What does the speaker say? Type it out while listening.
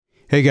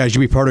Hey guys,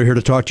 Jimmy Pardo here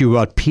to talk to you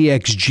about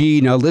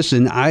PXG. Now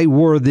listen, I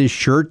wore this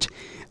shirt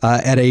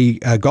at a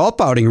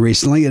golf outing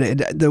recently, and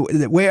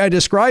the way I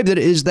described it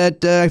is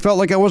that I felt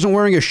like I wasn't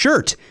wearing a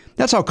shirt.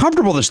 That's how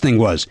comfortable this thing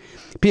was.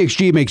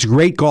 PXG makes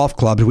great golf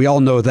clubs. We all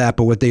know that,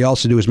 but what they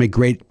also do is make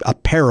great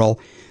apparel.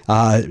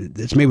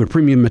 It's made with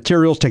premium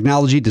materials,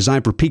 technology,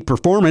 designed for peak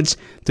performance.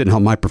 Didn't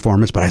help my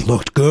performance, but I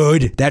looked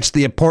good. That's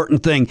the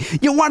important thing.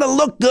 You want to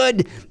look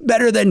good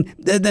better than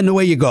the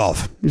way you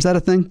golf. Is that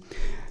a thing?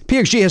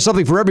 PXG has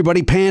something for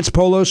everybody. Pants,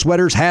 polos,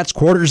 sweaters, hats,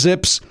 quarter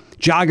zips,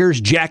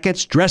 joggers,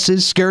 jackets,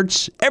 dresses,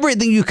 skirts,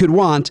 everything you could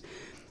want.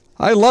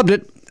 I loved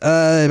it.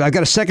 I've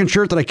got a second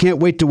shirt that I can't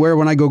wait to wear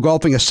when I go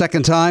golfing a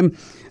second time,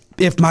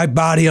 if my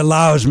body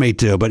allows me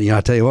to. But,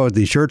 I'll tell you what, with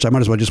these shirts, I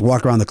might as well just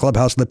walk around the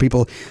clubhouse and let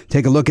people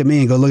take a look at me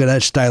and go, look at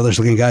that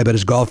stylish-looking guy, but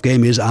his golf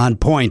game is on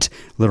point.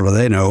 Little do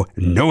they know,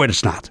 no,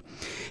 it's not.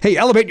 Hey,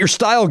 elevate your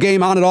style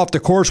game on and off the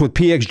course with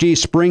PXG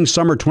Spring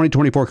Summer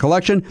 2024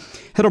 collection.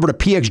 Head over to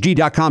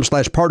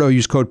pxg.com/Pardo.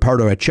 Use code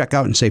Pardo at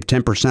checkout and save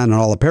 10% on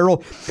all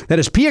apparel. That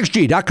is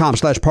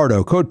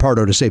pxg.com/Pardo. Code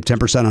Pardo to save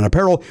 10% on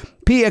apparel.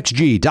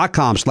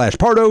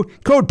 pxg.com/Pardo.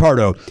 Code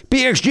Pardo.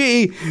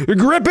 PXG,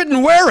 grip it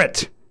and wear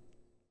it.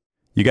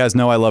 You guys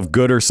know I love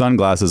Gooder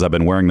sunglasses. I've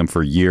been wearing them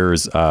for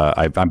years.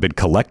 I've been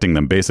collecting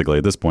them basically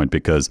at this point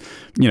because,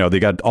 they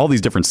got all these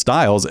different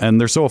styles and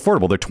they're so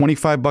affordable. They're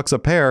 $25 a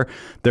pair.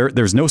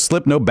 There's no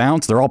slip, no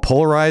bounce. They're all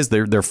polarized.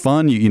 They're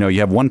fun. You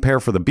have one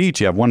pair for the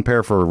beach. You have one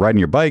pair for riding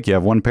your bike. You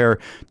have one pair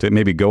to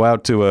maybe go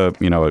out to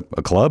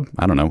a club.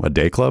 I don't know, a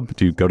day club.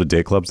 Do you go to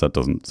day clubs? That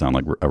doesn't sound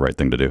like a right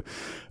thing to do.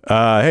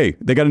 Hey,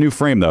 they got a new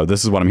frame though.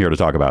 This is what I'm here to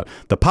talk about.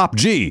 The Pop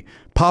G.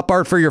 Pop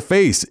art for your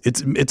face.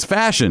 It's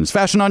fashion. It's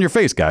fashion on your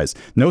face, guys.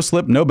 No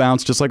slip, no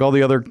bounce, just like all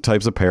the other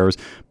types of pairs.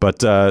 But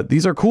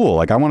these are cool.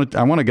 Like I want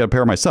to get a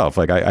pair myself.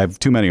 Like I have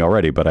too many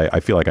already, but I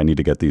feel like I need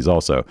to get these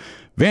also.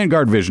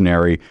 Vanguard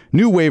Visionary,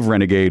 New Wave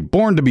Renegade,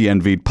 Born to be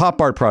Envied, Pop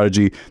Art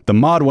Prodigy. The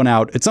mod went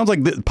out. It sounds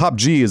like the Pop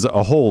G is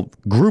a whole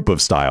group of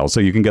styles,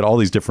 so you can get all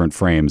these different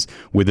frames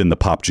within the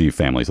Pop G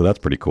family. So that's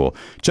pretty cool.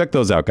 Check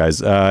those out,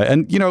 guys.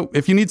 And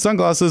if you need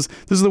sunglasses,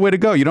 this is the way to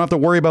go. You don't have to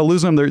worry about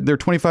losing them. They're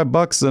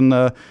 $25,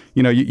 and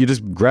you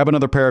just grab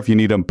another pair if you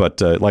need them.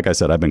 But like I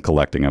said, I've been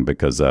collecting them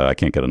because I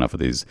can't get enough of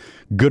these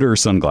Gooder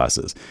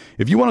sunglasses.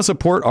 If you want to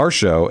support our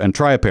show and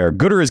try a pair,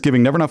 Gooder is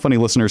giving Never Not Funny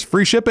listeners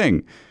free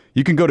shipping.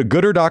 You can go to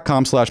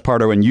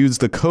gooder.com/Pardo and use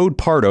the code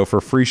Pardo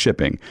for free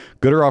shipping.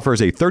 Gooder offers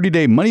a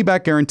 30-day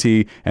money-back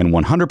guarantee and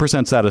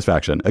 100%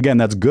 satisfaction. Again,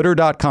 that's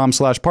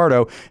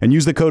gooder.com/Pardo and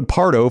use the code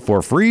Pardo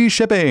for free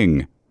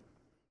shipping.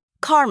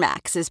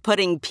 CarMax is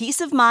putting peace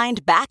of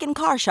mind back in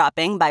car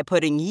shopping by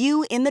putting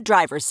you in the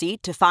driver's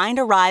seat to find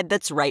a ride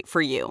that's right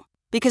for you.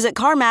 Because at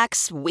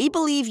CarMax, we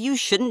believe you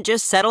shouldn't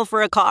just settle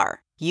for a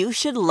car. You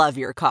should love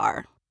your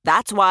car.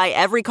 That's why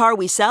every car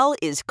we sell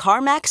is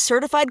CarMax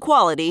certified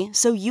quality,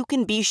 so you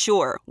can be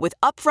sure with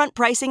upfront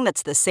pricing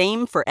that's the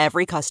same for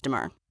every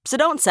customer. So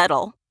don't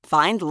settle.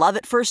 Find love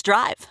at first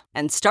drive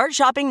and start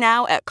shopping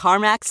now at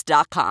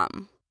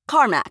CarMax.com.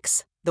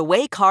 CarMax, the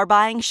way car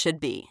buying should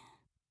be.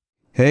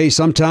 Hey,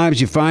 sometimes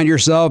you find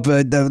yourself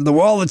the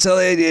wallet's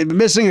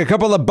missing a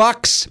couple of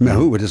bucks.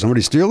 Did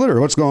somebody steal it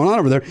or what's going on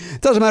over there? It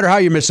doesn't matter how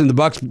you're missing the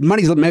bucks.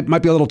 Money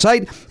might be a little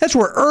tight. That's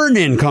where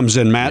Earn-In comes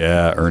in, Matt.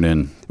 Yeah,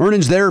 Earn-In.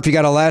 Earn-In's there if you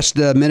got a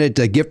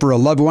last-minute gift for a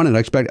loved one,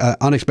 an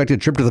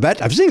unexpected trip to the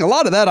vet. I've seen a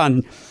lot of that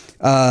on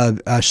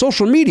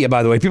social media,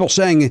 by the way. People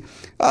saying,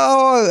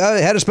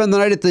 I had to spend the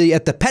night at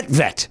the pet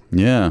vet.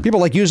 Yeah.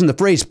 People like using the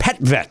phrase pet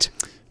vet.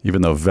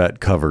 Even though vet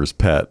covers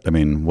pet. I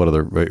mean, what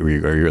other...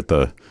 Are you at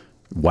the...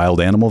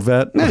 wild animal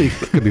vet? Yeah, you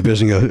could be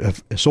visiting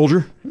a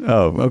soldier.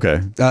 Oh,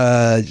 okay.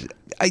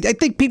 I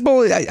think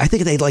people, I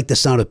think they like the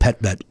sound of pet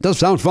vet. It does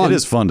sound fun. It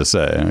is fun to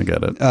say. I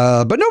get it.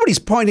 But nobody's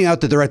pointing out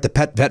that they're at the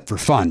pet vet for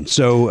fun.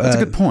 So that's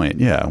a good point.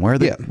 Yeah. Why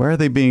are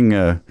they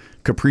being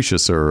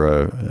capricious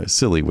or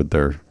silly with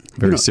their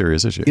very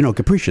serious issue?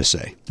 Capricious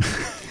say.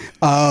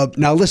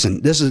 Now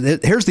listen,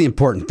 here's the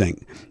important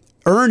thing.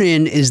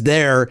 Earn-In is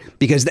there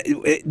because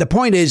the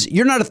point is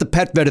you're not at the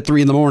pet vet at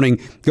 3 a.m.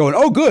 going,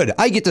 oh, good,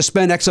 I get to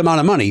spend X amount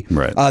of money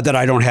that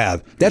I don't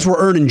have. That's where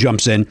Earn-In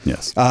jumps in.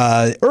 Yes.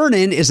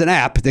 Earn-In is an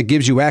app that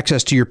gives you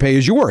access to your pay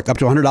as you work, up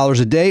to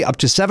 $100 a day, up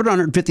to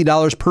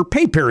 $750 per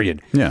pay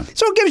period. Yeah.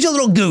 So it gives you a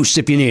little goose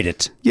if you need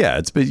it. Yeah,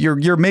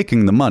 you're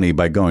making the money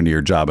by going to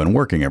your job and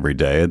working every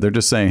day. They're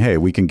just saying, hey,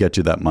 we can get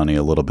you that money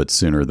a little bit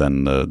sooner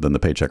than the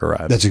paycheck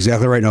arrives. That's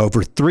exactly right. Now,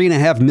 over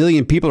 3.5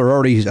 million people are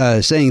already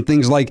saying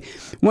things like,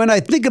 when I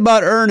think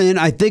about Earn-In,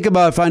 I think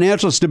about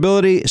financial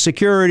stability,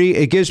 security.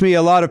 It gives me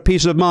a lot of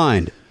peace of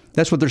mind.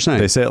 That's what they're saying.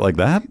 They say it like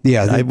that?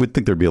 Yeah. I would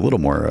think there'd be a little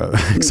more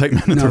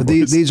excitement in their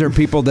voice. These are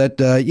people that,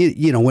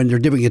 when they're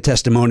giving a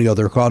testimonial,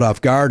 they're caught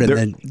off guard.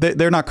 And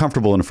they're not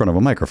comfortable in front of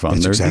a microphone.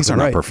 These are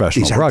not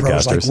professional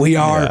broadcasters. Like we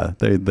are.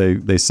 Yeah,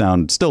 they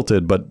sound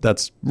stilted, but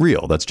that's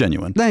real. That's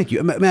genuine. Thank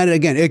you. Matt,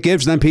 again, it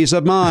gives them peace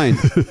of mind.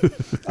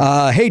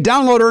 Hey,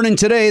 download Earn-In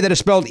today. That is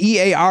spelled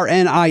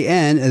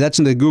EARNIN. That's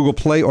in the Google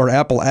Play or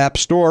Apple App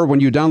Store.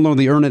 When you download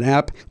the Earn-In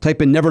app,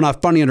 type in Never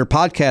Not Funny under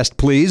podcast,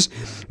 please.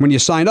 When you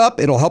sign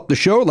up, it'll help the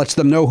show, lets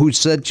them know who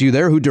sent you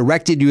there, who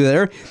directed you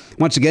there.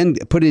 Once again,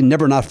 put in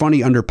Never Not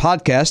Funny under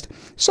podcast.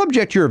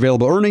 Subject to your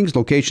available earnings,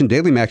 location,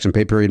 daily max, and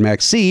pay period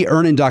max. See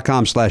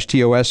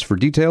earnin.com/TOS for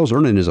details.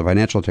 Earnin is a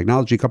financial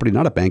technology company,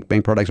 not a bank.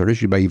 Bank products are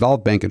issued by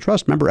Evolve Bank and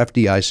Trust, member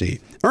FDIC.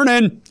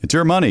 Earnin. It's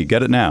your money.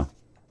 Get it now.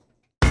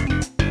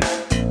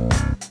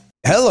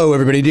 Hello,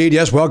 everybody. Indeed,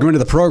 yes. Welcome into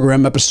the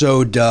program,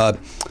 episode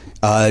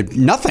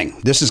nothing.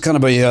 This is kind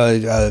of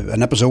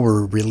an episode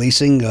we're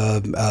releasing,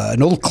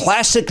 an old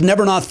classic,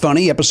 Never Not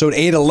Funny, episode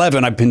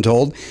 811, I've been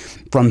told,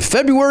 from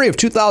February of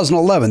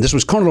 2011. This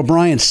was Conan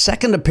O'Brien's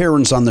second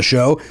appearance on the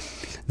show.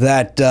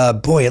 That,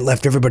 boy, it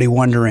left everybody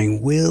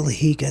wondering, will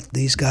he get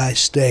these guys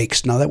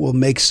steaks? Now, that will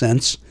make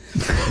sense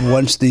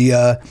once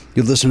you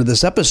listen to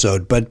this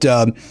episode. But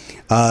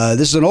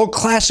this is an old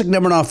classic,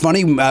 Never Not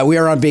Funny. We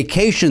are on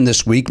vacation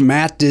this week.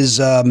 Matt is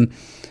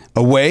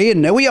away,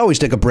 and we always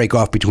take a break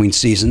off between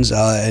seasons.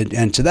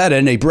 And to that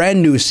end, a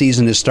brand new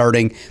season is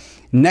starting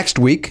next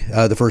week.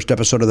 The first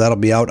episode of that will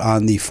be out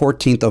on the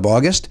 14th of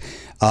August.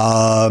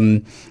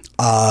 And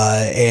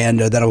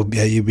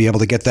you'll be able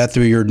to get that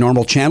through your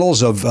normal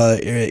channels of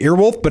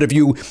Earwolf. But if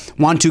you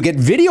want to get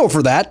video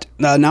for that,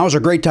 now is a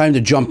great time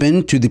to jump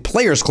into the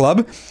Players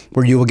Club,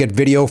 where you will get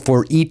video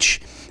for each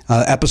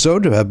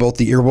episode, both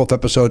the Earwolf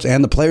episodes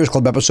and the Players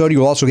Club episode. You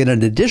will also get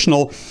an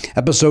additional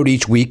episode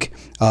each week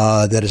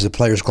that is a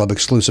Players Club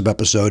exclusive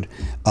episode.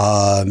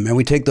 And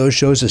we take those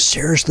shows as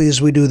seriously as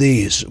we do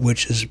these,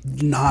 which is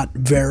not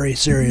very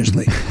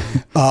seriously.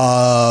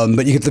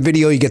 But you get the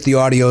video, you get the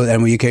audio,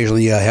 and we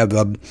occasionally have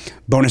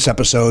bonus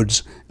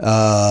episodes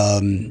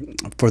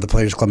for the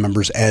Players Club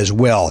members as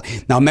well.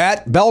 Now,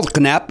 Matt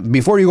Belknap,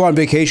 before you go on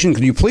vacation,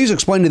 can you please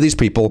explain to these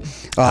people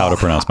how to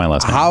pronounce my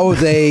last name? How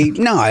they,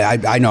 no,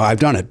 I know, I've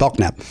done it,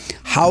 Belknap,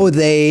 how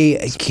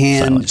they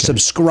can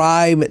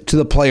subscribe to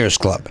the Players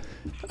Club.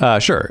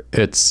 Sure.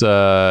 It's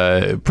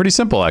pretty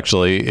simple,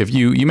 actually. If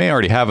you may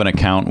already have an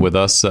account with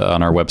us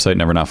on our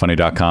website,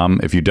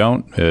 nevernotfunny.com. If you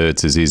don't,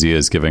 it's as easy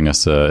as giving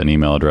us an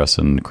email address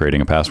and creating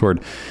a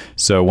password.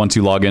 So once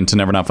you log into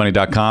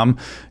nevernotfunny.com,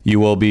 you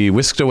will be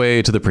whisked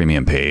away to the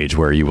premium page,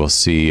 where you will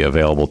see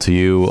available to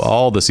you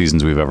all the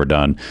seasons we've ever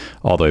done,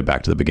 all the way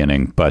back to the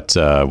beginning. But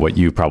what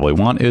you probably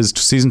want is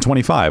season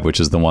 25, which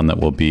is the one that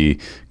will be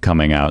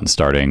coming out and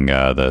starting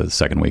the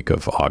second week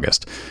of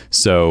August.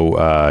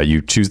 So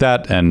you choose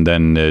that, and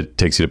then it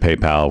takes you to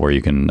PayPal, where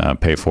you can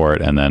pay for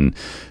it, and then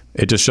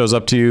it just shows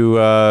up to you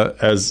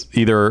as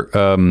either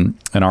an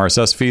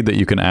RSS feed that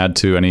you can add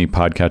to any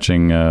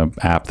podcatching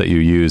app that you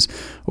use,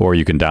 or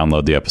you can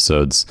download the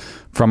episodes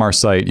from our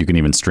site. You can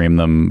even stream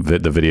them,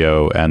 the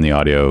video and the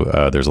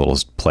audio. There's little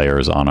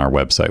players on our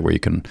website where you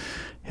can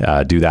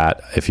do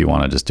that if you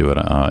want to just do it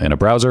in a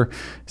browser.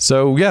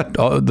 So yeah,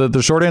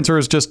 the short answer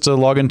is just to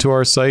log into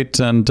our site,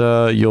 and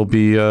you'll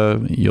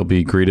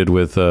be greeted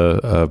with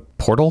a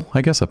portal,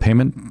 I guess, a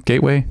payment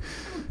gateway,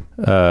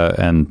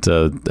 and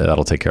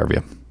that'll take care of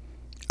you.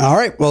 All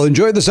right. Well,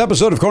 enjoy this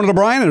episode of Conan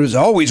O'Brien. And as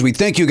always, we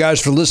thank you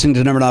guys for listening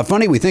to Never Not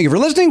Funny. We thank you for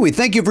listening. We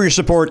thank you for your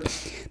support.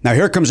 Now,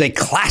 here comes a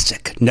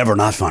classic Never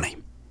Not Funny.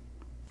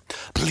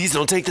 Please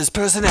don't take this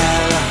person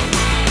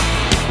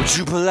out. Would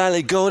you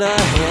politely go to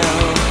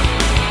hell?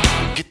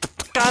 Get the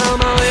fuck out of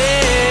my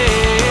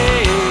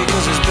way,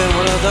 'cause it's been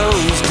one of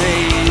those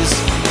days.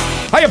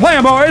 How you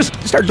playing, boys?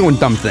 Start doing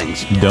dumb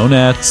things.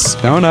 Donuts.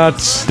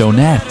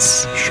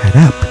 Shut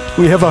up.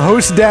 We have a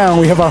host down.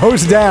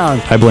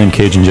 I blame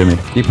Cajun Jimmy.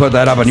 You put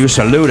that up and you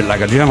saluted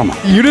like a gentleman.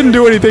 You didn't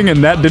do anything,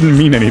 and that didn't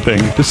mean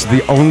anything. This is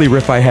the only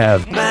riff I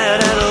have.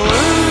 Mad at the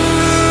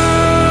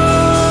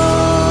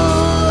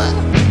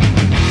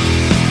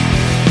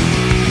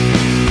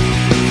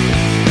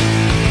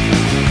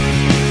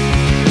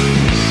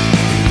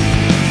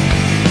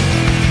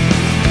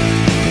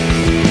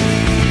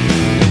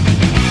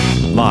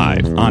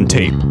Live on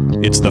tape.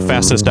 It's the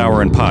fastest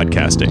hour in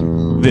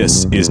podcasting.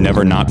 This is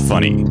Never Not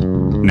Funny.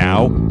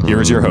 Now,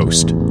 here's your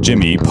host,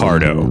 Jimmy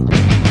Pardo.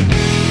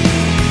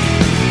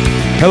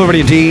 Hello, everybody.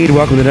 Indeed.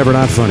 Welcome to Never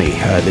Not Funny.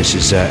 This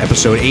is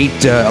episode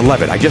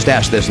 811. I just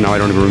asked this, now I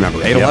don't even remember.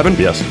 811? Yep,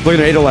 yes. Looking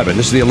at 811.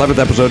 This is the 11th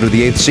episode of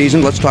the 8th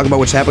season. Let's talk about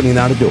what's happening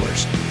out of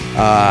doors.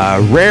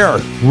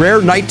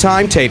 Rare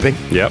nighttime taping.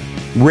 Yep.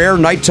 Rare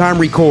nighttime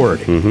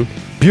record. Mm-hmm.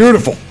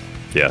 Beautiful.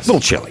 Yes. A little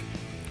chilly.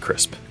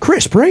 Crisp.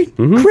 Crisp, right?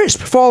 Mm-hmm. Crisp.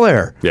 Fall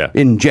air. Yeah.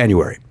 In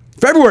January.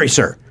 February,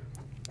 sir.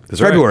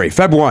 That's February.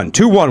 Right. Feb 1.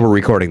 2-1 we're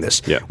recording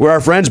this. Yeah. We're our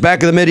friends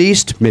back in the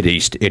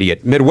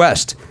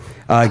Midwest.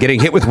 Getting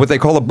hit with what they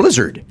call a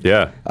blizzard.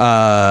 Yeah.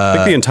 I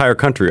think the entire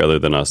country, other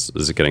than us,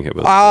 is getting hit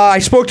with it. I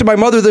spoke to my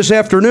mother this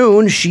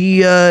afternoon.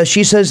 She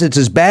says it's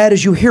as bad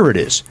as you hear it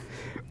is.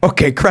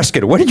 Okay,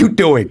 Kreskin, what are you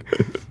doing?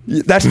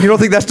 You don't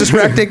think that's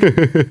distracting?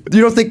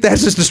 You don't think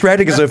that's as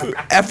distracting as a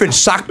effing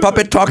sock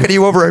puppet talking to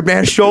you over a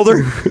man's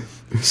shoulder?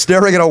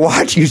 Staring at a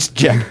watch? You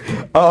check.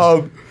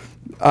 All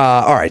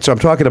right, so I'm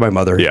talking to my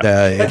mother.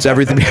 Yeah. It's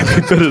everything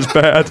bit as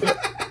bad.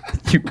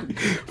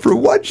 For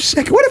 1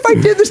 second, what if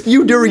I did this to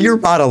you during your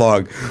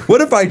monologue?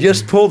 What if I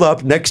just pulled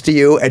up next to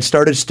you and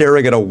started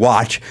staring at a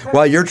watch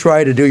while you're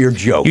trying to do your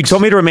jokes? You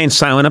told me to remain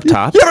silent up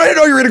top. Yeah, but I didn't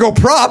know you were going to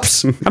go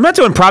props. I'm not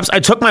doing props. I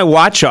took my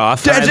watch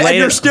off. And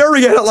you're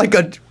staring at it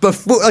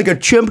like a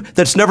chimp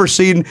that's never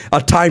seen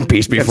a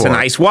timepiece before. It's a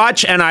nice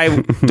watch, and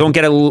I don't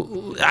get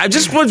I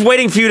just was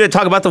waiting for you to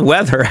talk about the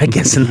weather, I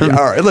guess, in the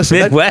all right, listen,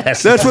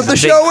 Midwest. That's what the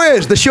show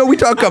is. The show, we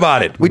talk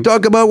about it. We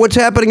talk about what's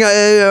happening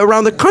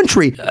around the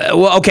country.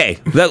 Well, okay.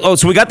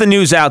 So we got the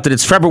news out that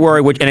it's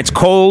February, and it's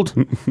cold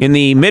in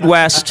the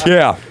Midwest.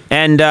 Yeah.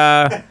 And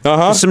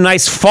some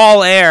nice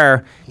fall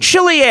air,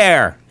 chilly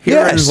air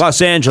here in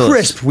Los Angeles.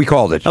 Crisp, we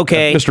called it.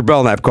 Okay. Mr.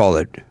 Belknap called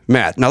it.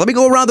 Matt, now let me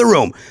go around the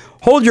room.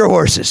 Hold your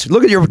horses.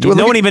 Look at your...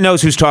 No one even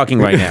knows who's talking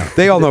right now.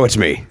 They all know it's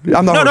me.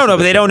 I'm the No,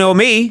 but they don't know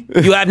me.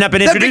 You have not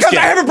been introduced because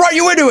yet. I haven't brought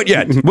you into it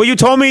yet. Well, you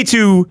told me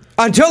to...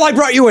 Until I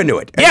brought you into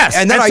it. Yes,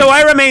 and so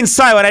I remained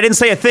silent. I didn't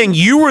say a thing.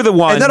 You were the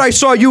one. And then I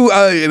saw you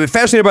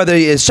fascinated by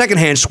the second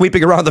hand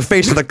sweeping around the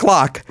face of the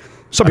clock.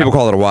 Some people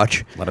call it a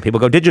watch. A lot of people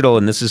go digital,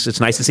 and it's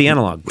nice to see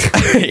analog.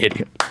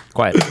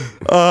 Quiet.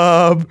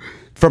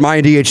 From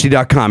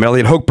INDHD.com.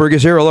 Elliot Hochberg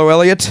is here. Hello,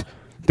 Elliot.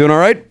 Doing all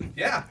right?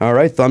 Yeah. All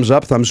right. Thumbs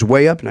up. Thumbs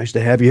way up. Nice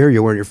to have you here.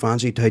 You're wearing your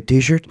Fonzie tight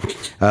T-shirt.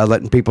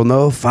 Letting people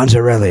know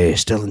Fonzarelli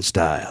still in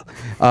style.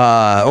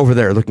 Over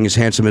there, looking as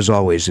handsome as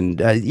always.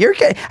 And I think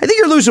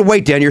you're losing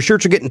weight, Dan. Your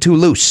shirts are getting too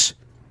loose.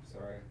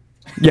 Sorry.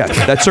 Yeah,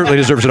 that certainly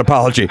deserves an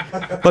apology.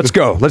 Let's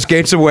go. Let's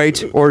gain some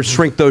weight or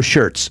shrink those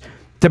shirts.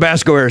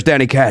 Tabasco Airs,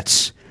 Danny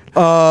Katz.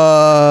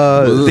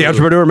 The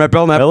entrepreneur, Matt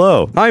Belknap.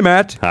 Hello. Hi,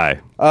 Matt. Hi.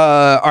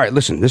 All right,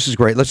 listen, this is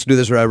great. Let's do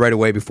this right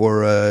away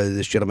before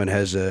this gentleman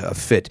has a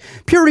fit.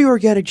 Purity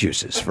Organic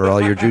Juices for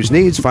all your juice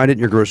needs. Find it in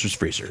your grocer's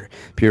freezer.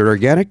 Pure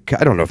Organic.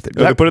 I don't know if they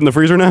put it in the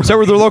freezer now. Is that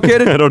where they're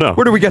located? I don't know.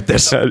 Where do we get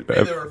this? In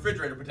the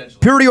refrigerator, potentially.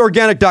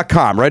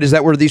 PurityOrganic.com, right? Is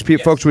that where these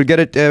folks would get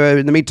it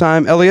in the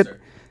meantime, Elliot? Yes,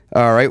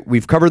 all right,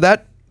 we've covered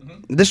that.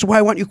 Mm-hmm. This is why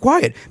I want you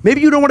quiet. Maybe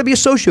you don't want to be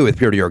associated with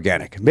Purity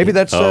Organic. Maybe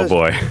that's... oh,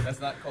 boy.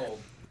 That's not cold.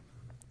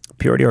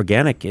 Purity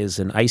Organic is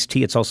an iced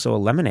tea. It's also a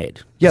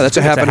lemonade. Yeah, that's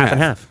a half and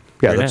half.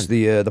 Yeah, that's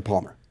the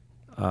Palmer.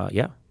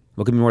 Yeah.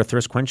 What could be more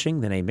thirst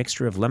quenching than a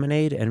mixture of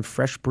lemonade and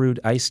fresh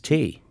brewed iced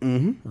tea?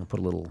 Mm-hmm. I'll put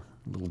a little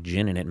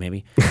gin in it,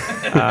 maybe.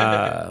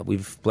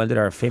 We've blended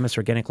our famous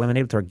organic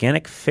lemonade with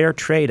organic fair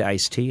trade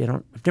iced tea.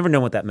 I've never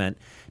known what that meant,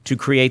 to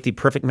create the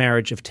perfect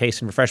marriage of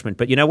taste and refreshment.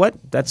 But you know what?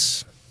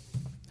 That's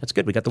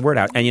good. We got the word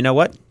out. And you know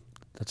what?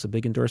 That's a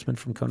big endorsement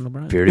from Conan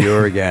O'Brien. Purity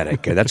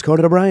Organic. That's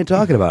Conan O'Brien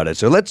talking about it.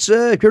 So let's,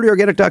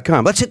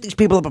 PurityOrganic.com. Let's hit these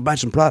people up and buy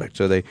some product.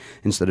 So they,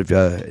 instead of,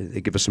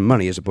 they give us some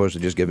money as opposed to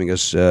just giving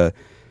us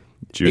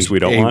juice we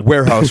don't want. A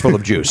warehouse full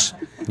of juice.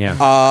 Yeah.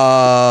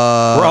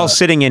 We're all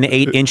sitting in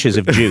 8 inches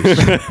of juice.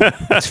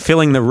 It's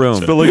filling the room.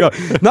 It's filling up.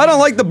 Not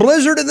unlike the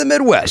blizzard in the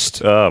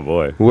Midwest. Oh,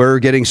 boy. We're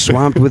getting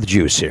swamped with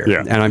juice here. Yeah.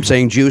 And I'm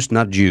saying juice,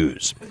 not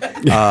Jews.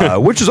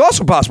 Which is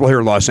also possible here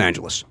in Los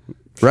Angeles.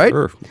 Right?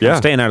 Sure. Yeah. I'm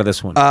staying out of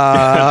this one.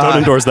 Don't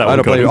endorse that one. I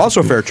don't blame you.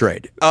 Also fair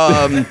trade.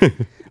 I'm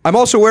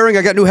also wearing,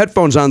 I got new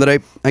headphones on today.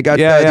 I got,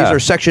 these are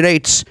Section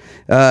 8s.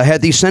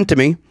 Had these sent to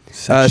me.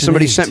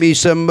 Somebody sent me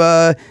some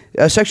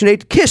Section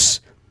 8 Kiss.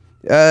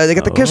 They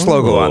got the Kiss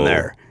logo on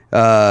there.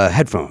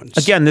 Headphones.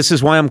 Again, this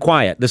is why I'm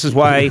quiet. This is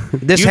why...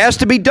 This has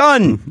to be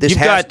done. This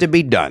has to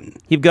be done.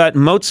 You've got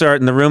Mozart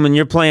in the room and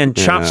you're playing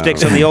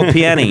chopsticks on the old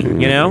piano,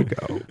 you know?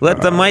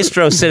 Let the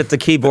maestro sit at the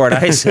keyboard,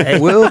 I say.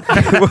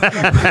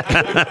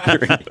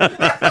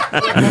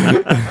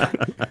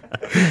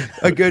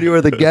 Good, you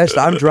are the guest.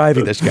 I'm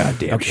driving this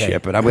goddamn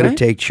ship, and I'm going to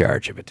take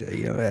charge of it.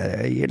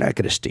 You're not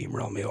going to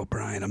steamroll me,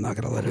 O'Brien. I'm not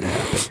going to let it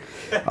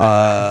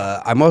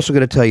happen. I'm also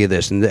going to tell you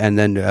this, and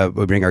then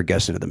we'll bring our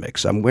guest into the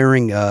mix. I'm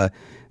wearing a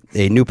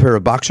new pair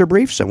of boxer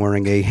briefs. I'm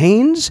wearing a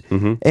Hanes,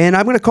 and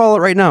I'm going to call it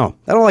right now.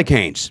 I don't like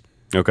Hanes.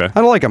 Okay.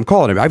 I don't like them. I'm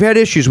calling him. I've had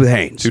issues with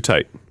Hanes. Too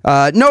tight.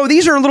 No,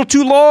 these are a little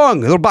too long.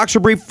 A little boxer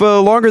brief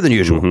longer than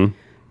usual.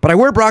 But I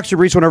wear boxer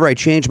briefs whenever I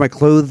change my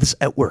clothes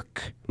at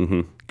work.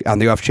 On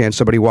the off chance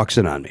somebody walks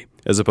in on me.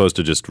 As opposed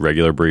to just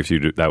regular briefs,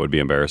 that would be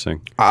embarrassing.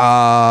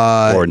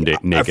 Or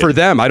naked. For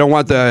them, I don't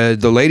want the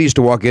ladies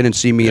to walk in and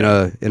see me in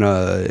a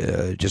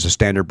just a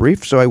standard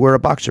brief. So I wear a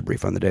boxer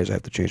brief on the days I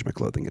have to change my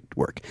clothing at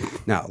work.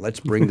 Now let's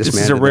bring this man.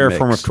 This is to a the rare mix.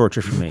 form of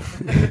torture for me,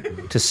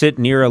 to sit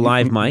near a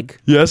live mic.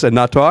 Yes, and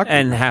not talk,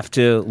 and have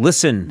to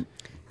listen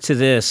to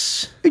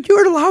this.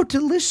 You're allowed to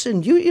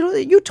listen.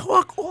 You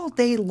talk all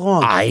day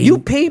long. You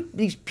pay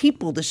these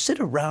people to sit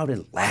around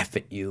and laugh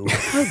at you.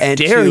 And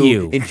dare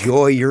you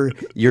enjoy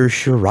your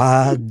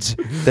charades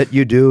that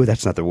you do.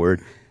 That's not the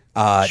word.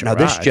 Now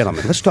this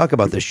gentleman. Let's talk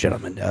about this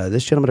gentleman.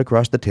 This gentleman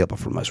across the table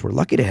from us. We're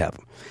lucky to have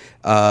him.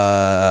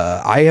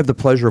 I have the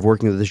pleasure of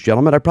working with this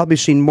gentleman. I've probably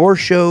seen more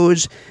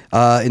shows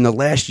in the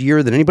last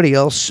year than anybody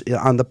else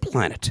on the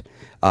planet.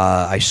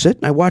 I sit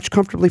and I watch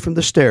comfortably from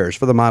the stairs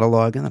for the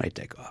monologue, and then I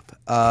take off.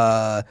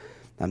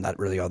 I'm not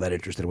really all that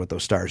interested in what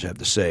those stars have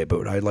to say,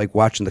 but I like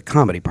watching the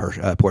comedy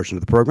portion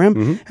of the program,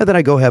 and then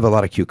I go have a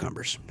lot of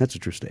cucumbers. That's a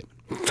true statement.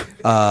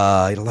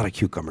 I eat a lot of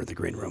cucumber in the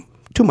green room.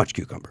 Too much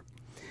cucumber.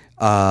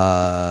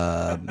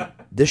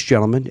 this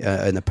gentleman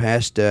in the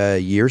past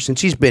year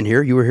since he's been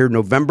here. You were here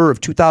November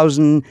of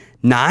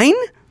 2009?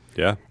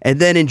 Yeah. And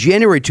then in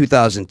January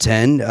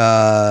 2010,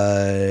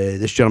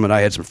 this gentleman,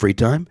 I had some free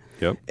time.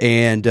 Yep.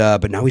 And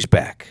but now he's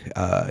back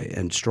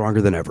and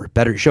stronger than ever.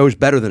 Shows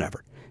better than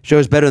ever.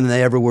 Shows better than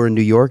they ever were in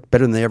New York.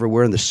 Better than they ever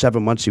were in the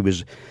 7 months he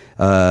was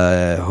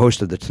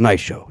host of the Tonight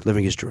Show,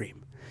 living his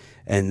dream.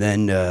 And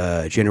then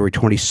January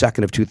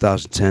 22nd of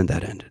 2010,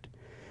 that ended.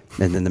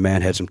 And then the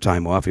man had some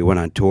time off. He went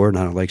on tour,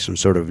 not like some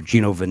sort of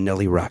Gino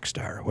Vanelli rock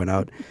star. Went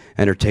out,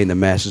 entertained the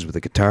masses with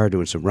a guitar,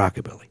 doing some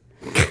rockabilly.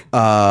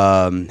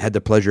 Had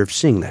the pleasure of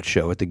seeing that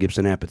show at the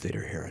Gibson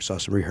Amphitheater here. I saw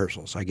some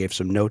rehearsals. I gave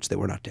some notes that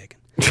were not taken.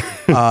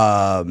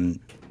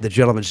 The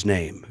gentleman's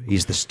name,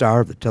 he's the star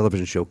of the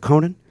television show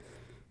Conan.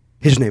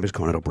 His name is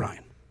Conan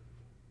O'Brien.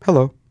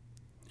 Hello.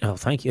 Oh,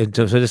 thank you.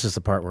 So this is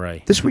the part where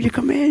This is where you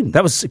come in.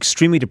 That was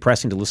extremely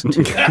depressing to listen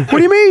to. What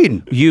do you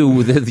mean?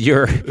 You're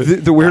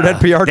the weird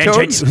NPR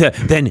tones?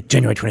 Then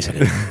January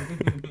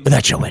 22nd,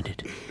 that show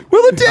ended.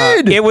 Well, it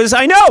did. It was,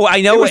 I know.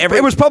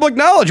 It was public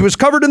knowledge. It was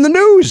covered in the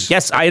news.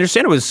 Yes, I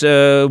understand. It was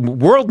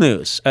world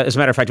news, as a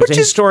matter of fact. It was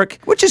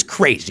historic. Which is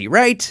crazy,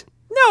 right?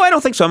 No, I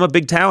don't think so. I'm a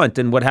big talent,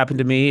 and what happened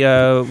to me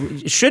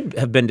should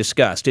have been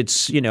discussed.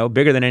 It's,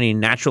 bigger than any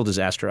natural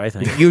disaster, I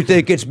think. You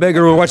think it's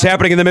bigger than what's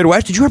happening in the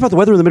Midwest? Did you hear about the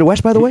weather in the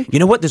Midwest, by the way? You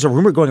know what? There's a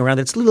rumor going around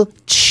that it's a little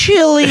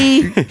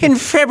chilly in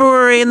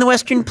February in the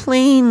Western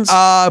Plains.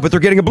 But they're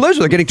getting a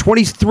blizzard. They're getting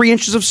 23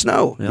 inches of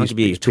snow. Well, it could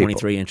be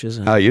 23 inches.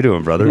 How you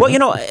doing, brother? Well,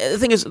 the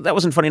thing is, that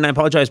wasn't funny, and I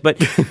apologize, but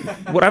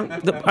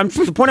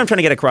the point I'm trying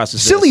to get across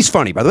is silly's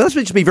funny, by the way. Let's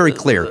just be very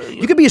clear.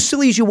 You can be as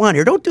silly as you want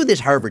here. Don't do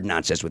this Harvard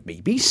nonsense with me.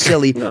 Be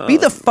silly.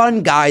 Be the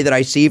fun guy that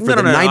I see for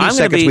the 90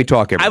 seconds we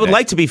talk every day. I would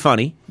like to be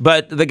funny,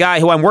 but the guy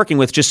who I'm working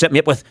with just set me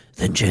up with,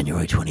 then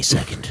January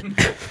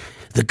 22nd,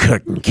 the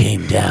curtain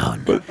came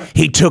down.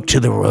 He took to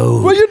the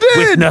road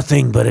with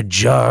nothing but a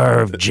jar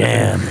of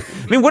jam.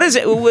 I mean, what is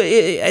it?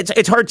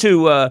 It's hard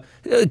to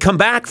come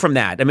back from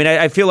that. I mean,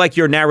 I feel like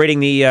you're narrating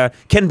the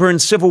Ken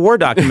Burns Civil War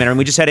documentary, and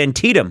we just had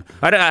Antietam.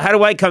 How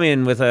do I come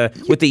in with the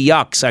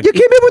yucks? You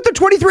came in with the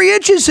 23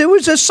 inches. It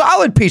was a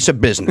solid piece of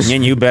business.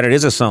 And you bet it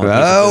is a solid piece of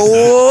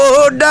business.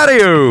 Oh,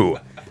 daddy-o.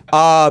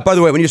 By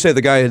the way, when you say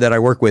the guy that I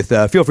work with,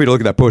 feel free to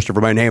look at that poster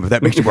for my name if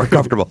that makes you more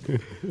comfortable.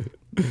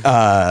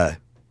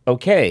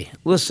 Okay,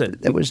 listen.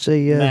 That was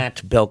a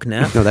Matt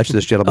Belknap. No, that's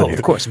this gentleman here.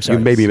 Of course, I'm sorry.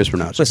 You maybe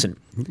mispronounced. Listen,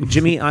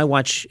 Jimmy, I'm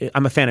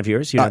a fan of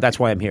yours. That's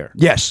why I'm here.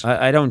 Yes.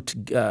 I don't,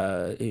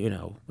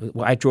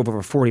 I drove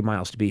over 40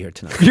 miles to be here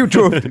tonight. You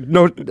drove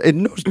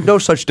no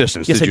such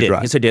distance. Yes, did I you did.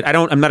 drive? Yes, I did.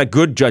 I'm not a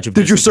good judge of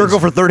Did you distances. circle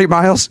for 30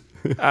 miles?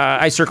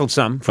 I circled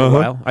some for a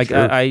while.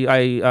 Sure.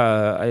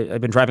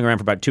 I've been driving around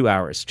for about 2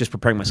 hours, just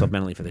preparing myself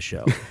mentally for the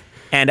show.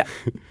 And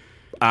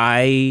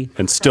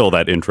still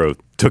that intro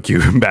took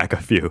you back a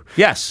few.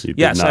 Yes.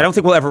 Not. I don't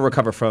think we'll ever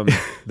recover from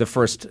the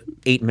first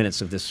 8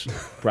 minutes of this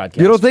broadcast.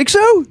 You don't think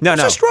so? No.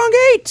 It's a strong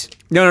 8.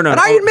 No. And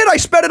I admit I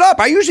sped it up.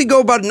 I usually go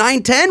about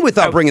 9:10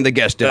 without bringing the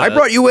guest in. I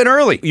brought you in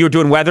early. You were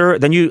doing weather.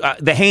 Then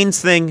the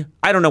Haynes thing.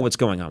 I don't know what's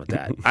going on with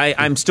that.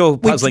 I'm still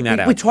puzzling that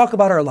out. We talk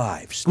about our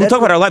lives. We talk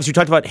about our lives. You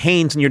talked about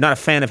Haynes, and you're not a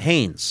fan of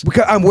Haynes.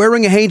 Because I'm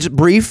wearing a Haynes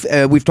brief.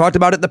 We've talked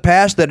about it in the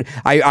past that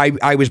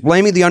I was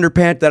blaming the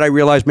underpant. That I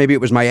realized maybe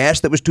it was my ass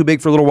that was too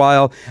big for a little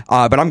while.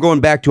 But I'm going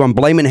back to I'm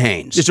blaming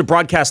Haynes. There's a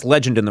broadcast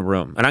legend in the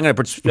room, and I'm going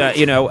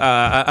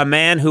to, a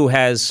man who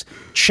has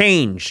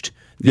changed.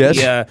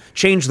 Yes.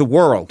 Change the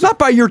world. Not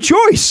by your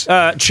choice.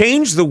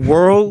 Change the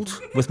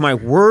world with my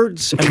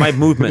words and my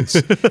movements.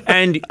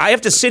 And I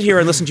have to sit here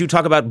and listen to you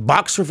talk about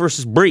boxer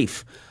versus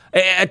brief.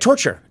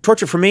 Torture.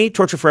 Torture for me,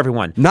 torture for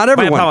everyone. Not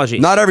everyone. My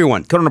apologies. Not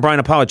everyone. Conan O'Brien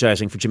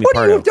apologizing for Jimmy What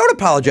Pardo. don't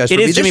apologize for It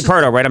me. is Jimmy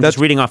Pardo, right? I'm just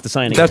reading off the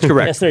signing. That's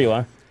correct. Yes, there you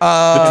are.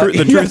 The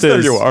truth yes, there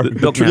is, you are.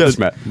 The truth is,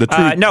 Matt. The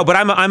truth. No, but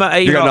I'm a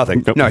You got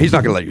nothing. No, he's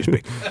not going to let you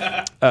speak.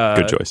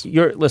 Good choice.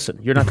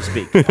 You're not to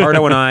speak.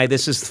 Pardo and I.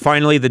 This is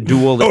finally the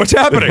duel. Oh, it's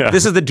happening. Yeah.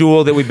 This is the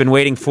duel that we've been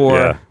waiting for.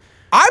 Yeah.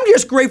 I'm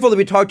just grateful that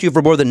we talked to you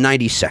for more than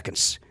 90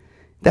 seconds.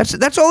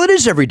 That's all it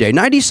is every day,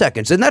 90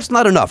 seconds, and that's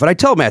not enough. And I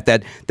tell Matt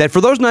that for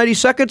those 90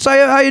 seconds,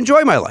 I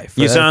enjoy my life.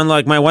 You sound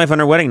like my wife on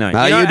her wedding night.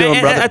 How you doing,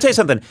 brother? I'll tell you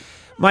something.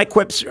 My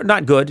quips are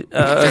not good,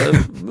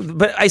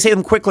 but I say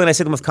them quickly and I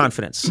say them with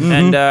confidence,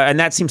 and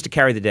that seems to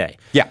carry the day.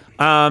 Yeah.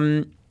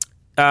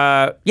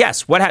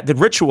 Yes. The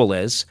ritual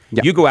is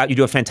you go out, you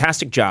do a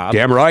fantastic job.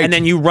 Damn right. And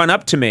then you run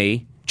up to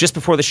me just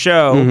before the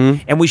show,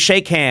 and we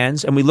shake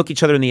hands and we look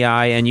each other in the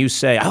eye, and you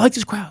say, "I like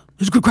this crowd.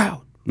 It's a good crowd.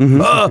 On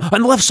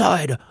the left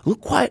side, a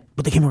little quiet,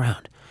 but they came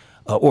around.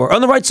 Or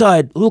on the right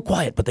side, a little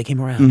quiet, but they came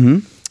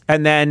around."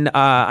 And then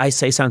I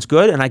say, "Sounds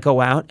good," and I go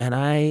out and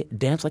I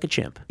dance like a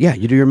chimp. Yeah,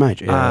 you do your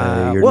magic.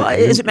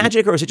 Is it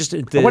magic or is it just?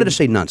 I wanted to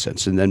say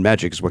nonsense, and then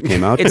magic is what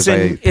came out. It's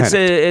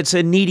it's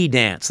a needy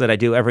dance that I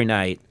do every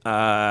night,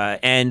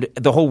 and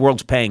the whole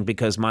world's paying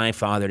because my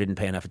father didn't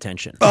pay enough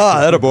attention.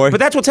 that a boy. But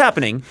that's what's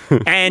happening,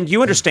 and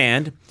you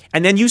understand,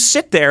 and then you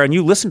sit there and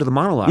you listen to the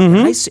monologue,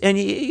 and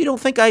you don't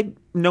think I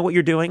know what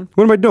you're doing.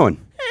 What am I doing?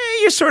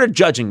 you're sort of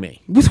judging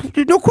me.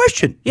 No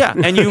question. Yeah,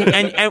 and you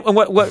and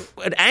what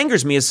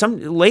angers me is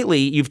lately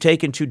you've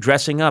taken to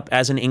dressing up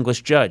as an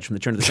English judge from the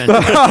turn of the century.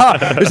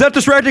 Is that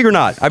distracting or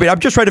not? I mean, I'm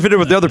just trying to fit in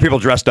with the other people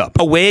dressed up.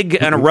 A wig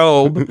and a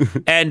robe,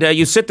 and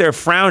you sit there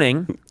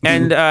frowning,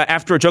 and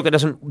after a joke that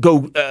doesn't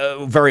go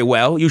very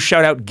well, you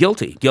shout out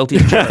guilty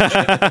as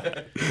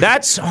judge.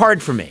 That's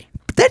hard for me.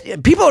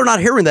 People are not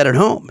hearing that at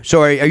home.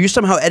 So are you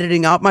somehow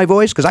editing out my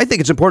voice? Because I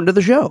think it's important to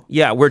the show.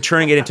 Yeah, we're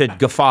turning it into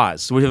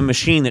guffaws. We have a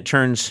machine that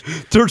turns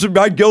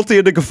my guilty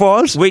into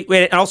guffaws? Wait,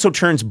 it also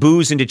turns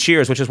boos into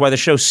cheers, which is why the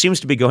show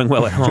seems to be going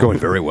well at home. It's going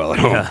very well at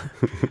home.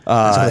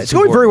 Yeah. It's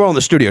going very well in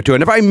the studio, too.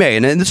 And if I may,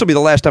 and this will be the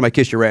last time I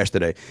kiss your ass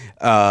today,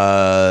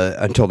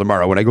 until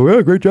tomorrow when I go,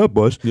 oh, great job,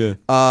 boss. Yeah.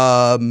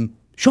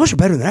 Shows are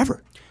better than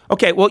ever.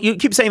 Okay, well, you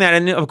keep saying that,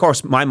 and of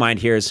course, my mind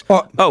here is,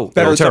 better,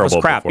 that was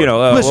terrible crap. before. You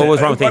know, Listen, what was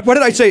wrong with it? what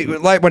did I say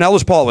like, when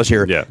Ellis Paul was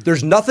here? Yeah.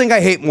 There's nothing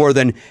I hate more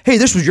than, hey,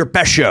 this was your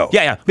best show.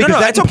 Yeah. Because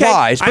that it's okay.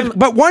 implies,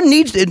 but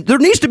there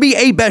needs to be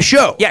a best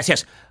show.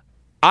 Yes.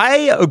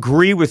 I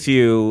agree with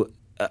you,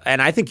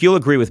 and I think you'll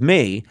agree with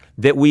me,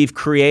 that we've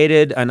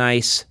created a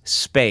nice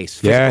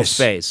physical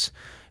space.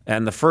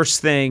 And the first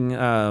thing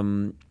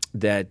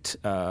that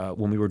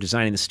when we were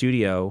designing the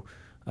studio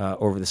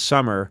over the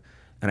summer,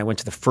 and I went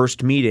to the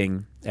first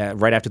meeting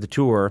right after the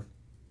tour.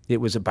 It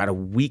was about a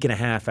week and a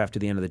half after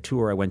the end of the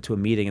tour. I went to a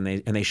meeting,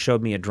 and they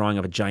showed me a drawing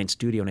of a giant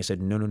studio, and I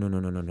said, no.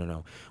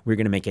 We're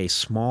going to make a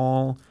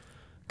small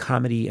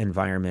comedy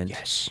environment,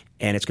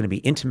 and it's going to be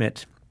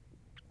intimate,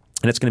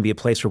 and it's going to be a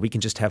place where we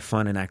can just have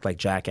fun and act like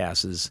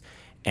jackasses.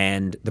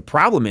 And the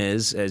problem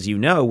is, as you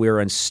know, we're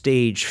on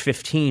stage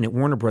 15 at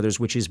Warner Brothers,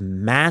 which is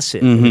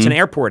massive. Mm-hmm. It's an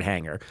airport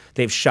hangar.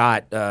 They've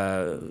shot,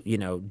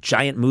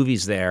 giant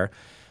movies there.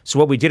 So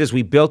what we did is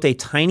we built a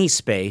tiny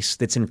space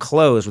that's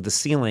enclosed with a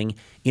ceiling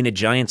in a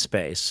giant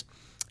space.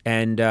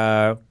 And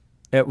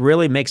it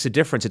really makes a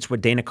difference. It's what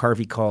Dana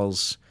Carvey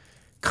calls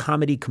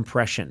comedy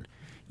compression.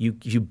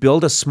 You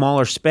build a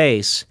smaller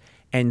space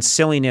and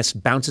silliness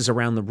bounces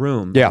around the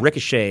room,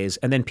 ricochets,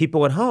 and then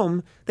people at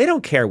home, they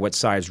don't care what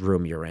size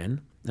room you're in.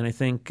 And I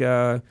think,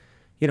 I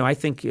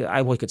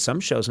look at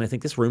some shows and I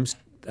think this room's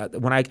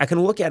when I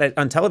can look at it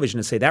on television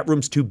and say that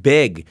room's too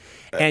big,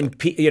 and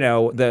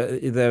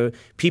the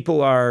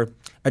people are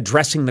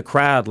addressing the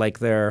crowd like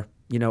they're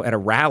at a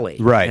rally,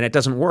 right? And it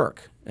doesn't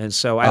work. And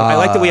so I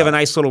like that we have a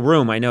nice little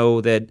room. I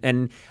know that,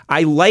 and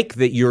I like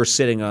that you're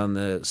sitting on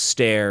the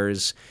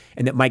stairs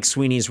and that Mike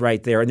Sweeney's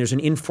right there, and there's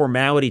an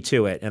informality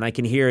to it, and I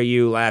can hear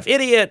you laugh,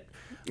 idiot.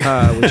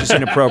 Which is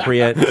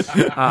inappropriate.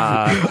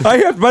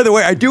 By the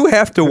way, I do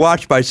have to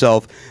watch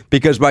myself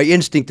because my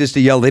instinct is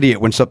to yell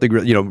 "idiot" when something,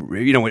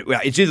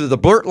 it's either the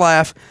blurt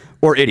laugh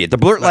or idiot. The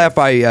blurt laugh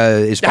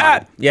is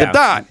fine.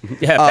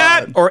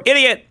 That or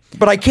idiot.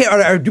 But I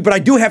can't. But I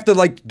do have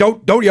to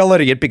don't yell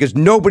idiot because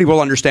nobody will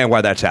understand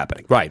why that's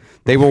happening. Right.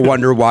 They will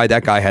wonder why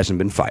that guy hasn't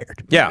been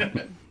fired. Yeah.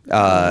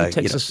 It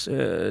takes us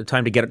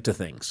time to get to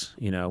things.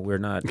 We're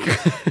not.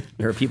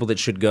 There are people that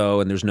should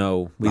go, and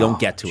we don't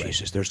get to it.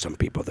 Jesus, there's some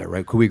people there,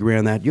 right? Could we agree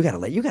on that? You got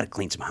to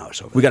clean some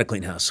house over there. We got to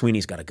clean house.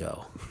 Sweeney's got to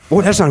go.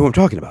 Oh, that's not who I'm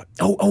talking about.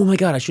 Oh my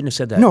God, I shouldn't have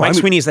said that. No, Mike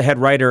Sweeney is the head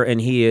writer,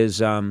 and he is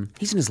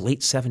he's in his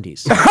late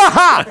 70s.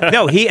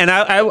 No,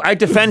 I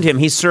defend him.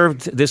 He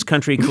served this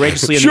country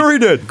courageously in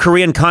the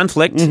Korean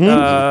conflict,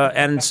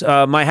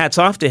 and my hat's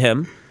off to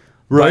him.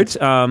 Right.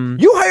 But,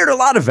 you hired a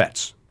lot of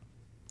vets.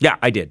 Yeah,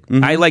 I did.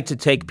 Mm-hmm. I like to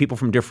take people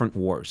from different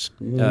wars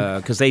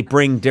because they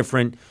bring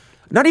different,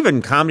 not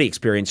even comedy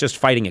experience, just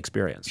fighting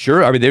experience.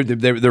 Sure. I mean,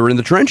 they were in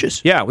the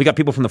trenches. Yeah, we got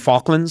people from the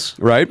Falklands.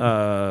 Right.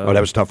 That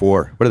was a tough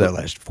war. What did that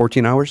last?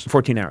 14 hours?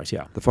 14 hours,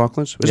 yeah. The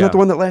Falklands? Was that the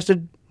one that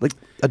lasted like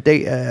a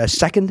day, a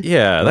second?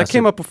 Yeah, that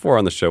came up before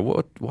on the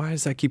show. Why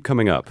does that keep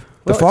coming up?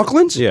 The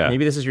Falklands? Yeah.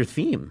 Maybe this is your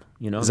theme.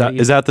 Is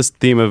that the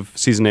theme of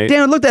season 8?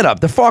 Dan, look that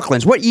up. The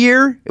Falklands. What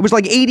year? It was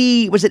like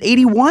 80. Was it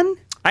 81?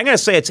 I'm going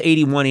to say it's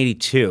 81,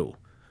 82.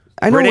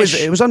 I know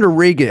it was under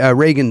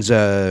Reagan's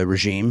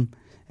regime,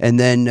 and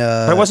then.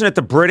 But wasn't it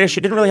the British?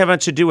 It didn't really have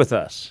much to do with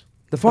us.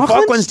 The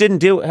Falklands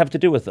didn't have to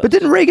do with us. But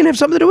didn't Reagan have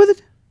something to do with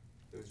it?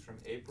 It was from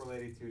April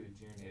 82 to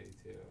June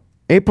 82.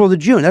 April to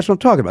June. That's what I'm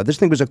talking about. This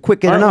thing was a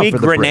quick in and out for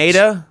the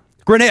Grenada?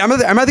 Grenada.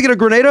 Am I thinking of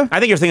Grenada?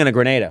 I think you're thinking of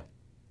Grenada.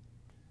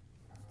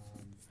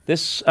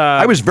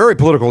 I was very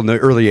political in the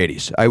early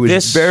 80s. I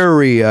was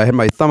very. I had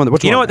my thumb on the.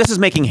 You know what? This is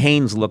making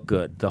Haynes look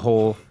good. The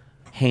whole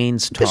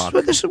Haynes talk.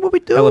 This is what we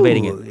do.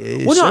 Elevating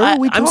it. Well, no,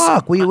 we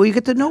talk. We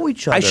get to know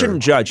each other. I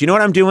shouldn't judge. You know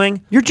what I'm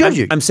doing? You're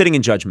judging. I'm sitting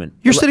in judgment.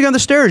 You're sitting on the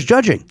stairs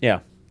judging. Yeah.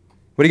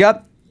 What do you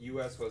got?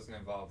 U.S. wasn't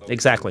involved.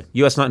 Exactly.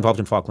 U.S. not involved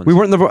in Falklands. We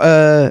weren't in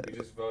the. We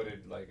just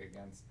voted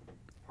against.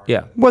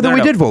 Yeah. Well, then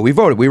we did vote. We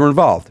voted. We were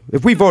involved.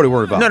 If we voted,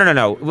 we're involved.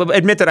 No. Well,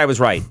 admit that I was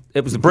right.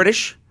 It was the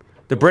British.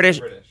 The British.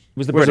 It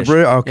was the British.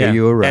 Okay, yeah.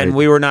 You were right. And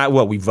we were not.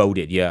 Well, we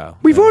voted. Yeah.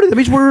 We voted. That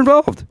means we were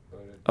involved.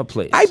 Oh,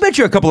 please. I bet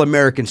you a couple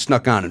Americans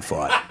snuck on and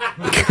fought.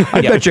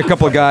 I bet you a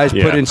couple of guys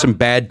put in some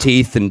bad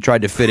teeth and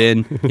tried to fit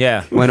in.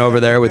 Yeah. Went over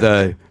there with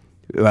a,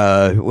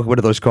 what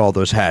are those called,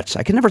 those hats?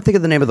 I can never think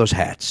of the name of those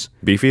hats.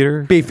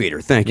 Beefeater?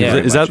 Beefeater, thank you.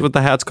 Is that what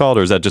the hat's called,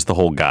 or is that just the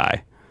whole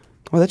guy?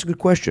 Oh, that's a good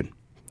question.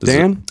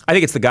 Dan? I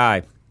think it's the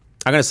guy.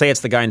 I'm going to say it's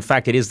the guy. In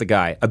fact, it is the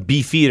guy. A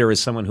beefeater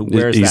is someone who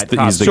wears He's that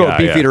the- he's the costume So guy,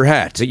 a Beefeater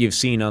hat. that you've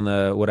seen on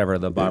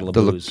the bottle of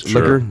The booze.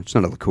 liquor? It's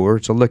not a liqueur.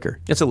 It's a liquor.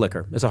 It's a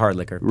liquor. It's a hard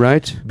liquor.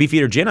 Right?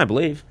 Beefeater gin, I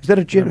believe. Is that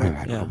a gin?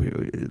 I don't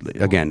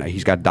know. Again,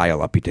 he's got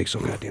dial-up. He takes so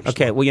goddamn slow.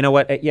 Okay, well, you know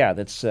what? Yeah,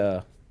 that's...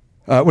 What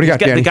do you got,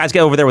 the Danny? guy's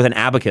over there with an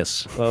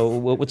abacus.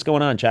 What's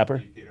going on,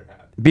 Chopper?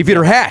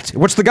 Beefeater hat.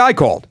 What's the guy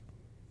called?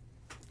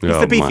 It's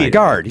the Beefeater.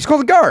 Guard. He's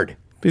called a guard.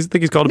 I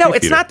think he's called a No,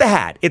 beefeater. it's not the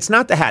hat. It's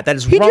not the hat. That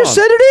is He wrong. just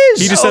said it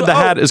is. He just said the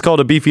hat is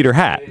called a beefeater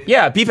hat.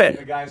 Yeah, beefeater.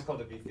 The guy's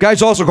called a beef.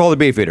 Guys also called a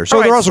Beefeater. So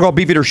All right. they're also called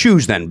Beefeater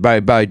shoes then,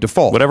 by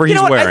default. Whatever You he's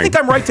know what? wearing. I think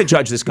I'm right to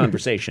judge this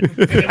conversation.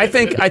 I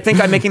think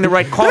I'm making the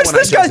right call That's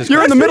when this I judge guy. this.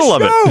 You're in the middle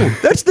of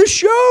it. That's the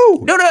show.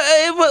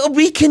 No,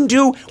 we can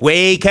do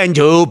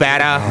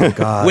better. Oh,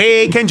 God.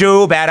 We can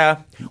do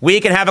better. We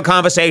can have a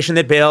conversation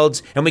that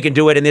builds, and we can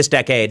do it in this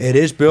decade. It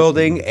is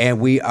building, and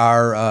we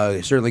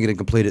are certainly going to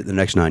complete it in the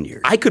next 9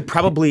 years. I could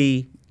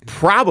probably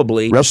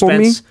Wrestle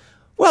dispense.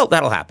 Well,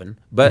 that'll happen.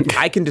 But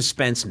I can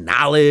dispense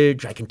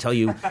knowledge. I can tell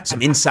you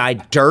some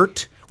inside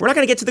dirt. We're not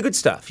going to get to the good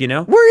stuff, you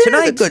know. We're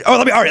tonight. in the good. Oh,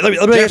 let me.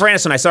 Jennifer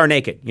Aniston, I saw her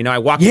naked. You know, I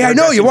walked. Yeah, I in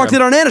know. You walked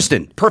in on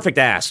Aniston. Perfect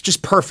ass,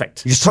 just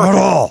perfect. You saw it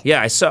all.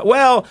 Yeah, I saw.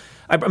 Well,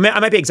 I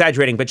might be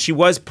exaggerating, but she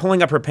was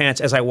pulling up her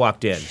pants as I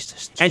walked in,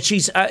 and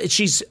she's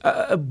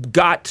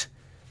got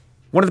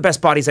one of the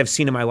best bodies I've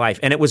seen in my life,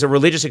 and it was a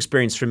religious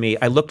experience for me.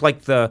 I looked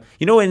like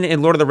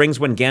in Lord of the Rings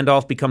when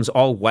Gandalf becomes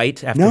all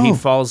white after he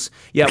falls.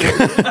 Yeah,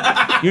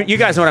 well, you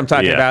guys know what I'm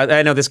talking about.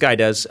 I know this guy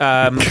does.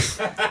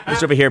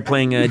 He's over here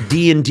playing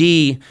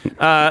D&D.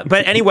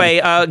 But anyway,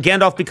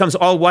 Gandalf becomes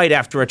all white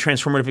after a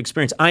transformative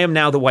experience. I am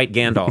now the white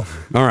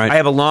Gandalf. All right. I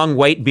have a long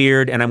white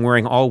beard, and I'm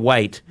wearing all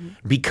white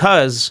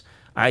because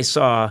I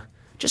saw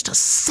just a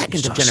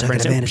second of Jennifer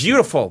Aniston.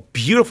 Beautiful,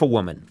 beautiful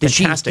woman.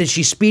 Fantastic. Did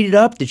she speed it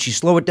up? Did she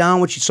slow it down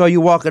when she saw you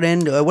walking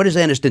in? What does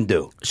Aniston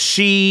do?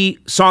 She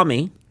saw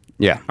me.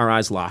 Yeah, Our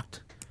eyes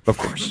locked. of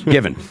course.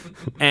 Given.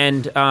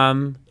 And,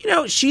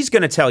 she's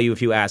going to tell you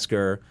if you ask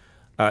her,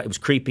 it was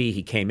creepy.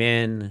 He came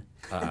in.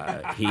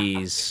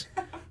 He's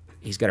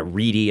got a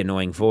reedy,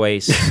 annoying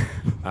voice.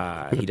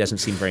 He doesn't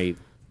seem very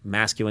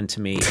masculine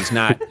to me. He's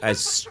not,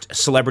 as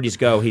celebrities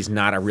go, he's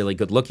not a really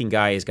good-looking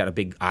guy. He's got a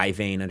big eye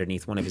vein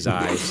underneath one of his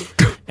eyes,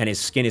 and his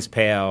skin is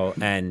pale,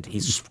 and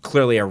he's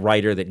clearly a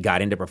writer that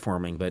got into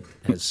performing but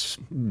has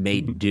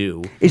made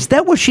do. Is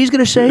that what she's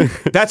going to say?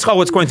 That's all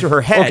what's going through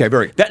her head. Okay,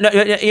 very.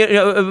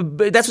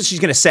 That's what she's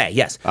going to say,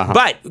 yes.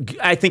 But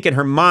I think in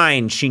her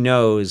mind, she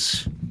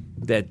knows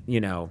that,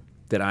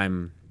 that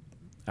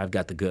I've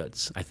got the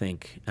goods, I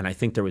think, and I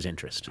think there was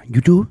interest.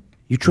 You do?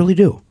 You truly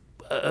do?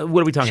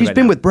 What are we talking She's about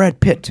been now? with Brad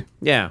Pitt.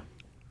 Yeah.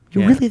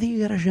 You really think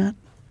you got a shot?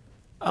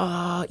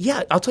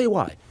 Yeah, I'll tell you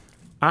why.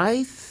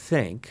 I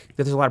think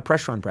that there's a lot of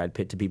pressure on Brad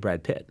Pitt to be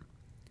Brad Pitt.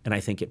 And I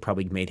think it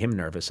probably made him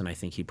nervous, and I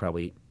think he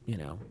probably,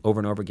 over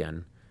and over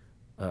again,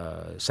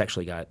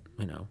 sexually got,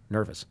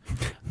 nervous.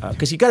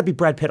 Because you got to be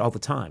Brad Pitt all the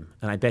time.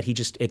 And I bet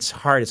it's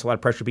hard, it's a lot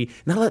of pressure to be,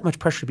 not that much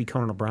pressure to be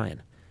Conan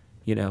O'Brien.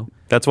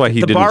 That's why he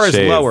the didn't bar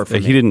shave. is lower for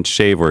me. He didn't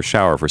shave or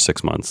shower for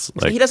 6 months.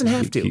 He doesn't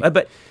have to.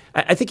 But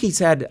I think he's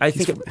had. I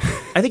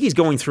think he's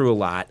going through a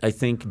lot. I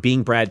think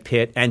being Brad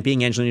Pitt and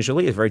being Angelina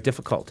Jolie is very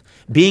difficult.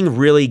 Being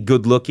really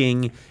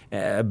good-looking,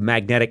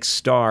 magnetic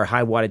star,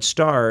 high-wattage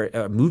star,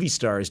 movie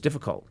star is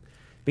difficult.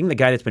 Being the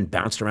guy that's been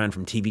bounced around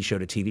from TV show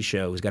to TV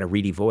show, who's got a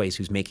reedy voice,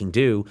 who's making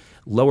do,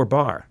 lower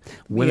bar.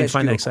 Women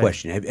find that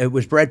exciting. Question.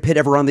 Was Brad Pitt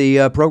ever on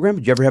the program?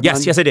 Did you ever have him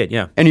on? Yes, I did.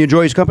 Yeah. And you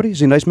enjoy his company? Is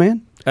he a nice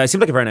man?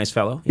 Seemed like a very nice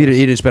fellow. You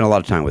didn't spend a lot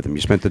of time with him.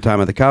 You spent the time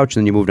on the couch,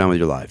 and then you moved on with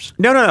your lives.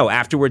 No.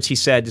 Afterwards, he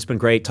said, "It's been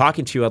great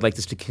talking to you. I'd like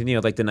this to continue.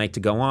 I'd like the night to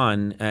go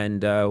on,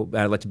 and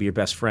I'd like to be your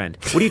best friend."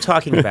 What are you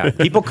talking about?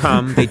 People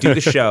come, they do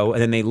the show,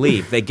 and then they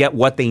leave. They get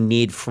what they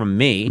need from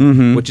me,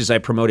 which is I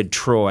promoted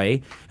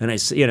Troy, and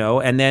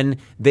and then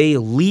they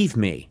leave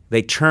me.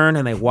 They turn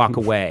and they walk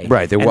away.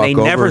 Right, they walk and they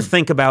over. never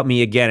think about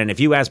me again. And if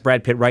you ask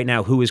Brad Pitt right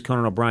now, who is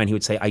Conan O'Brien, he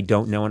would say, "I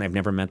don't know, and I've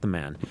never met the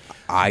man."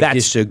 I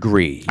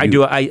disagree. I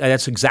do.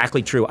 That's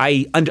exactly true.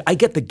 I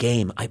get the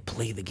game. I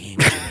play the game,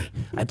 Jimmy.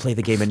 I play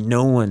the game, and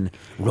no one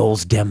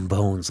rolls dem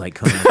bones like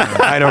Conan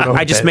O'Brien. I don't know.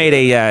 I just made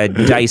a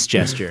dice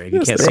gesture.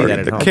 You can't see that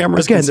at the home.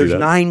 cameras Again, can see there's that.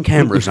 9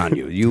 cameras on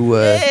you.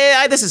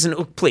 This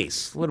isn't.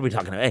 Please, what are we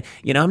talking about?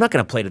 I'm not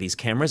going to play to these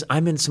cameras.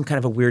 I'm in some kind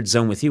of a weird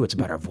zone with you. It's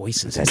about our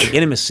voices. It's the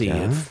intimacy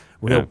of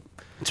real.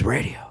 It's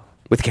radio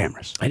with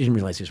cameras. I didn't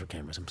realize these were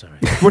cameras. I'm sorry.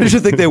 What did you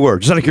think they were?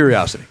 Just out of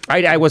curiosity.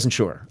 I wasn't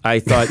sure. I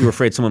thought you were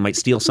afraid someone might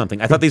steal something.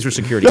 I thought these were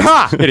security.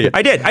 Idiot.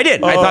 I did. I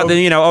thought that,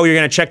 you're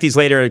going to check these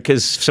later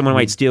because someone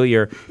might steal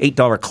your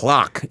 $8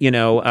 clock, We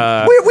all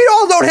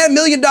don't have $1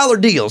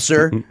 million deals,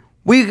 sir.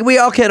 We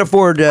all can't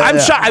afford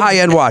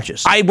high-end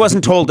watches. I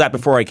wasn't told that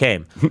before I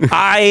came.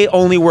 I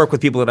only work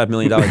with people that have $1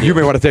 million deals. You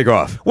may want to take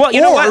off. Well,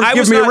 you know what?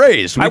 Give me a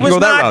raise. We can go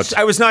that route.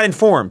 I was not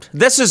informed.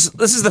 This is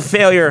the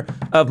failure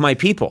of my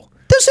people.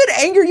 Does it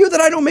anger you that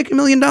I don't make $1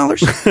 million?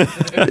 Is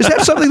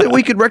that something that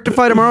we could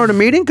rectify tomorrow in a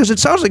meeting? Because it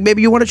sounds like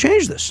maybe you want to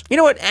change this. You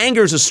know what?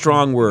 Anger is a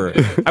strong word.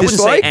 I wouldn't say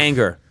Dislike?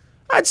 anger.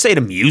 I'd say it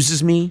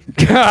amuses me.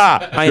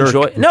 I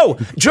enjoy it. No,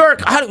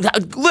 jerk.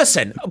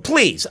 Listen,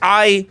 please.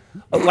 I,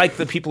 like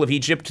the people of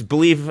Egypt,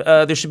 believe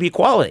there should be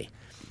equality.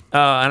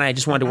 And I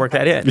just wanted to work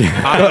that in.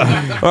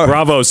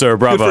 Bravo, sir.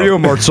 Bravo. Good for you,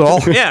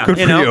 Mortzal. Yeah, Good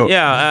for you.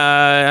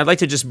 Yeah. I'd like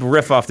to just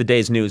riff off the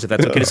day's news, if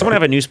that's okay. Does someone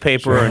have a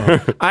newspaper?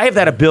 And I have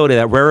that ability,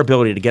 that rare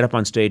ability, to get up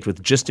on stage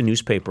with just a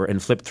newspaper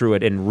and flip through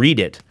it and read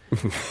it,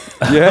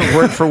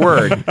 word for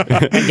word,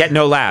 and get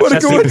no laughs.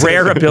 That's the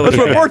rare ability.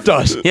 That's what Mort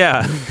does.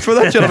 Yeah, That's what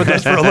that gentleman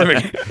does for a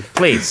living.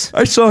 please.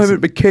 I saw him at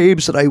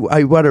McCabe's, and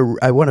I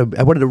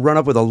wanted to run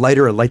up with a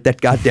lighter and light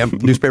that goddamn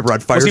newspaper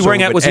on fire. Was he so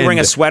wearing it would a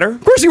end. sweater?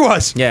 Of course he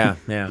was. Yeah.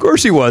 Of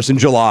course he was in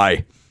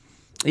July.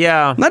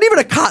 Yeah. Not even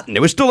a cotton.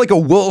 It was still like a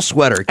wool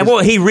sweater. And well,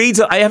 he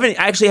reads. I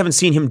actually haven't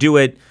seen him do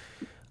it.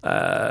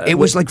 It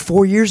was like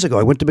 4 years ago.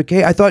 I went to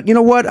McCabe. I thought, you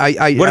know what? What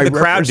did the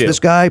crowd referenced do? This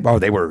guy. Oh,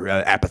 they were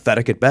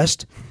apathetic at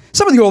best.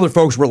 Some of the older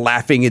folks were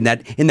laughing in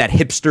that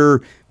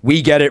hipster,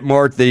 we get it,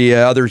 Mort, the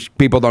other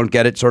people don't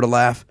get it sort of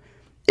laugh.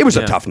 It was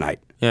a tough night.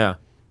 Yeah.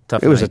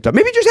 Tough. It was night.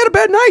 maybe he just had a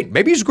bad night.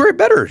 Maybe he's great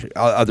better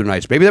other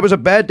nights. Maybe that was a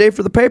bad day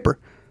for the paper.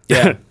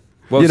 Yeah.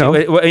 Well, You know.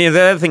 the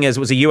other thing is, it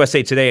was a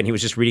USA Today, and he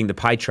was just reading the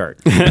pie chart.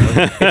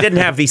 It didn't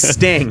have the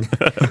sting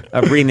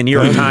of reading the New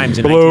York Times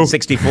in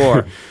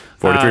 1964.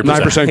 43%.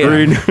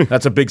 9% green.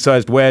 That's a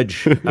big-sized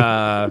wedge.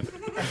 That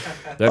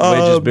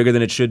wedge is bigger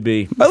than it should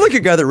be. I like a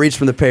guy that reads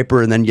from the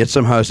paper and then yet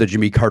somehow has a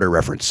Jimmy Carter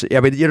reference.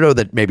 Yeah, but you know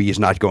that maybe he's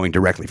not going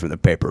directly from the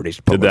paper. And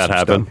he's pulling Did that some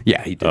happen? stuff.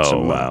 Yeah, he did.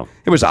 Oh, wow.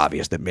 It was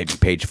obvious that maybe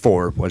page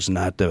 4 was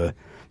not,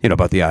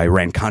 about the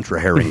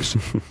Iran-Contra herrings.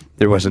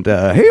 There wasn't,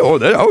 can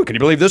you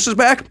believe this is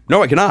back?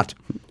 No, I cannot.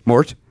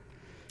 Mort?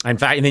 In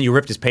fact, and then you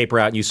ripped his paper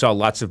out, and you saw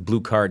lots of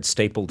blue cards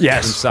stapled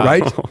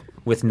inside. Right?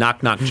 With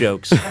knock-knock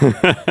jokes.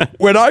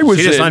 When I was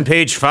See this on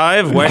page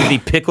 5? Why did he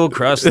pickle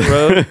cross the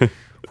road?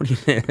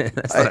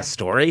 That's not a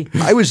story.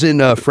 I was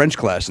in French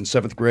class in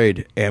 7th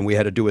grade, and we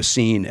had to do a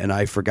scene, and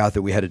I forgot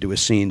that we had to do a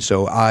scene.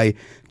 So I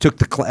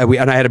took I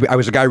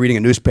was a guy reading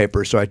a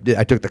newspaper, so I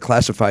took the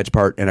classifieds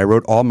part, and I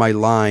wrote all my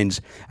lines.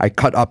 I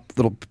cut up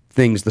little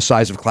things the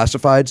size of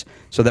classifieds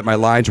so that my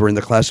lines were in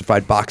the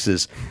classified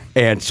boxes.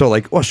 And so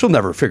she'll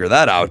never figure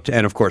that out.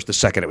 And of course, the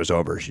second it was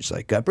over, she's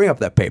like, bring up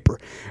that paper.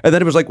 And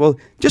then it was like, well,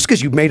 just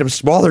because you made them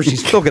smaller,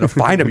 she's still going to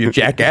find them, you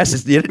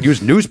jackasses. You didn't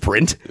use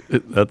newsprint.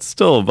 That's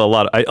still a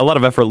lot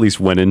of effort at least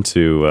went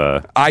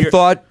into. I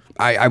thought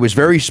I was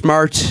very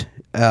smart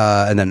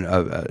and then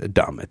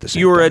dumb at the same time.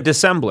 You were a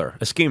dissembler,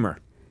 a schemer.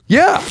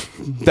 Yeah,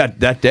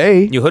 that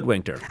day. You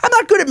hoodwinked her. I'm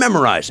not good at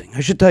memorizing.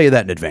 I should tell you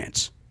that in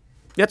advance.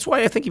 That's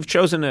why I think you've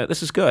chosen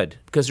this is good,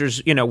 because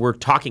there's, we're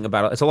talking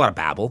about it. It's a lot of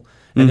babble,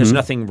 and there's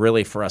nothing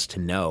really for us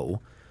to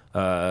know.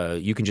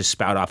 You can just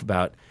spout off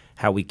about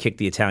how we kicked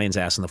the Italians'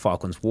 ass in the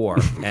Falklands War,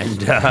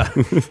 and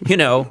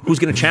who's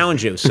going to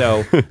challenge you.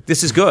 So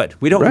this is good.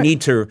 We don't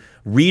need to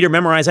read or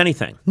memorize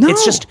anything. No.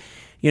 It's just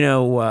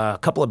a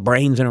couple of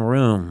brains in a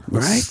room.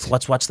 Right.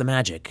 Let's watch the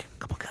magic. A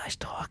couple guys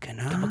talking,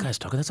 huh? Couple guys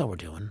talking. That's all we're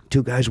doing.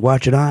 2 guys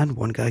watch it on,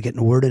 1 guy getting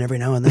a word in every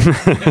now and then.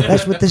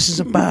 That's what this is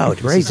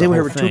about, right? is the Then we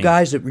whole have 2 thing.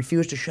 guys that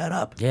refuse to shut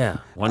up. Yeah.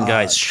 One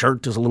guy's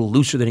shirt is a little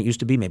looser than it used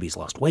to be. Maybe he's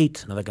lost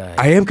weight. Another guy.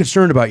 I am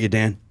concerned about you,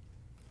 Dan.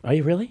 Are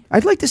you really?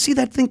 I'd like to see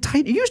that thing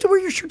tight. You used to wear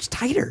your shirts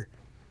tighter.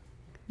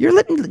 You're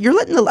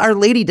letting Our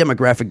Lady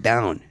demographic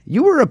down.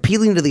 You were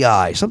appealing to the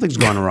eye. Something's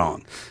gone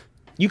wrong.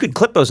 You could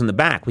clip those in the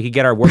back. We could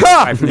get our work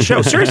guy from the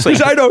show. Seriously.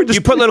 I know. You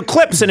put little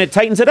clips and it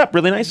tightens it up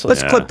really nicely.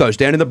 Let's clip those,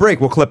 Dan. In the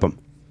break, we'll clip them.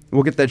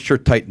 We'll get that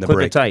shirt tight in the Clip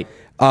break. it tight.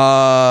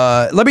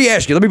 Let me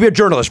ask you. Let me be a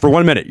journalist for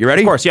 1 minute. You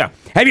ready? Of course, yeah.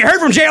 Have you heard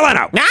from Jay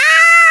Leno?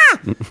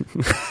 Good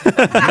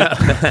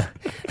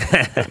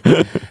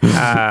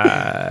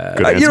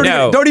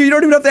answer. You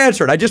don't even have to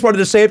answer it. I just wanted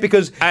to say it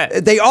because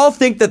they all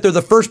think that they're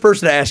the first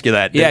person to ask you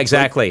that. Yeah,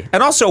 exactly.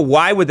 And also,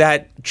 why would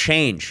that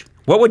change?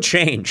 What would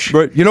change?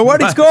 But you know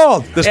what? He's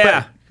called.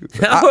 Yeah.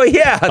 Oh,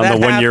 yeah. On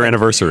the 1 year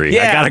anniversary.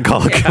 Yeah. I got to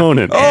call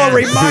Conan. Oh,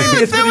 remind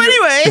me. So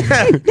anyway.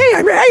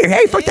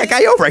 Hey, fuck that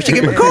guy over. I should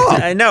give him a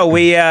call. No,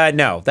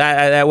 no.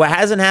 That what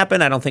hasn't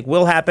happened, I don't think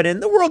will happen,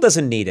 and the world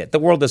doesn't need it. The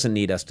world doesn't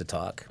need us to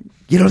talk.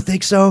 You don't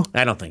think so?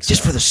 I don't think so.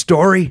 Just for the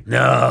story?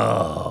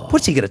 No.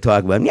 What's he going to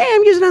talk about? Yeah,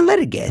 I'm using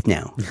unleaded gas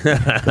now.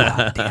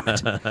 God damn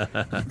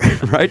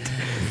it. Right?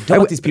 Don't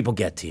let these people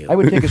get to you. I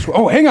would take a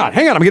Oh, hang on.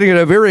 I'm getting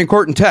a very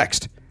important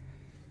text.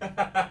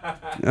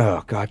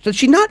 Oh, God. Does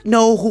she not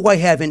know who I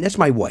have in? That's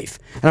my wife.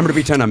 And I'm going to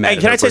pretend I'm mad Hey,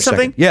 at can her I for say a second.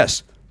 something?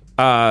 Yes.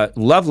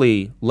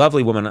 Lovely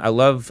woman. I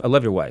love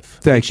your wife.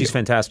 Thank She's you.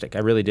 fantastic. I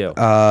really do.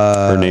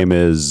 Her name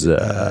is.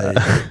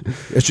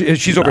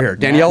 She's over here.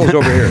 Danielle is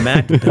over here.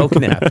 Matt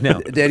Belknap. No.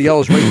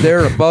 Danielle is right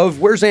there above.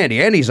 Where's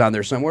Andy? Andy's on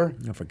there somewhere.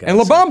 for God's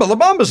And LaBamba.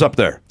 LaBamba's up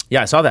there.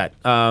 Yeah, I saw that.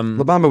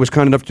 LaBamba was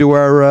kind enough to do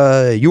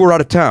our. You were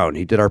out of town.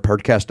 He did our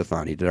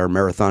podcastathon. He did our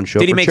marathon show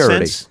did he for make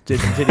charity. sense?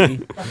 Did he?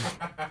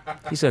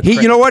 He's a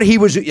You know what? He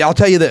was. I'll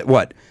tell you that.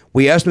 What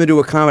we asked him to do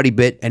a comedy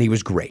bit, and he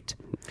was great.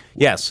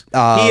 Yes.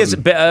 He is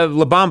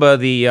LaBamba,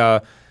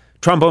 the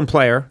trombone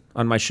player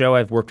on my show.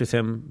 I've worked with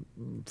him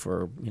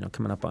for,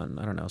 coming up on,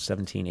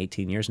 17,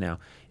 18 years now.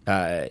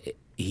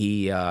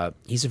 He's a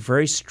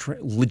very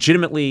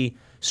legitimately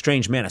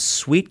strange man, a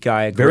sweet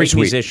guy, a Very great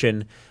sweet.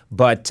 musician,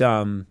 but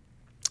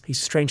he's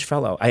a strange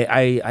fellow.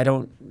 I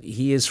don't.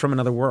 He is from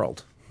another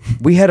world.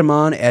 We had him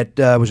on at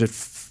was it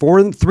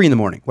 3 in the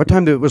morning? What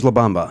time was La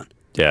Bamba on?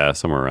 Yeah,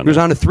 somewhere around He was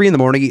there. on at 3 in the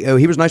morning.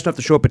 He was nice enough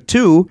to show up at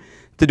 2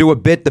 to do a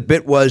bit. The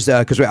bit was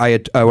because I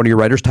had one of your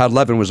writers, Todd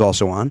Levin, was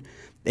also on.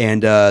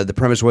 And the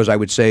premise was, I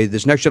would say,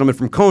 this next gentleman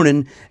from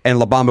Conan, and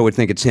La Bamba would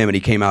think it's him, and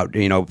he came out,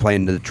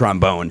 playing the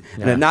trombone.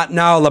 And not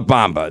now La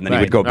Bamba. And then he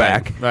would go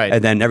back. Right.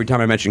 And then every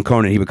time I mentioned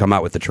Conan, he would come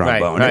out with the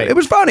trombone. Right. It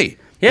was funny.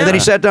 Yeah. And then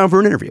he sat down for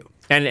an interview.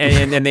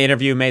 And the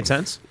interview made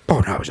sense? Oh,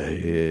 no,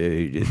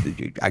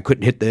 I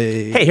couldn't hit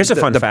the... Hey, here's a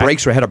fun the fact. The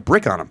brakes had a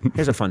brick on them.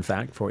 Here's a fun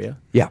fact for you.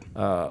 Yeah.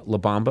 La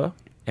Bamba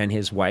and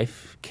his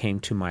wife came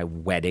to my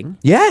wedding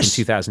Yes.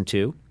 in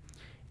 2002,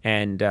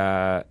 and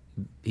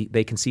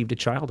they conceived a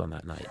child on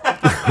that night.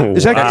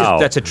 Is that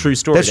That's a true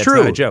story. That's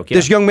true. Not a joke. Yeah.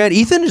 This young man,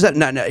 Ethan, is that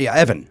not? Yeah,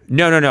 Evan.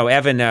 No.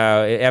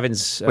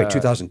 Evan's. Wait,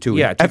 2002.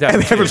 Yeah,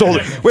 2002. Evan's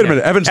older. Wait a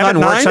minute. Evan's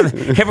Evan not works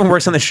 9? Evan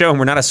works on the show, and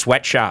we're not a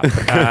sweatshop.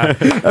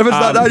 Evan's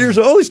not 9 years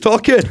old. He's a tall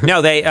kid.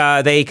 No,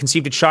 they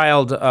conceived a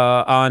child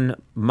on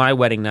my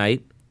wedding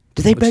night.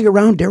 Did they bang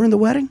around during the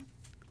wedding?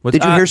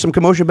 Did you hear some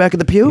commotion back in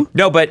the pew?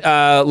 No, but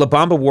La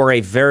Bamba wore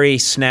a very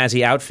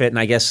snazzy outfit, and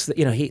I guess La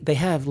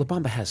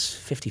Bamba has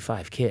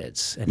 55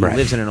 kids, and he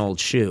lives in an old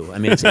shoe. I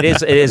mean,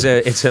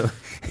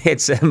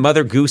 it's a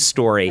Mother Goose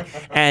story,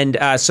 and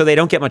so they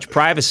don't get much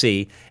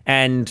privacy.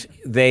 And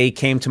they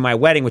came to my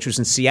wedding, which was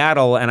in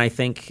Seattle, and I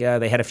think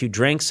they had a few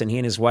drinks, and he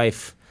and his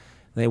wife.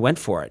 They went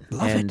for it.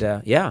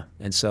 Yeah.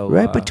 And so...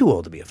 Right, but too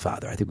old to be a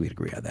father. I think we'd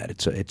agree on that.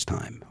 It's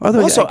time.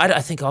 Also,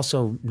 I think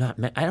also not...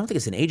 I don't think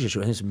it's an age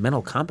issue. I think it's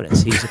mental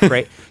competence.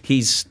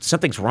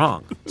 Something's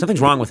wrong. Something's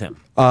wrong with him.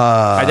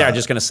 I'm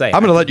just going to say.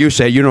 I'm going to let you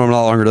say. You know him a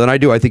lot longer than I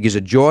do. I think he's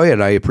a joy,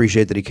 and I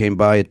appreciate that he came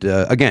by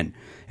again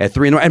at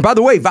 3 in the morning. And by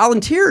the way,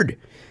 volunteered.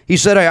 He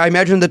said, I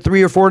imagine that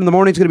 3 or 4 in the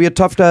morning is going to be a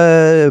tough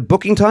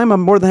booking time.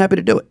 I'm more than happy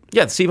to do it.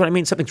 Yeah, see what I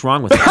mean? Something's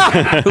wrong with him.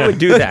 Who would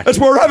do that? That's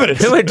more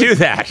evidence. Who would do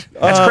that?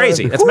 That's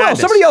crazy. That's who madness.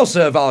 else? Somebody else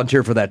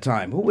volunteered for that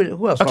time.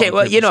 Who else? Okay,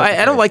 well,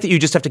 I don't like that you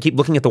just have to keep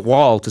looking at the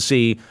wall to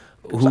see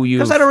who you...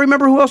 Because I don't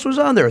remember who else was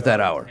on there at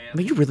that hour. I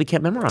mean, you really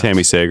can't memorize.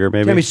 Tammy Sager,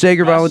 maybe? Tammy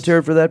Sager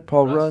volunteered for that.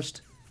 Paul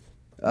Rust.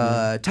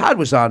 Todd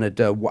was on it,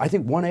 I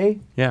think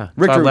 1A. Yeah,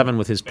 Richard Todd Levin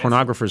with his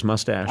pornographer's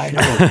mustache. I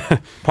know.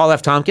 Paul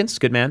F. Tompkins,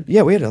 good man.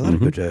 Yeah, we had a lot of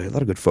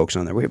good folks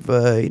on there. We have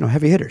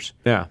heavy hitters.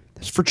 Yeah,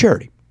 it's for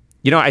charity.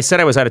 I said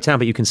I was out of town,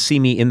 but you can see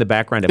me in the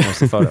background of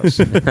most of the photos,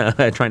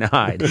 trying to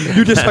hide.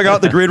 You just hung out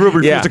in the green room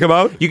and refused to come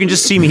out? You can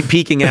just see me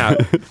peeking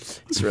out.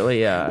 It's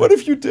really... What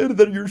if you did and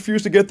then you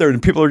refused to get there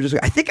and people are just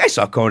like, I think I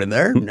saw Conan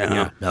there.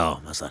 No,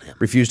 that's not him.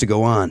 Refused to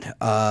go on.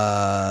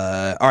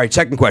 All right,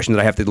 second question that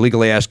I have to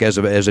legally ask as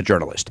a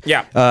journalist.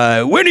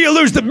 Yeah. When do you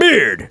lose the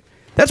beard?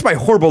 That's my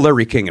horrible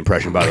Larry King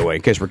impression, by the way,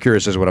 in case we're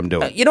curious as to what I'm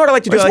doing. You know what I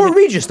like to do? It's more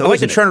Regis, though, I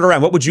like to isn't turn it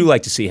around. What would you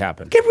like to see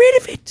happen? Get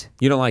rid of it.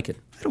 You don't like it?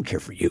 I don't care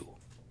for you.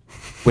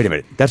 Wait a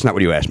minute. That's not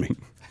what you asked me.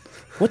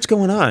 What's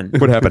going on?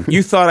 What happened?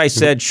 You thought I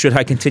said, should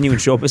I continue in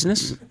show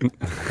business?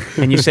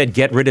 And you said,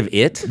 get rid of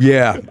it?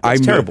 Yeah, I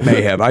terrible.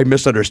 may have. I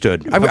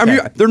misunderstood. Okay.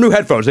 They're new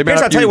headphones.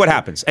 I'll tell you what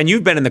happens. And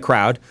you've been in the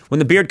crowd. When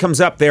the beard comes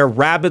up, they're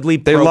rabidly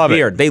pro love it.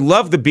 beard. They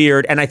love the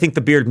beard, and I think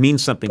the beard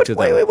means something to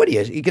them. Wait, what are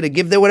you going to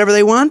give them whatever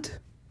they want?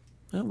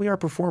 Well, we are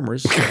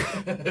performers.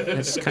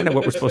 That's kind of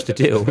what we're supposed to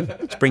do.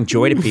 It's bring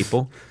joy to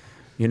people,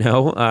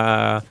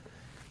 Yeah,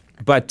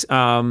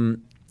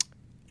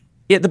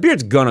 the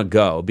beard's gonna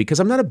go because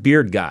I'm not a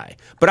beard guy.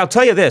 But I'll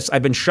tell you this,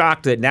 I've been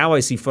shocked that now I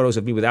see photos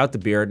of me without the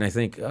beard and I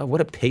think, oh,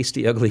 what a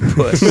pasty, ugly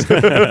puss.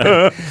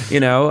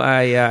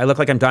 I look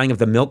like I'm dying of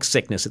the milk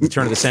sickness at the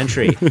turn of the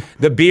century.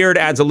 The beard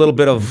adds a little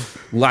bit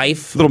of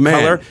life, little man.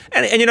 color.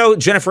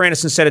 And Jennifer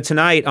Aniston said it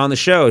tonight on the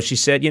show. She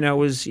said,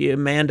 you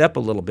manned up a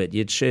little bit.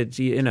 You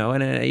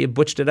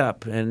butched it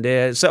up.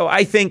 And so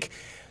I think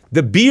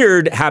the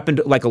beard happened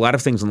like a lot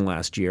of things in the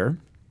last year.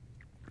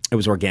 It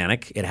was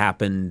organic. It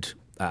happened...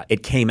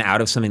 it came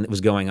out of something that was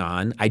going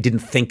on. I didn't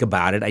think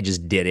about it. I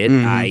just did it.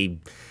 Mm-hmm. I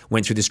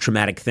went through this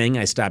traumatic thing.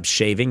 I stopped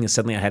shaving, and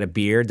suddenly I had a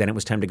beard. Then it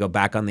was time to go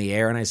back on the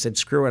air, and I said,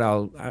 screw it.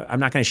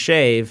 I'm not going to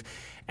shave.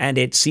 And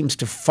it seems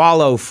to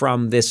follow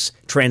from this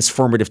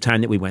transformative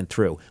time that we went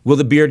through. Will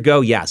the beard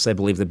go? Yes, I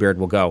believe the beard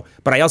will go.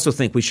 But I also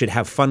think we should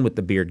have fun with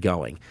the beard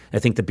going. I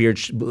think the beard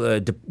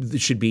should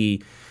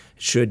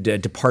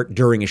depart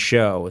during a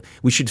show.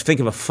 We should think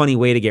of a funny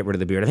way to get rid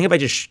of the beard. I think if I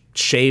just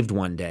shaved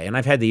one day, and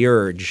I've had the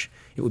urge,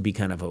 it would be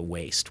kind of a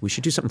waste. We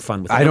should do something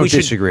fun with it. I don't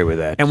disagree with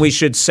that. And we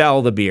should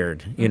sell the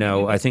beard.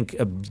 I think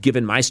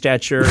given my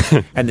stature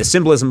and the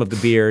symbolism of the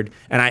beard,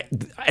 and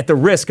at the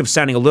risk of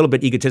sounding a little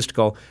bit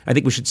egotistical, I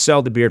think we should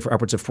sell the beard for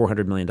upwards of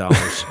 $400 million.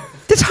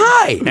 That's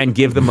high. And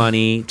give the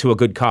money to a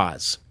good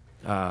cause.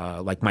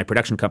 like my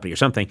production company or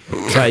something,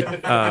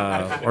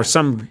 but or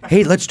some.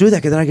 Hey, let's do that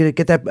because then I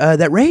get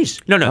that raise.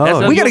 No,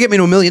 we got to get me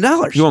to $1 million.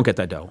 You won't get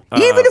that dough.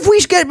 Even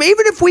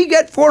if we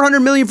get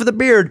 $400 million for the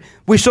beard,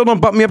 we still don't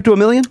bump me up to $1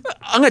 million.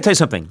 I'm going to tell you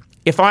something.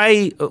 If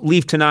I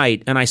leave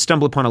tonight and I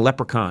stumble upon a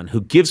leprechaun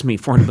who gives me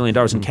 $400 million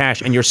in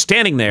cash, and you're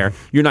standing there,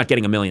 you're not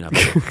getting $1 million of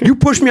it. You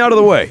push me out of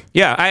the way.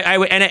 Yeah,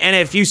 and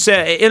if you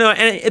say,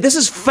 and this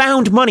is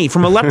found money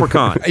from a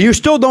leprechaun. You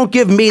still don't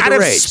give me the out of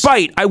raise.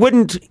 spite, I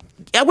wouldn't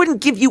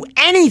give you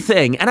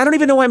anything, and I don't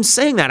even know why I'm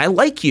saying that. I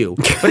like you,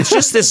 but it's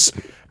just this,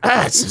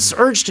 it's this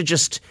urge to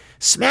just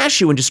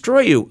smash you and destroy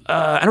you.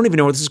 I don't even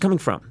know where this is coming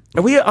from.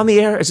 Are we on the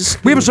air? Is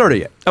this? We haven't started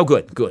yet. Oh,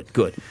 good. No,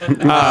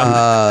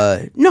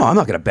 I'm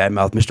not going to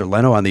badmouth Mr.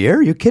 Leno on the air.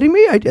 Are you kidding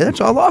me?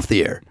 That's all off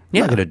the air. I'm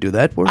not going to do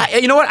that.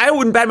 You know what? I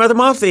wouldn't badmouth him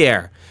off the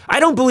air.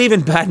 I don't believe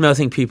in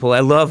badmouthing people.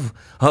 I love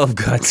all of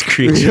God's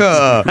creatures.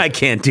 I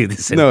can't do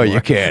this anymore. No, you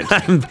can't.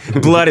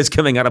 Blood is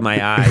coming out of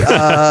my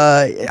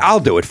eyes. I'll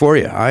do it for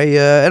you.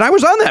 I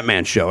was on that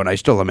man's show, and I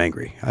still am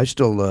angry. I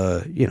still,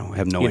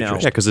 have no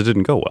interest. Yeah, because it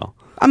didn't go well.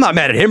 I'm not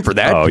mad at him for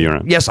that. Oh, you're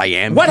not. Yes, I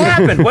am. What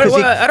happened?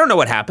 I don't know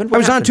what happened. I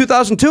was on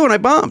 2002, and I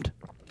bombed.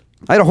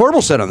 I had a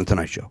horrible set on the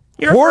Tonight Show.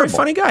 You're horrible. a very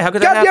funny guy. How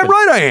could that happen? Goddamn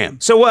right I am.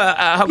 So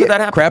how could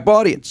that happen? Crap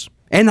audience.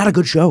 And not a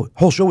good show.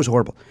 Whole show was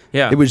horrible.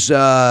 Yeah. It was,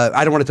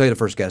 I don't want to tell you the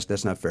first guest.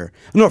 That's not fair.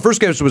 No,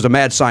 first guest was a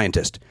mad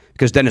scientist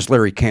because Dennis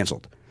Leary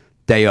canceled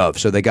day of.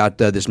 So they got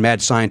this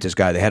mad scientist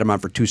guy. They had him on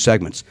for 2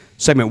 segments.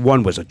 Segment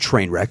 1 was a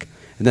train wreck.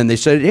 And then they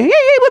said, hey,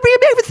 we'll bring you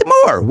back with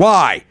more.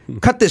 Why?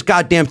 Cut this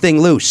goddamn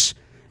thing loose.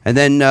 And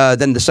then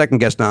the second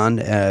guest on,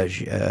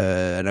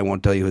 and I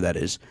won't tell you who that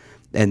is.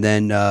 And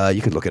then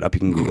you can look it up. You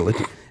can Google it.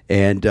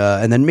 And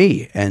then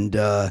me. And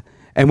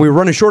we were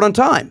running short on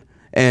time.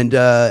 And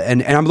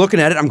I'm looking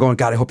at it. I'm going,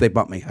 God, I hope they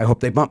bump me. I hope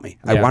they bump me.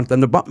 I want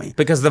them to bump me.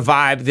 Because the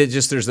vibe,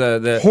 there's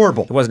the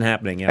horrible. It wasn't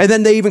happening. Yeah. And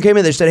then they even came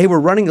in. They said, hey, we're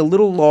running a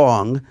little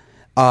long.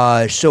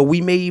 So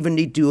we may even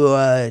need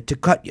to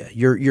cut you.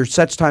 Your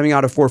set's timing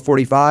out at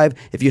 4:45.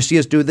 If you see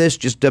us do this,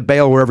 just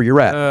bail wherever you're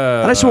at.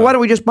 And I said, well, why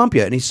don't we just bump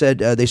you? And he said,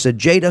 they said,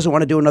 Jay doesn't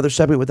want to do another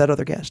segment with that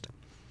other guest.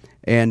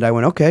 And I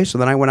went, okay. So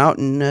then I went out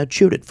and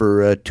chewed it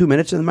for 2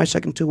 minutes, and then my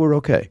second 2 were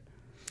okay.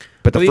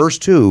 But the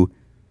first 2,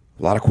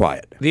 a lot of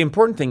quiet. The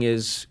important thing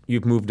is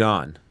you've moved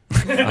on.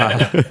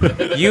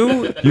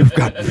 You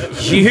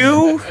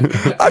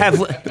have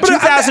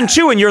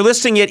 2002, and you're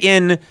listing it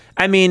in.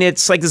 I mean,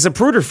 it's like the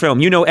Zapruder film.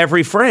 You know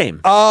every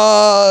frame.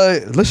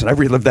 Listen, I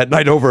relived that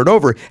night over and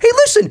over. Hey,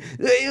 listen,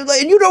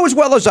 and you know as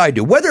well as I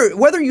do,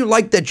 whether you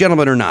like that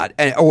gentleman or not,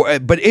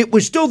 but it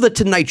was still the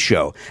Tonight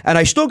Show, and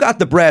I still got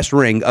the brass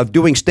ring of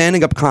doing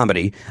standing up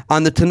comedy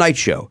on the Tonight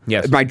Show.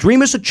 Yes. My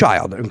dream as a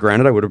child, and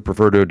granted, I would have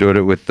preferred to have done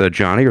it with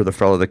Johnny or the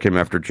fellow that came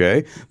after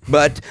Jay,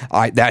 but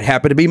that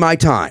happened to be my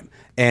time.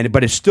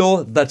 But it's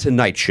still the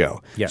Tonight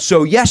Show. Yeah.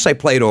 So yes, I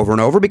played over and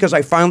over because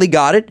I finally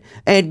got it,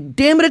 and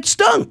damn it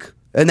stunk.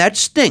 And that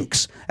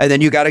stinks. And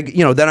then you got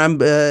to, then I'm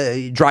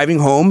driving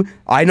home.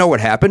 I know what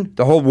happened.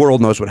 The whole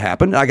world knows what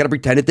happened. I got to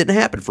pretend it didn't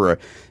happen for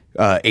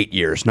 8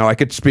 years. Now I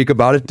could speak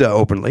about it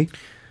openly.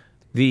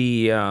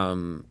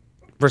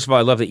 First of all,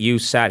 I love that you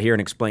sat here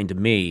and explained to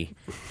me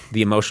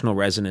the emotional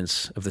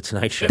resonance of the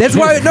Tonight Show. That's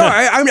why. No,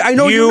 I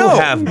know you know.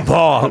 Have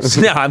balls.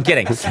 No, I'm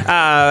kidding.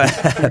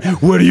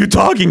 What are you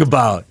talking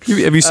about?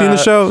 Have you seen the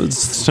show?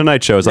 It's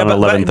Tonight Show. It's on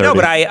 11:30. No,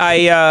 but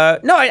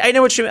I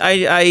know what you.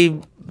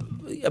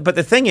 But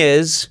the thing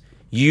is,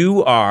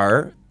 you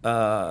are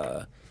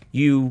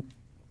you.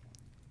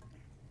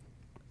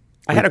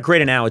 I had a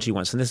great analogy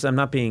once, and this I'm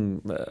not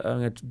being.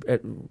 I'm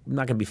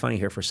not going to be funny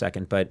here for a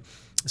second, but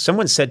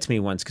someone said to me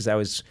once, because I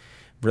was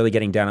really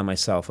getting down on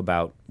myself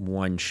about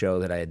one show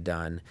that I had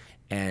done,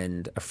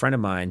 and a friend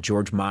of mine,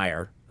 George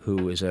Meyer,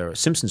 who is a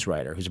Simpsons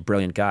writer, who's a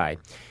brilliant guy,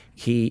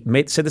 he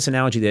said this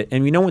analogy that,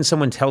 and when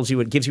someone tells you,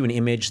 it gives you an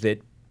image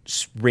that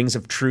rings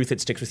of truth that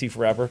sticks with you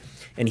forever,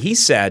 and he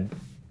said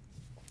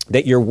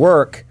that your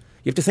work,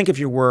 you have to think of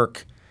your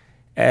work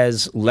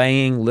as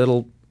laying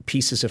little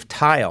pieces of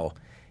tile,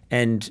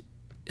 and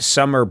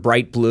some are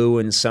bright blue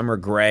and some are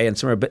gray and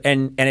some are,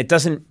 and it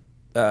doesn't.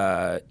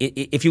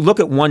 If you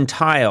look at one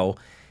tile,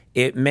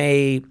 it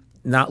may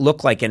not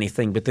look like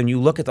anything, but then you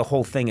look at the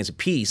whole thing as a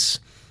piece.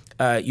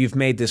 You've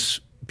made this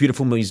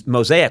beautiful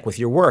mosaic with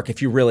your work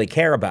if you really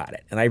care about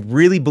it, and I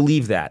really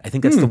believe that. I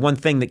think that's the one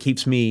thing that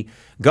keeps me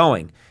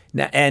going.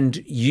 Now,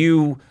 and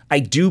I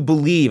do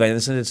believe, and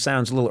it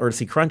sounds a little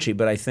earthy crunchy,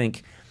 but I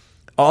think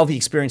all the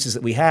experiences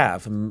that we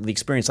have, the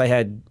experience I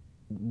had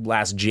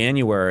last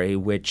January,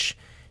 which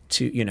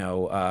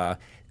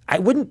I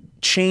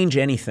wouldn't change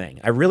anything.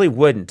 I really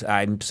wouldn't.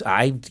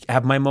 I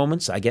have my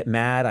moments. I get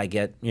mad. I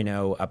get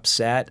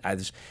upset.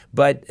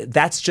 But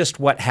that's just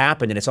what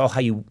happened, and it's how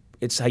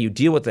you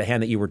deal with the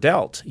hand that you were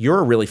dealt. You're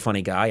a really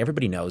funny guy.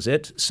 Everybody knows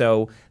it.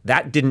 So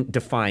that didn't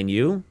define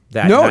you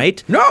that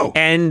night. No.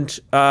 And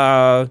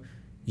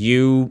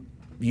you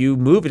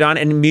moved on,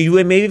 and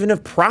you may even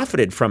have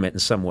profited from it in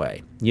some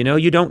way.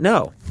 You don't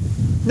know.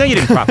 No, you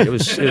didn't prop it. It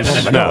was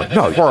No,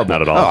 horrible.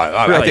 not at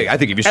all. Really. I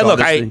think if you And saw look,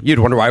 this, you'd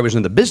wonder why I was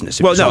in the business.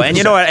 if Well, you saw no, this. and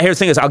you know what? Here's the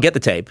thing: is I'll get the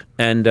tape,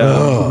 and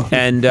No,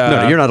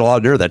 you're not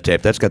allowed near that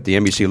tape. That's got the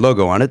NBC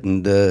logo on it,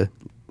 and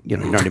you're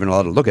not even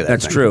allowed to look at that.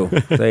 That's thing. true.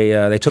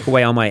 They took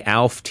away all my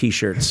Alf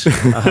T-shirts,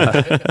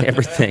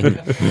 everything.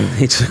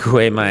 They took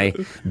away my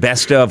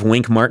best of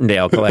Wink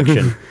Martindale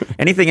collection.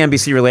 Anything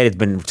NBC related has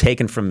been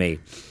taken from me.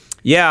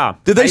 Yeah.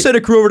 Did they send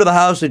a crew over to the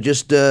house and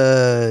just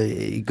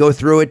go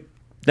through it?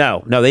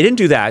 No, they didn't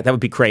do that. That would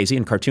be crazy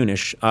and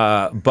cartoonish.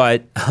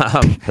 But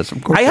Yes,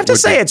 of course I have it to would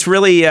say, be. it's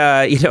really,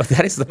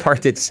 that is the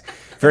part that's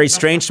very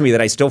strange to me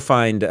that I still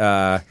find.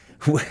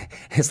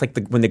 It's like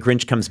when the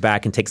Grinch comes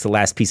back and takes the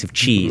last piece of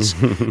cheese,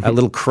 a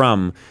little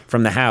crumb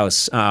from the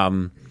house.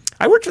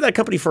 I worked for that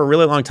company for a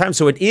really long time,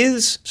 so it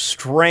is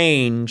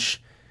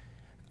strange,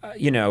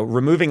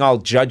 removing all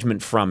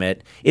judgment from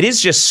it. It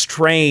is just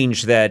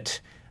strange that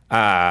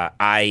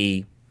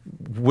I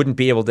wouldn't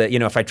be able to,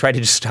 if I tried to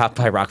just stop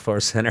by Rockefeller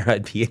Center,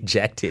 I'd be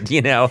ejected.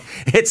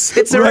 It's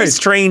a very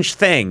strange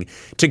thing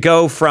to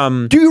go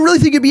from. Do you really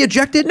think you'd be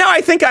ejected? No,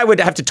 I think I would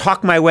have to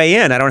talk my way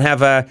in. I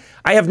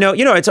have no,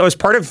 it's always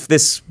part of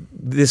this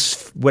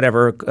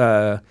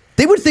whatever.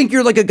 They would think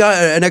you're like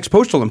an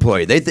ex-postal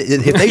employee. If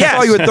they Yes.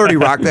 saw you at 30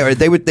 Rock,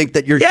 they would think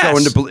that you're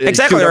showing the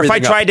exactly. shoot Or if I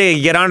everything tried to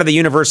get onto the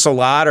Universal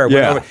lot or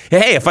whatever.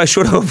 Hey, if I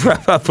showed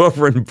up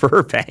over in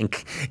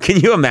Burbank,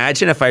 can you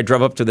imagine if I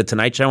drove up to the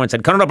Tonight Show and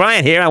said, "Conan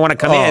O'Brien here, I want to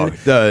come in"?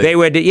 They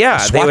would,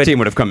 SWAT team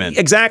would have come in.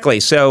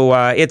 Exactly. So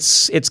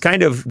it's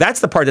kind of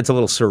that's the part that's a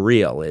little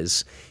surreal.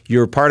 Is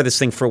you're part of this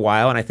thing for a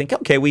while, and I think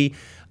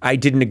I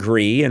didn't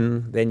agree,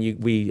 and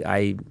then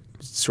I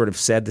sort of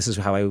said, this is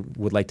how I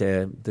would like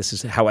to, this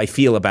is how I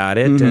feel about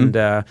it, and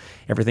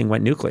everything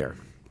went nuclear.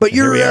 But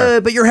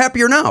you're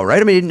happier now,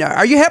 right? I mean,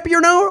 are you happier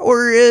now,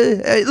 or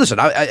listen?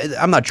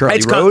 I'm not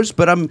Charlie Rose,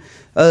 but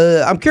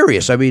I'm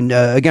curious. I mean,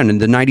 again, in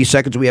the 90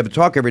 seconds we have to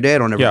talk every day, I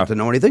don't ever have to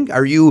know anything.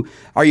 Are you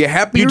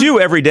happier? You do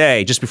every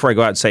day, just before I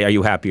go out and say, "Are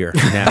you happier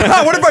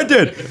now?" What if I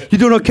did? You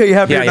doing okay?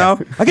 Happier now?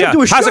 I got to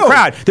do a show. How's the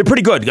crowd? They're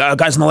pretty good.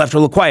 Guys on the left are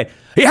a little quiet.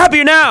 Are you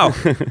happier now?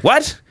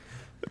 What?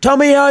 Tell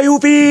me how you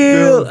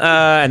feel.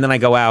 And then I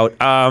go out.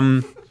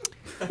 I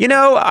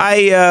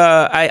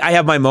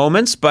have my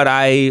moments, but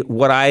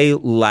what I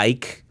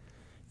like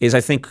is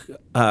I think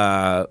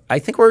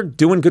we're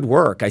doing good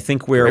work. I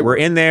think we're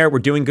in there. We're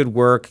doing good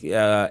work,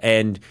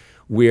 and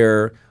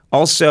we've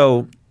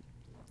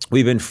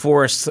been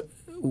forced.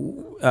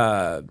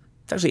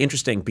 It's actually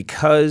interesting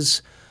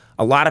because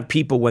a lot of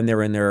people, when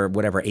they're in their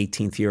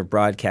 18th year of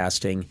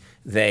broadcasting,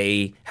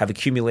 they have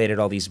accumulated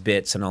all these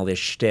bits and all this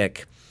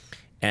shtick.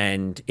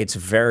 And it's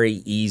very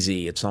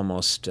easy. It's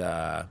almost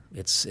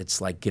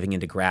it's like giving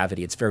into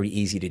gravity. It's very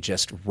easy to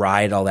just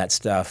ride all that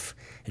stuff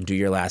and do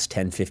your last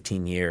 10,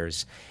 15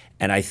 years.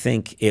 And I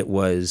think it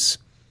was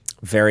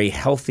very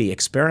healthy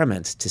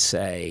experiment to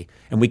say,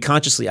 and we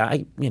consciously,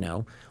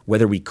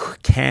 whether we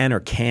can or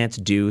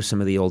can't do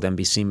some of the old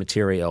NBC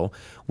material,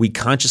 we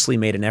consciously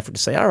made an effort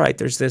to say, all right,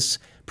 there's this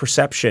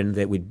perception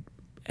that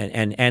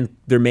and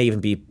there may even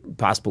be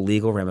possible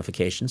legal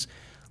ramifications.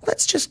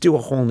 Let's just do a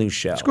whole new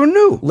show. Let's go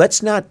new.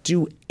 Let's not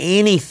do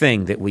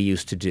anything that we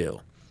used to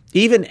do.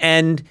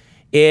 And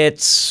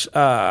it's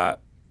not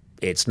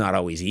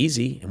always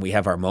easy, and we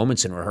have our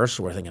moments in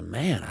rehearsal where we're thinking,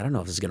 man, I don't know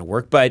if this is going to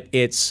work, but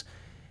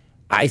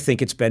I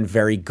think it's been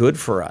very good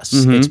for us.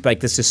 Mm-hmm. It's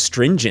like this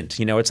astringent,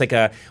 it's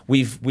like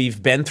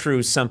we've been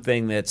through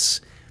something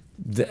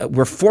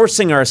we're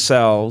forcing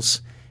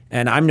ourselves.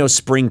 And I'm no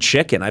spring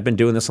chicken. I've been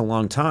doing this a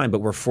long time, but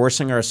we're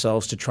forcing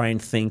ourselves to try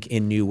and think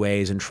in new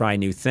ways and try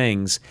new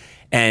things.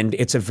 And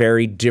it's a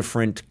very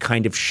different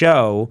kind of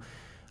show,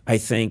 I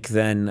think,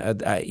 than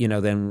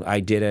I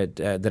did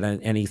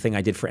than anything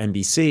I did for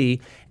NBC.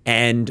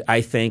 And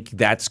I think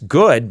that's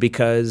good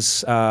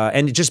because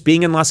and just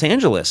being in Los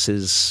Angeles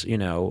is,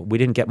 we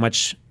didn't get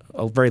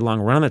a very long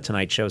run on the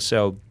Tonight Show,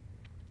 so.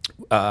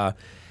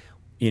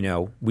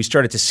 We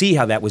started to see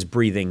how that was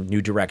breathing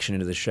new direction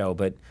into the show,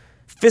 but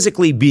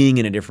physically being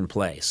in a different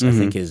place, I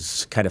think,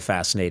 is kind of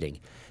fascinating.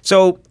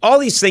 So all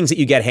these things that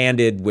you get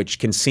handed, which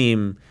can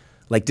seem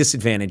like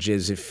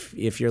disadvantages,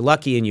 if you're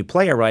lucky and you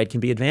play it right,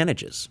 can be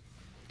advantages.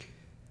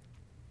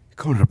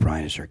 Conan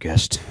O'Brien is our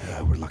guest.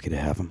 We're lucky to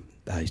have him.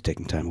 He's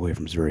taking time away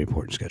from his very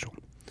important schedule.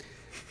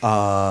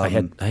 I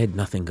had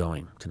nothing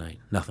going tonight.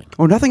 Nothing.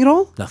 Oh, nothing at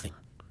all? Nothing.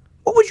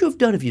 What would you have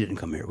done if you didn't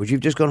come here? Would you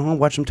have just gone home,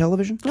 watched some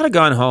television? I'd have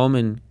gone home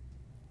and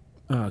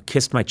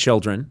kissed my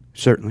children.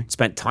 Certainly.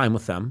 Spent time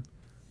with them.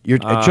 Your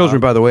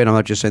children, by the way, and I'm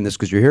not just saying this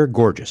because you're here,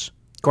 gorgeous.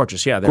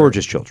 Gorgeous, yeah.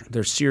 Gorgeous children.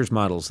 They're Sears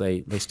models.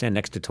 They stand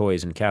next to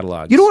toys and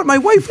catalogs. You know what? My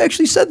wife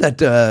actually said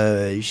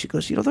that. She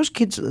goes, those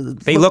kids.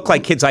 They look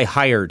like kids I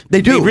hired.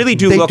 They do. They really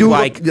do look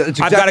like,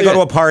 exactly I've got to go to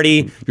a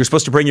party. You're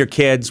supposed to bring your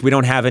kids. We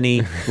don't have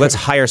any. Let's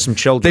hire some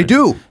children. They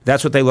do.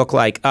 That's what they look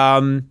like.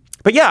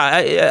 But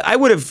yeah, I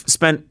would have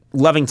spent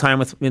loving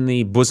time in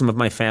the bosom of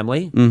my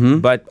family.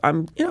 Mm-hmm. But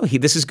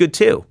this is good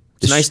too.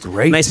 It's nice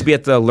to be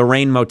at the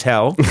Lorraine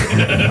Motel.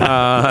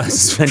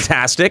 It's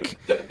fantastic.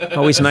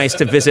 Always nice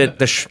to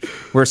visit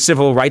where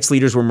civil rights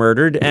leaders were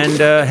murdered and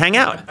hang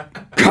out.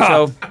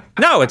 So,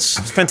 no,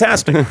 it's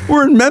fantastic.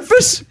 We're in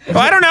Memphis? Well,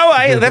 I don't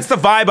know. That's the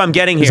vibe I'm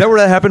getting here. Is that where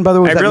that happened, by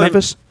the way? Was that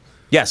Memphis?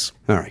 Yes.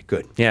 All right,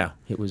 good. Yeah,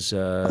 it was.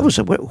 Who's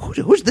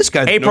this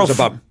guy that April knows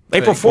about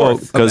April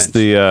 4th. Because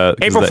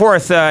April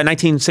 4th,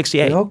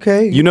 1968.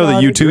 Okay. You know the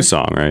U2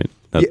 song, right?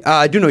 Yeah,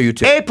 I do know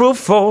U2. April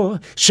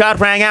 4th, shot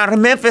rang out of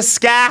Memphis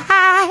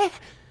sky.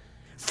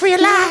 Free at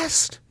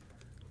last.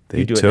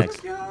 They do it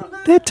took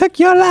next. They took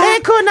your life. They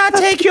could not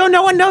take you.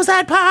 No one knows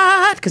that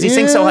part because he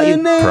sings so high.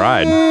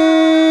 Pride.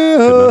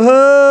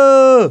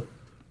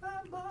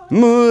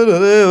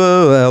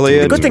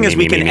 The good thing is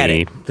we can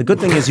edit. The good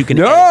thing is you can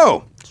edit.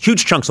 No.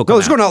 Huge chunks will come No,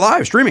 this is out. going out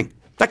live, streaming.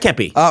 That can't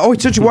be.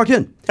 Since you walked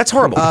in. That's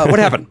horrible. What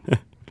happened?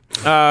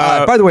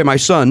 By the way, my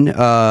son,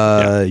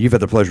 you've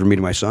had the pleasure of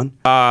meeting my son.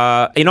 You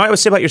know what I always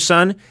say about your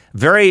son?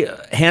 Very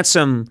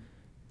handsome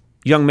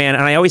young man.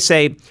 And I always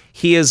say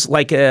he is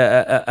like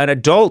an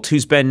adult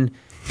who's been...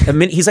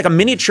 he's like a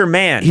miniature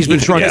man. He's been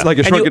shrunk like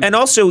a shrunken... And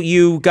also,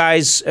 you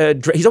guys,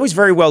 he's always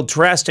very well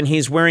dressed, and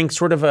he's wearing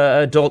sort of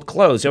adult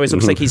clothes. He always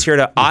looks like he's here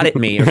to audit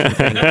me or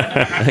something.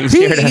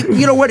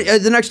 You know what?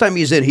 The next time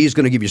he's in, he's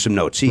going to give you some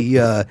notes.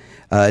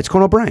 It's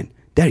Conan O'Brien.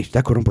 Daddy, is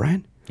that Conan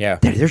O'Brien? Yeah.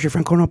 Daddy, there's your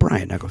friend Conan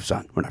O'Brien. I go,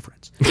 son, we're not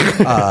friends.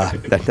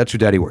 That's who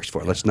Daddy works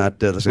for. Let's not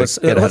get ahead of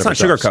not ourselves.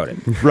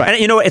 sugarcoat it. Right.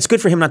 And you know, it's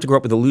good for him not to grow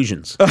up with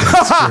illusions.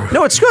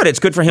 No, it's good. It's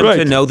good for him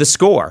to know the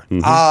score. To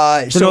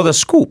know the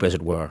scoop, as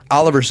it were.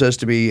 Oliver says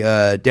to me,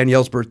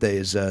 Danielle's birthday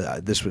is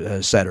this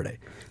Saturday.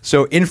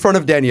 So in front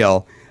of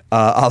Danielle,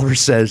 Oliver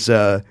says,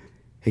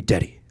 hey,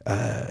 Daddy,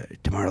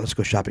 tomorrow let's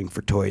go shopping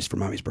for toys for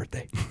Mommy's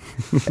birthday.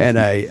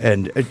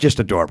 and just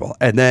adorable.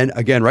 And then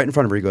again, right in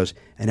front of her, he goes,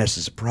 and as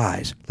a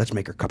surprise, let's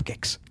make her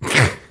cupcakes.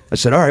 I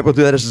said, all right, we'll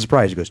do that as a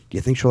surprise. He goes, do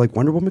you think she'll like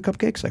Wonder Woman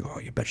cupcakes? I go, oh,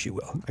 you bet she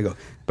will. I go,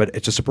 but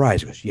it's a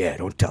surprise. He goes, yeah,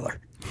 don't tell her.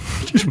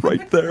 Just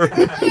right there.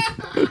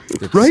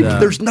 Right?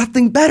 There's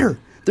nothing better.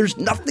 There's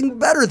nothing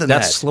better than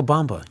That's that. La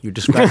Bamba. You're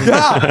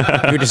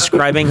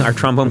describing our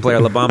trombone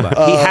player La Bamba.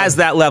 He has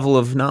that level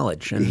of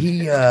knowledge and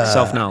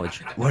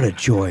self-knowledge. What a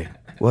joy.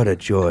 What a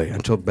joy.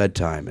 Until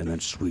bedtime, and then,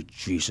 sweet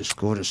Jesus,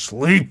 go to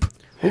sleep.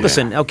 Well,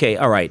 listen, okay,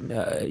 all right,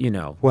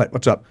 What?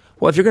 What's up?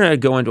 Well, if you're going to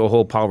go into a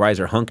whole Paul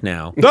Reiser hunk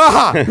now,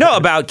 no,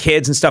 about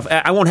kids and stuff,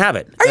 I won't have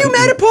it. Are you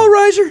mad at Paul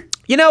Reiser?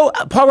 You know,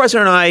 Paul Reiser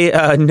and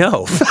I,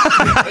 no.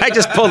 I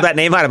just pulled that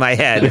name out of my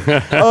head.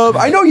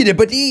 I know you did,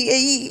 but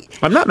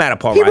I'm not mad at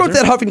Paul he Reiser. wrote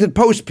that Huffington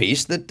Post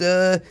piece that...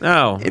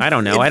 I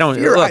don't know. I don't...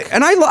 Look.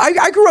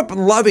 I grew up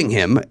loving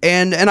him,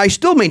 and I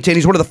still maintain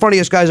he's one of the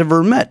funniest guys I've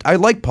ever met. I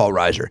like Paul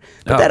Reiser.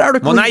 But that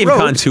article Well, now he you've wrote,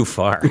 gone too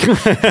far.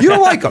 You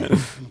don't like him.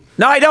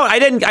 No, I don't.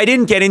 I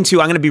didn't get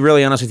into. I'm going to be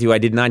really honest with you. I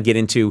did not get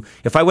into.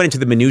 If I went into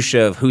the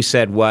minutia of who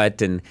said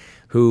what and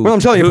who. Well, I'm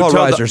telling you, who Paul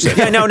told Reiser said.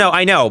 Yeah, no,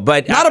 I know,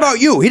 but Not about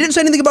you. He didn't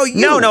say anything about you.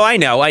 No, I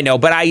know.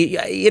 But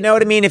you know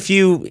what I mean. If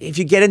you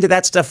get into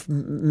that stuff,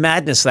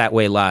 madness that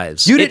way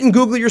lies. You didn't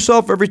Google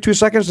yourself every 2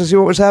 seconds to see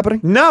what was happening?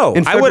 No,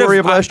 In February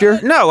of last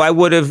year? No, I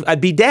would have. I'd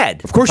be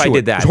dead. Of course if you I would.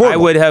 did that. It's horrible. I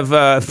would have.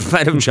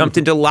 I'd have jumped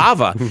into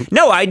lava.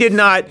 No, I did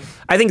not.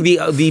 I think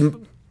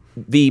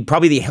the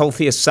probably the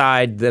healthiest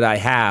side that I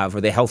have,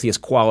 or the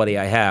healthiest quality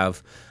I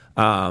have,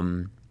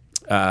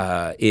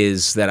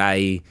 is that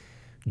I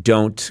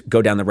don't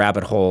go down the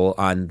rabbit hole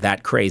on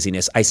that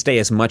craziness. I stay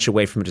as much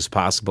away from it as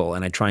possible,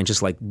 and I try and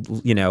just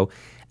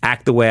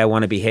act the way I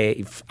want to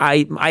behave.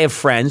 I have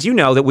friends,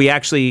 that we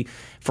actually,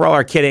 for all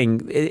our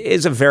kidding, it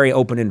is a very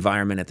open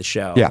environment at the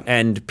show. Yeah.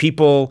 And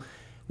people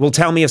will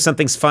tell me if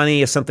something's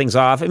funny, if something's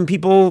off. And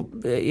people,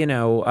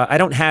 I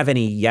don't have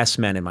any yes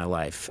men in my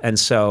life. And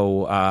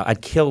so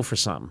I'd kill for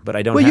some, but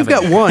I don't Well, have you've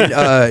got any. one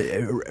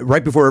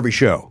right before every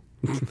show.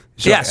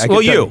 So Yes, I can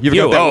well, tell you've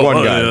got that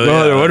one guy.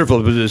 yeah.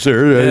 Wonderful,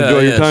 sir. Enjoy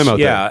your time out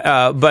there.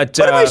 Yeah, but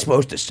What am I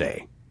supposed to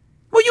say?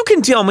 well, you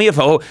can tell me if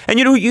and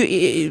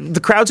the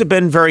crowds have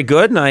been very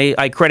good, and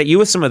I credit you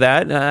with some of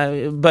that.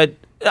 But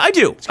I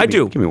do.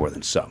 Give me more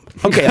than some.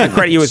 Okay, I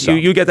credit you with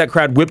you get that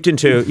crowd whipped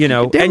into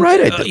Damn and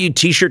right I do. you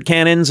t-shirt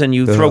cannons and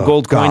you throw Oh,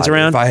 gold coins God,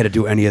 around. If I had to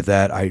do any of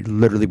that, I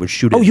literally would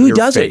shoot it in He your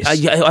does face.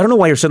 it. I don't know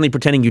why you're suddenly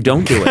pretending you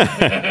don't do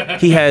it.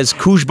 He has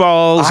koosh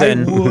balls I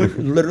and would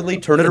literally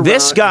turn it around.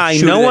 this guy. and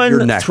shoot No it at your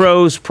one neck.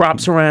 throws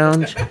props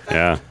around.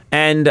 Yeah.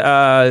 And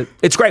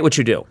it's great what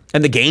you do,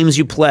 and the games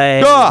you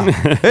play.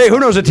 Hey, who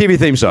knows a TV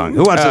theme song?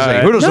 Who wants to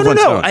sing? Who knows the No.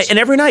 Flintstones? And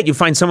every night you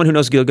find someone who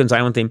knows Gilligan's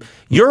Island theme.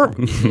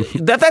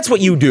 That's what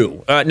you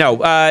do. Can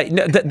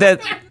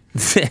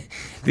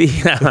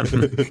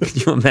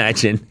you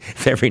imagine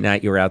if every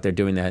night you were out there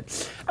doing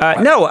that?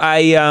 No,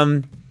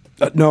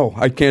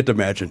 I can't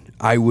imagine.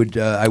 I would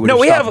we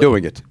stop have-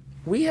 doing it.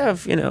 We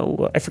have,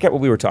 I forget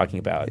what we were talking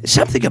about.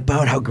 Something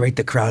about how great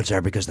the crowds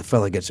are because the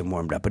fella gets them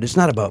warmed up, but it's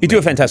not about You do me.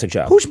 a fantastic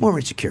job. Who's more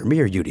insecure,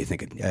 me or you? Do you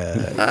think? In I'm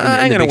the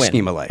going to big win.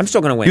 scheme of life, I'm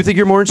still going to win. You think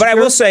you're more insecure? But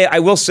I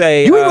will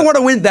say. You even want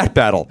to win that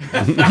battle.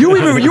 you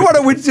want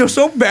to win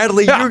so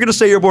badly. You're going to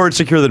say you're more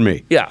insecure than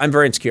me. Yeah, I'm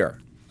very insecure.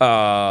 But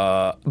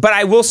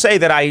I will say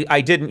that I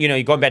didn't.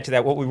 Going back to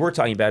that, what we were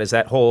talking about is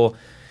that whole.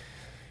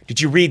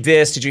 Did you read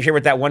this? Did you hear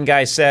what that one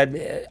guy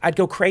said? I'd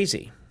go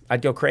crazy.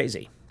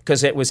 Because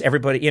because it was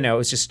everybody. It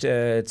was just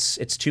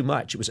it's too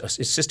much. It was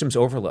it's systems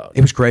overload.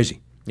 It was crazy.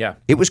 Yeah,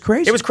 it was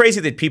crazy. It was crazy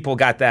that people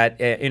got that.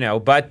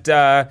 But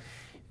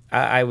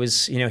I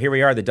was here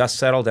we are. The dust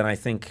settled, and I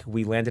think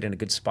we landed in a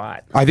good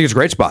spot. I think it's a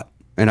great spot.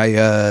 And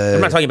I'm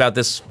not talking about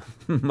this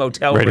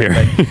motel right room,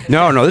 here. but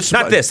No, this is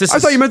not this. I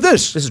thought you meant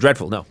this. This is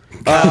dreadful. No.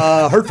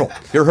 Hurtful.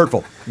 You're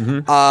hurtful.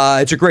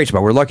 It's a great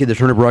spot. We're lucky the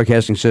Turner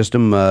Broadcasting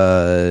System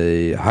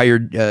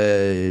hired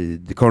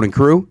the Conan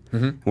crew.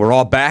 We're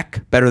all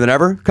back, better than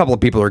ever. A couple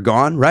of people are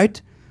gone,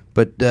 right?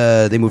 But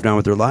they moved on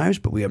with their lives.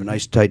 But we have a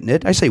nice tight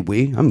knit. I say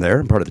we. I'm there.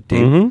 I'm part of the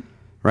team,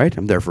 right?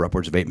 I'm there for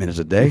upwards of 8 minutes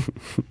a day,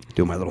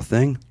 doing my little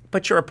thing.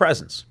 But you're a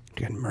presence.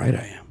 Damn right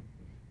I am.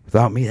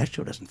 Without me, that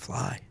show doesn't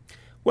fly.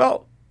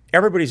 Well,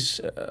 everybody's,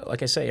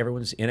 like I say,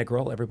 everyone's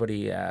integral.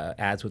 Everybody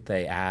adds what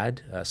they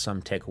add.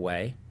 Some take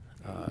away.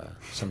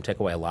 Some take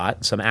away a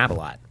lot. Some add a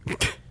lot.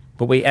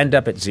 But we end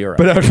up at zero.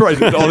 But that's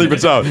right. It all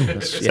evens out.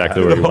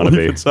 Exactly where you want to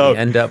be. We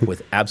end up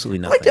with absolutely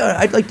nothing.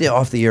 I'd like to,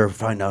 off the air,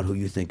 find out who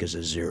you think is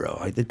a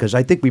zero. Because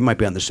I think we might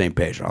be on the same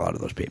page on a lot of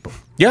those people.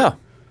 Yeah.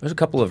 There's a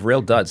couple of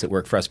real duds that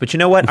work for us. But you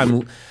know what?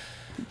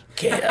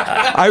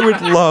 I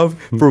would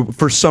love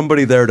for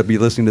somebody there to be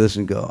listening to this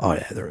and go, oh,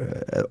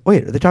 yeah,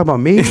 wait, are they talking about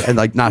me? And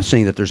like not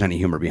seeing that there's any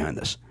humor behind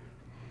this.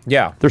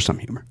 Yeah. There's some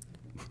humor.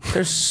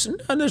 There's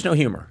no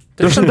humor.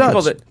 There's some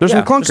people duds. There's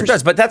some clunkers. There's some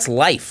duds, but that's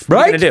life. Right?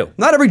 What are you going to do?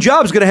 Not every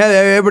job's going to have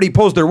everybody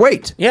pulls their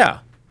weight. Yeah.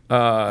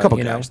 A couple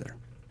guys there.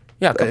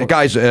 Yeah.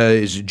 Guys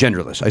is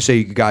genderless. I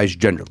say guys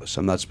genderless.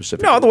 I'm not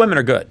specific. No, all the women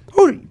are good.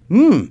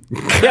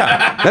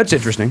 Yeah. That's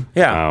interesting.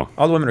 Yeah. Wow.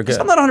 All the women are good.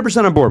 I'm not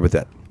 100% on board with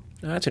that.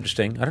 That's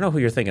interesting. I don't know who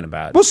you're thinking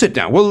about. We'll sit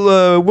down.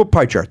 We'll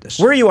pie chart this.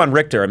 Where are you on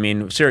Richter? I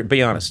mean,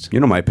 be honest.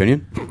 You know my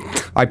opinion.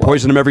 I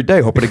poison him every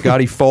day, hoping to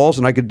God he falls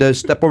and I could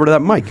step over to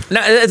that mic.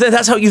 No,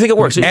 that's how you think it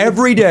works.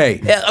 Every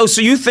day. So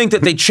you think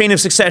that the chain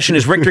of succession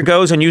is Richter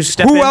goes and you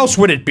step in? Who else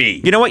would it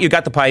be? You know what? You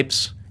got the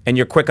pipes and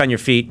you're quick on your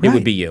feet. It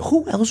would be you.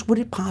 Who else would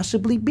it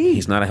possibly be?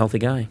 He's not a healthy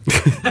guy.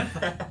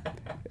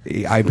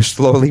 I'm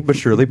slowly but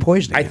surely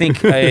poisoning I think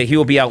he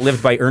will be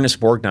outlived by Ernest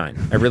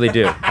Borgnine. I really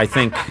do. I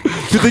think.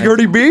 You think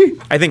Ernie B?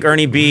 I think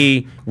Ernie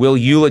B will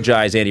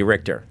eulogize Andy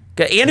Richter.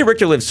 Andy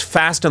Richter lives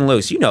fast and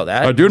loose. You know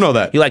that. I do know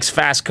that. He likes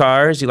fast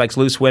cars. He likes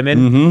loose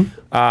women.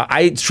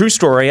 True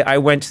story. I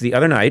went the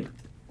other night.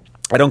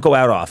 I don't go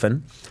out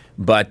often,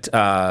 but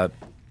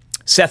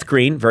Seth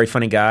Green, very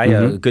funny guy,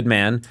 a good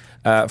man.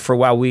 For a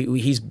while,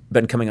 he's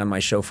been coming on my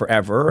show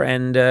forever,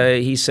 and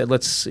he said,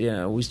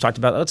 we talked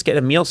about, let's get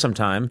a meal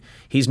sometime.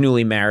 He's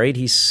newly married.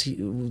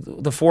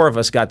 The four of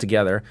us got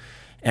together,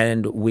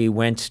 and we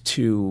went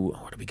to,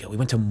 where did we go? We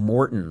went to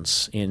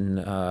Morton's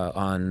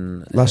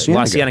on La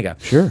Cienega.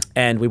 Sure.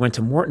 And we went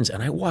to Morton's,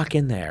 and I walk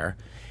in there,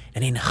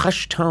 and in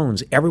hushed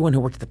tones, everyone who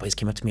worked at the place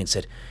came up to me and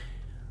said,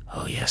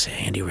 oh, yes,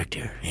 Andy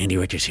Richter. Andy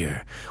Richter's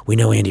here. We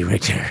know Andy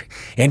Richter.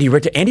 Andy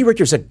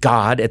Richter's a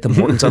god at the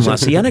Mortons on La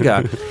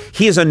Cienega.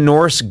 He is a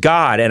Norse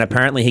god, and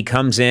apparently he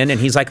comes in and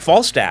he's like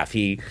Falstaff.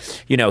 He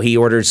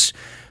orders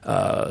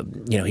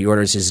he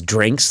orders his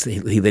drinks.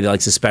 He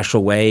likes a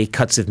special way.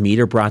 Cuts of meat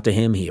are brought to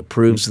him. He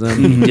approves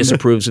them. He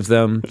disapproves of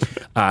them.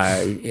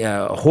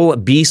 Whole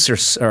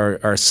beasts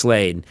are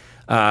slain.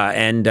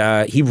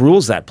 And he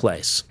rules that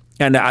place.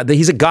 And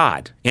he's a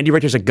god. Andy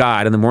Richter's a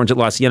god in the Mornings at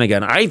La Cienega.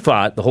 And I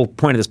thought the whole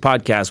point of this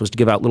podcast was to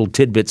give out little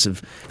tidbits of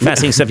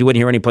fascinating stuff you wouldn't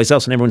hear anyplace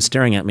else, and everyone's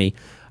staring at me.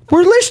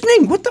 We're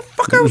listening. What the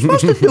fuck are we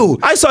supposed to do?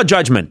 I saw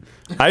Judgment.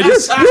 We're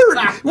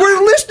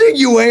listening,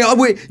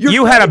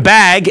 you had a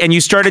bag, and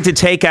you started to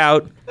take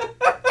out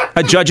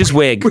a judge's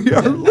wig. We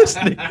are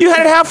listening. You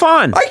had to have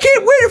fun. I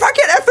can't win if I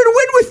can't effing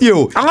win with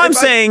you. I'm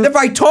saying... If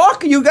I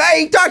talk, you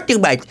guys talk too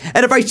much.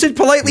 And if I sit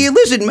politely and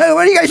listen, what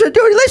are you guys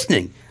doing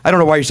listening? I don't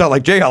know why you sound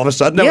like Jay all of a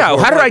sudden. Yeah,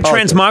 how did I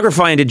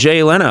transmogrify into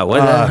Jay Leno?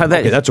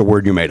 Okay, that's a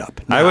word you made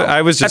up. No.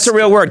 I was just... That's a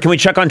real word. Can we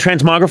check on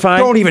transmogrify?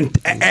 Don't even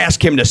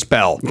ask him to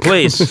spell.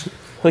 Please.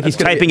 Like he's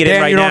typing it Dan,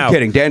 in right now. I'm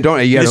kidding. Dan, don't...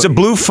 There's a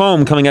blue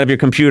foam coming out of your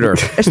computer.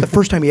 That's the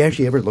first time he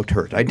actually ever looked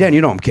hurt. Dan,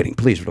 you know I'm kidding.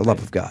 Please, for the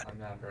love of God. I'm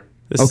not hurt.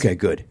 Okay,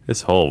 good.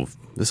 This whole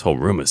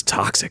room is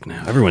toxic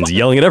now. Everyone's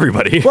yelling at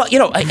everybody. Well,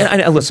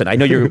 I listen, I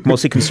know you're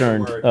mostly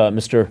concerned,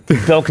 Mr.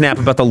 Belknap,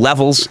 about the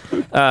levels. He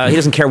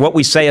doesn't care what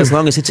we say as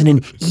long as it's in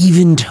an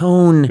even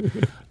tone.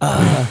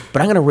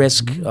 But I'm going to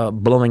risk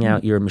blowing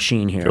out your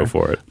machine here. Go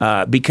for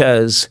it.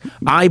 Because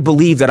I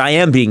believe that I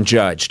am being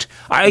judged.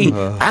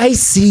 I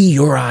see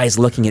your eyes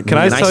looking at me.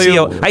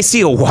 I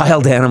see a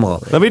wild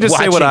animal. Let me just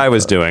say what I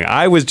was doing.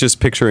 I was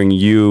just picturing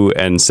you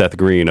and Seth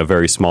Green, a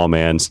very small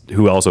man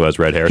who also has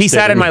red hair. He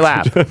sat in my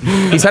lap.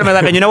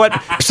 And you know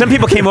what? Some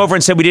people came over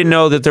and said we didn't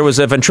know that there was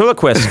a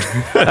ventriloquist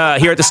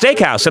here at the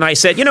steakhouse. And I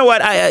said, you know what?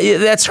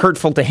 That's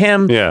hurtful to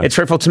him. Yeah. It's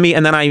hurtful to me.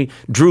 And then I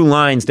drew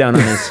lines down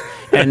on his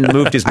and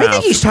moved his mouth. I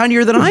think he's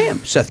tinier than I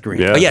am, Seth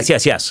Green. Yeah. Oh,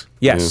 yes.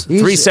 Yeah.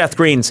 3 Seth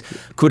Greens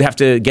could have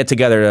to get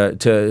together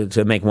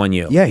to make one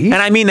you. Yeah, and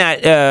I mean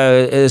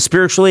that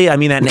spiritually. I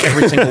mean that in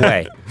every single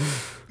way.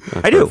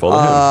 I do.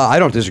 I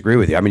don't disagree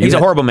with you. I mean, He's a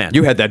horrible man.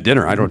 You had that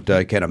dinner. I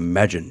can't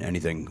imagine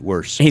anything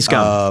worse. He's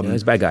scum.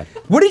 He's a bad guy.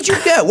 What did you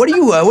get? What do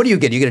you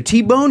get? You get a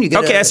T-bone? You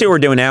get Okay, I see what we're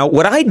doing now.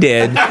 What I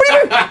did,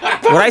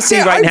 what I see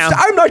right now.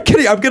 I'm not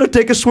kidding. I'm going to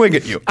take a swing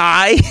at you.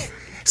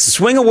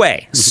 Swing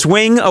away,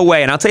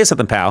 and I'll tell you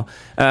something, pal.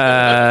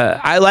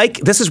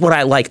 This is what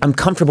I like. I'm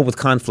comfortable with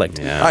conflict.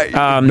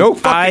 Yeah. No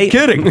fucking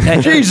kidding.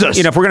 Jesus.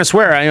 If we're gonna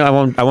swear, I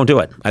won't do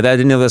it. I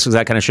didn't know this was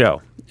that kind of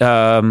show.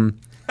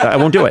 I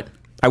won't do it.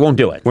 I won't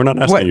do it. We're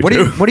not asking you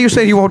to. What do you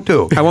say you won't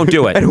do? I won't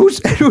do it. And who's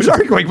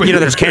arguing with you?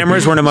 There's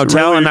cameras. We're in a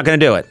motel. I'm not going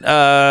to do it.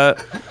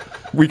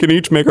 We can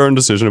each make our own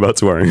decision about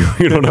swearing.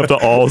 You don't have to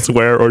all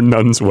swear or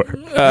none swear.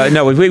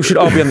 No, we should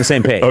all be on the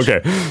same page.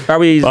 Okay. Are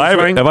we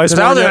swearing? Have I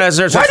sworn yet?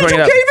 Why did you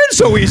cave in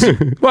so easy?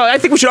 Well, I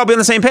think we should all be on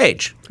the same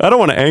page. I don't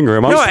want to anger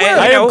him.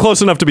 I am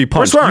close enough to be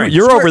punched. We're swearing.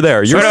 You're over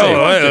there. You're safe. Is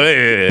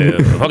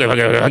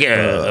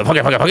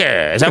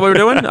that what we're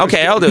doing?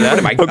 Okay, I'll do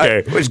that.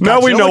 Okay.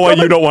 Now we know why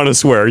you don't want to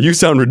swear. You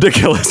sound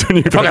ridiculous when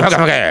you talk.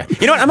 Okay.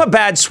 You know what? I'm a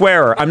bad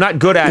swearer. I'm not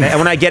good at it. And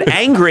when I get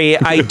angry,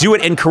 I do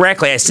it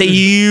incorrectly. I say,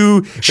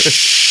 you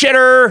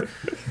shitter.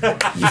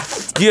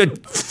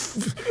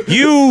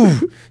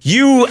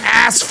 You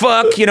ass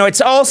fuck.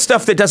 It's all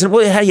stuff that doesn't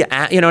really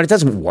it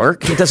doesn't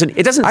work. It doesn't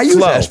I flow.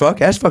 use ass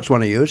fuck. Ass fuck's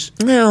one I use.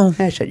 Well,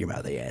 shut your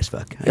mouth, you ass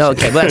fuck.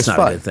 Okay, but that's not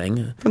fun. a good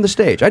thing. From the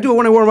stage. I do it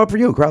when I warm up for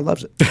you. Crowd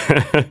loves it.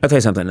 I'll tell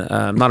you something.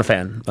 I'm not a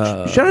fan.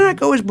 Should I not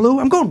go as blue?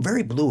 I'm going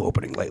very blue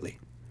opening lately.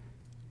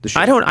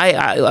 I'll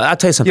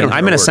tell you something.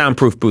 I'm in a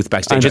soundproof booth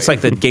backstage. It's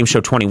like the game show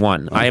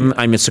 21.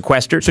 I'm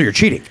sequestered. So you're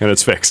cheating. And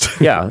it's fixed.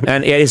 Yeah,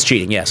 and it is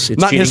cheating, yes. It's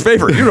not cheating. in his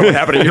favor. You know what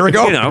happened a year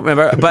ago.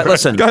 But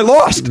listen. Guy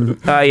lost. You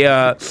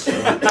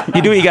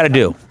do what you got to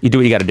do. You do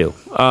what you got to do.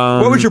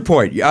 What was your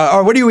point?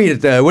 What do you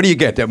eat at, what do you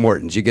get at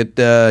Morton's? You get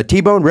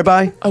T-bone,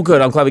 ribeye? Oh, good.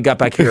 I'm glad we got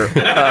back here.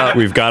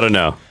 We've got to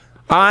know.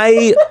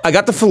 I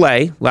got the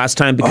filet last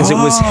time because it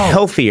was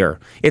healthier.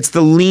 It's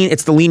the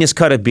leanest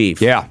cut of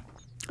beef. Yeah.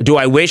 Do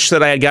I wish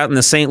that I had gotten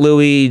the St.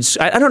 Louis?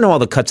 I don't know all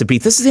the cuts of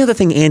beef. This is the other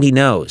thing Andy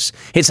knows.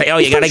 He'd say,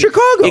 you got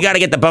to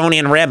get the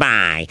bone-in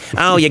ribeye.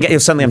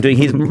 Suddenly I'm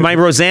doing my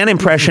Roseanne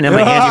impression and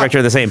my Andy Richter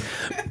are the same.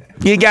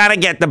 You got to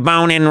get the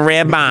bone-in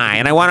ribeye,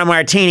 and I want a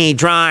martini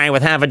dry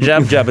with half a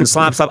jub and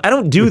slop. I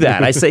don't do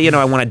that. I say,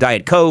 I want a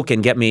Diet Coke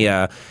and get me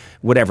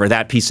whatever,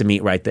 that piece of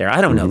meat right there.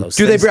 I don't know those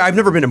things. I've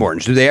never been to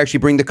Morton's. Do they actually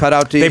bring the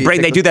cutout to you?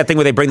 They do that thing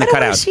where they bring the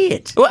cutout. I see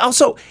it. Well,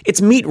 also,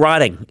 it's meat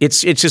rotting.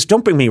 It's just,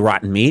 don't bring me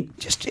rotten meat.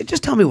 Just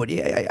tell me what.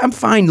 I'm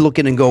fine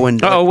looking and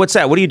going. Oh, what's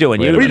that? What are you doing?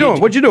 What are you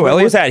doing? What'd you do, Elliot?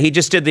 What was that? He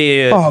just did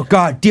the... Oh,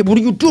 God. What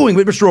are you doing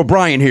with Mr.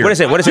 O'Brien here? What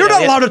is it? You're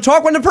not allowed to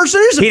talk when the person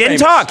isn't He didn't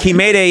famous. talk. He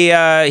made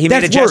a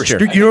gesture.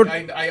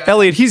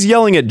 Elliot, he's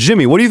yelling at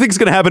Jimmy. What do you think is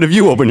going to happen if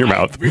you open your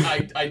mouth?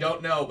 I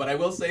don't know, but I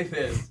will say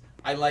this.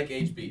 I like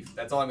aged beef.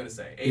 That's all I'm going to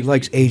say. He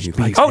likes aged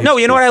beef. Oh, no,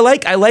 you know what I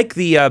like? I like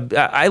the...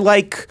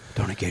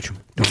 Don't engage him.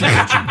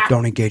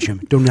 Don't engage him.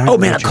 Do not Oh,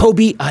 man,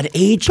 an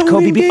aged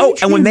Kobe beef. Oh,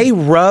 and when him. they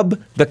rub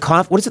the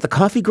the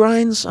coffee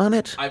grinds on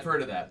it? I've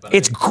heard of that. But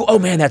Oh,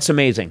 man, that's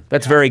amazing.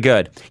 That's very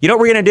good. You know what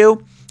we're going to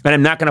do? And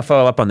I'm not going to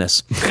follow up on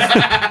this.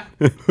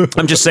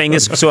 I'm just saying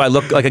this so I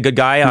look like a good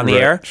guy on the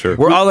air. Sure.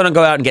 We're all going to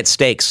go out and get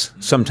steaks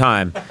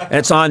sometime, and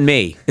it's on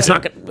me. It's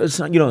not. It's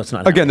not. It's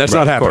not. Again, that's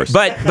not happening.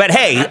 But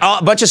hey,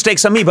 a bunch of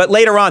steaks on me. But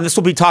later on, this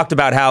will be talked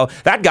about how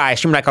that guy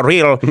seemed like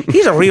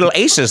he's a real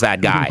aces. That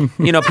guy.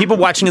 People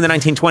watching in the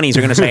 1920s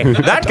are going to say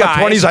that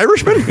guy. 20s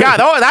Irishman. Yeah,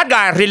 that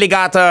guy really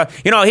got.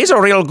 He's a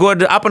real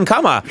good up and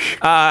comer.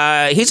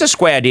 He's a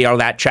square deal,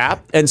 that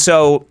chap. And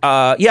so,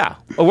 we're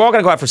all going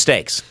to go out for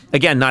steaks.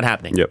 Again, not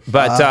happening. Yep.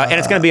 But and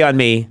it's going to be on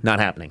me, not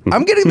happening.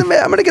 I'm going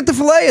to get the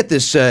filet at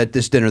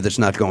this dinner that's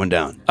not going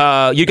down.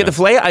 You get the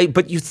filet,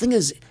 but the thing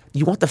is,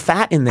 you want the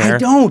fat in there. I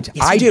don't.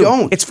 Yes, I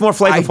don't. It's more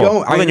flavorful. I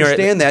don't. I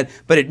understand that,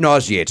 but it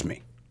nauseates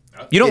me.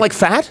 You don't like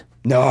fat?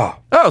 No.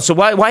 Oh, so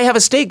why have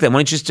a steak then? Why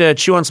don't you just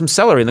chew on some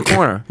celery in the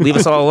corner? Leave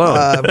us all alone.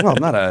 Well,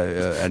 not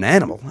an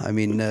animal. I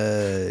mean,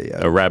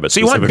 a rabbit. So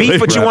you want beef,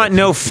 but you want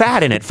no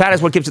fat in it. Fat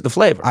is what gives it the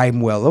flavor.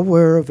 I'm well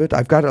aware of it.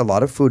 I've got a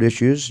lot of food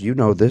issues. You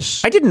know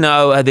this. I didn't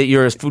know that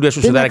your food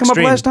issues were that Didn't that come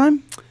extreme. up last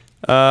time?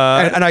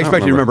 And I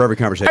expect you to remember every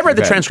conversation. I read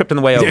the transcript on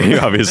the way over. Yeah, you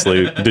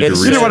obviously did your research.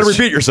 You didn't want to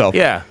repeat yourself.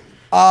 Yeah.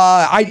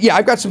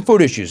 I've got some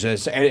food issues,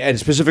 and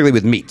specifically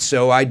with meat.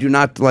 So I do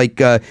not like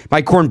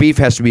my corned beef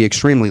has to be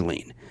extremely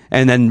lean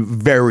and then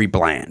very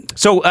bland.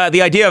 So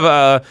the idea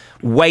of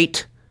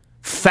white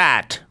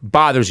fat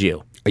bothers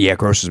you? Yeah, it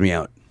grosses me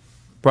out.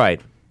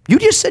 Right. You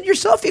just said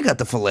yourself you got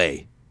the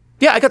filet.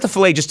 Yeah, I got the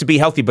filet just to be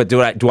healthy, but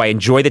do I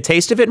enjoy the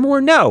taste of it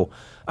more? No.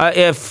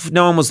 If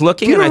no one was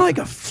looking, You don't like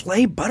a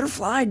filet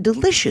butterfly?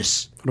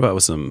 Delicious. What about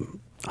with some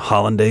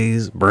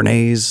hollandaise,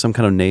 béarnaise, some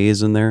kind of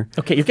naise in there?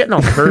 Okay, you're getting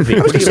all curvy.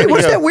 I was going to say,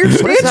 what's that weird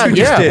stance you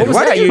just did? What was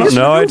Why that? did you just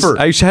maneuver?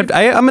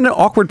 I'm in an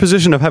awkward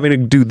position of having to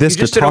do this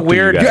You just to did a talk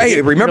weird- to you guys.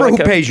 Hey, remember You're who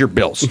like pays your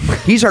bills?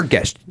 He's our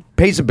guest.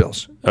 Pays the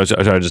bills.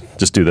 Should I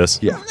just do this?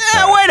 Yeah.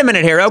 Wait a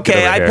minute here.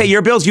 Okay, I pay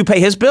your bills, you pay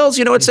his bills.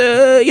 It's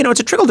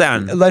a trickle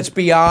down. Let's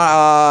be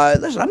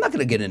listen, I'm not going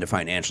to get into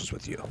financials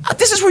with you.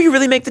 This is where you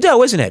really make the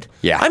dough, isn't it?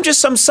 Yeah. I'm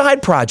just some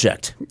side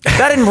project.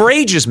 That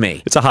enrages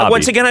me. It's a hobby.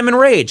 Once again, I'm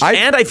enraged,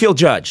 and I feel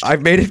judged.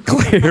 I've made it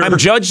clear. I'm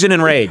judged and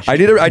enraged.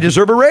 I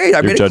deserve a raise.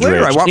 I made it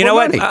clear. I want You know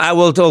more what? money.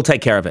 I'll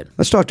take care of it.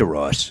 Let's talk to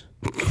Ross.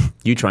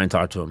 You try and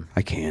talk to him.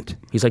 I can't.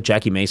 He's like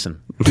Jackie Mason.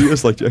 He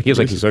is like Jackie.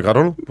 He's like, I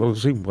don't know. We'll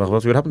see.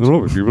 We'll see what happens.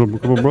 No,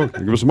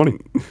 give us some money.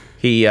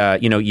 He,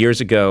 years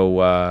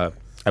ago,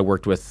 I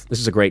worked with. This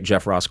is a great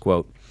Jeff Ross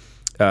quote.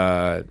 We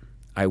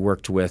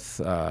worked with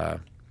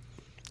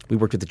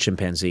the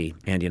chimpanzee,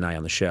 Andy and I,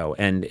 on the show.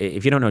 And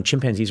if you don't know,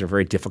 chimpanzees are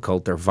very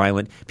difficult. They're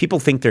violent. People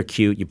think they're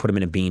cute. You put them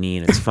in a beanie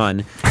and it's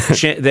fun.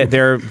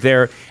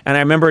 And I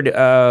remembered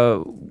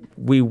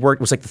it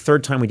was like the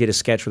third time we did a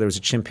sketch where there was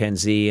a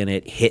chimpanzee and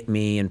it hit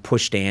me and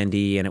pushed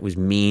Andy and it was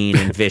mean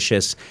and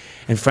vicious.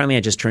 And finally I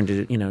just turned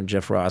to,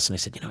 Jeff Ross and I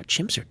said,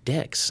 chimps are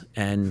dicks.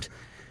 And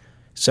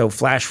so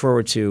flash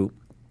forward to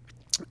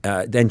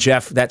then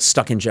Jeff, that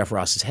stuck in Jeff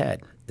Ross's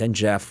head. Then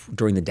Jeff,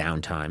 during the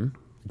downtime,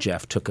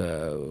 Jeff took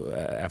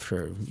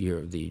after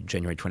the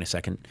January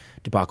 22nd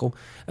debacle,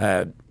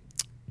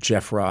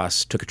 Jeff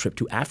Ross took a trip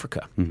to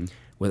Africa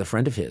with a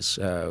friend of his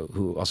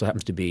who also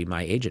happens to be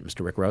my agent,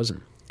 Mr. Rick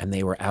Rosen. And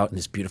they were out in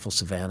this beautiful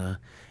savannah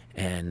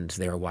and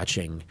they were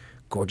watching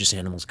gorgeous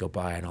animals go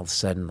by. And all of a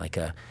sudden, like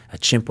a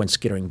chimp went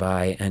skittering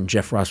by and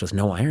Jeff Ross, with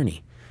no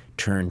irony,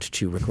 turned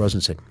to Rick Rosen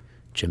and said,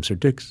 "Chimps are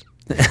dicks."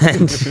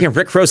 And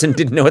Rick Rosen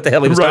didn't know what the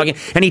hell he was talking.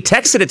 And he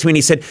texted it to me and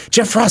he said,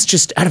 Jeff Ross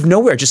just out of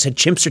nowhere just said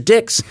chimps are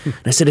dicks. And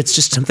I said, it's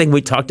just something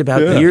we talked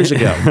about years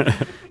ago.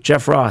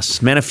 Jeff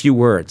Ross, man of few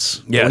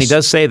words. Yes. When he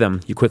does say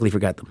them, you quickly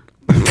forget them.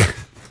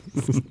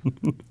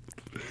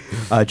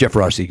 Jeff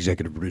Ross, the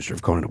executive producer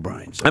of Conan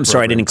O'Brien. I'm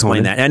sorry, I didn't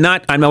explain that. And I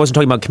wasn't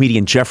talking about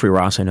comedian Jeffrey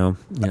Ross. I know,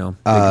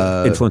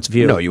 big influence of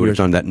you. No, you would have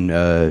done that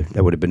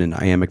that would have been an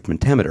iambic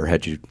pentameter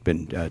had you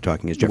been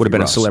talking as Jeffrey Ross. Would have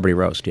been a celebrity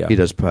roast, yeah. He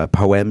does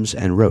poems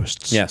and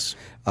roasts. Yes.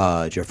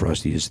 Jeff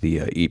Ross, he is the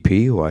EP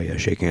who I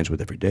shake hands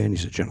with every day, and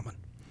he's a gentleman.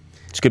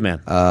 He's a good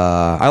man.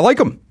 I like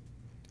him.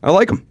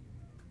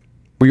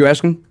 Were you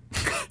asking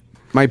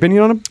my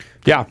opinion on him?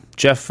 Yeah,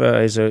 Jeff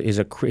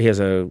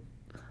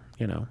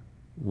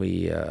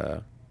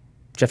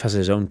Jeff has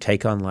his own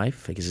take on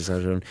life. He's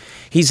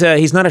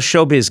not a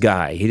showbiz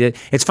guy.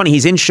 It's funny.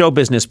 He's in show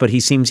business, but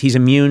he's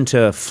immune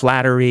to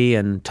flattery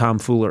and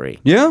tomfoolery.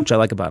 Yeah, which I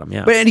like about him.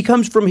 Yeah, but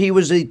he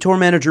was a tour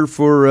manager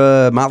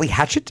for Molly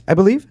Hatchet, I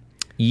believe.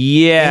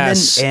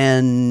 Yes,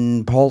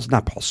 and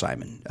not Paul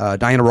Simon,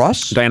 Diana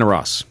Ross. Diana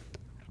Ross.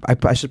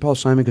 I said Paul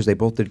Simon because they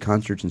both did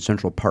concerts in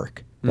Central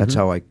Park. That's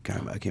how I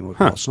came up with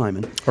Paul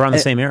Simon. Around the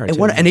same era,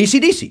 too. And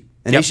AC/DC.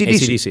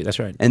 AC/DC, that's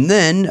right. And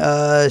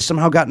then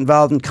somehow got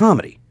involved in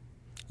comedy.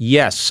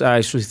 Yes,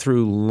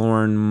 through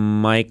Lorne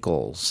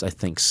Michaels, I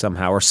think,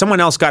 somehow. Or someone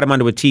else got him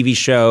onto a TV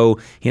show.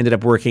 He ended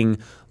up working.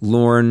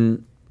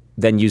 Lorne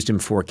then used him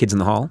for Kids in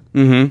the Hall.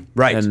 Mm-hmm.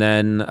 Right. And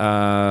then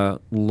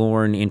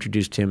Lorne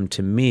introduced him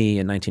to me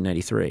in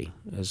 1993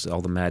 as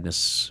All the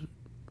Madness.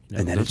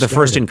 And then the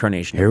first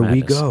incarnation. Here of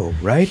we Madness. go,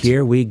 right?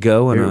 Here we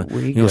go.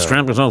 And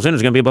strap ourselves in.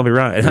 It's going to be a bumpy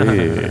ride.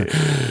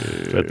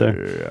 Right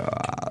there.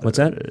 What's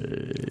that?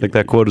 I think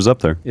that quote is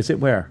up there. Is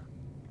it where?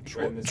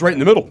 It's right in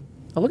the middle.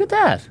 Oh, look at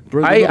that.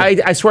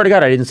 I swear to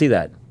God, I didn't see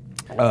that.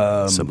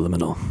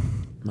 Subliminal.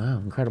 Wow,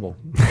 incredible.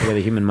 The way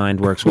the human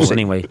mind works. Well,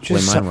 anyway, the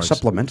way mine works.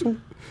 Supplemental?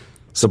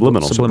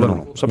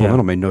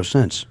 Subliminal made no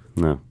sense.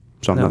 No.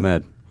 So I'm not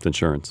mad. It's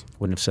insurance.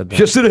 Wouldn't have said that.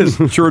 Yes, it is.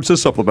 Insurance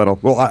is supplemental.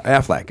 Well,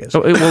 Aflac is.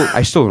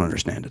 I still don't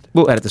understand it.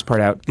 We'll edit this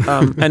part out.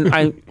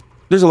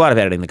 There's a lot of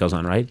editing that goes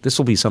on, right? This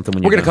will be something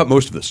when we're going to cut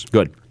most of this.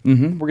 Good.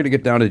 Mm-hmm. We're going to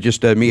get down to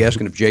just me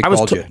asking if Jake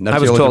called you. I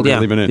was told, yeah.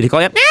 Did he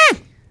call you?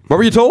 What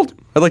were you told?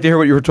 I'd like to hear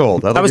what you were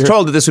told. I was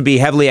told that this would be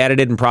heavily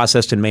edited and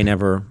processed and may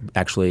never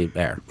actually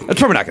air. That's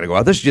probably not going to go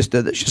out. This is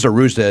just a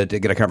ruse to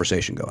get a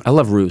conversation going. I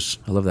love ruse.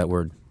 I love that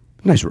word.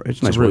 Nice word.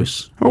 It's nice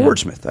ruse. I'm a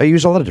wordsmith. I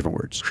use a lot of different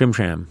words. Shim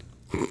sham.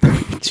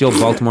 It's the old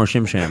Baltimore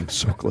shim sham.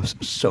 So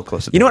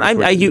close. You know what?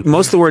 I use,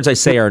 most of the words I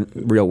say are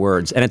real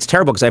words, and it's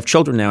terrible because I have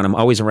children now, and I'm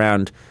always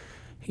around,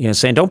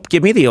 saying, "Don't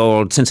give me the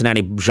old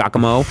Cincinnati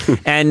Giacomo,"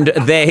 and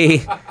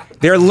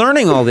they're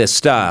learning all this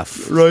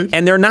stuff, right?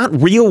 And they're not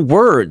real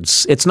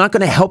words. It's not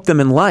going to help them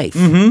in life.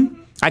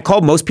 Mm-hmm. I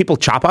call most people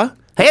Choppa.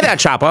 Hey there,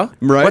 Choppa.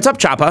 Right. What's up,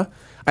 Choppa?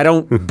 I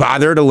don't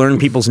bother to learn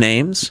people's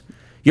names.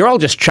 You're all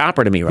just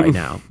Chopper to me right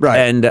now. Right.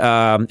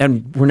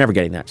 And we're never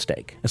getting that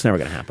steak. It's never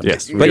going to happen.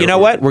 Yes. But you know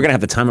what? We're going to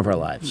have the time of our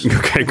lives.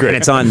 Okay, great. And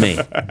it's on me.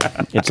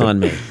 It's on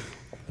me.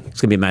 It's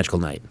going to be a magical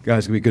night. Guys,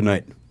 it's going to be a good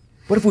night.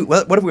 What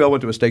if we all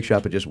went to a steak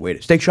shop and just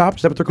waited? Steak shop?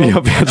 Is that what they're called?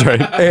 Yep, that's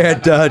right.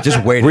 And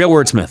just waited. Real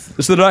wordsmith.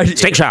 This is the night.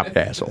 Steak shop.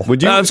 Asshole.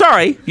 Would you? I'm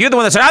sorry. You're the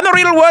one that said, I'm the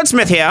real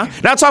wordsmith here.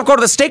 Now let's all go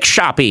to the steak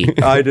shoppy.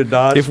 I did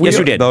not. Yes,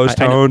 you did. Those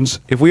tones.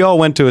 If we all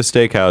went to a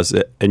steakhouse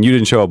and you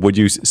didn't show up, would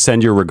you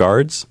send your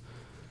regards?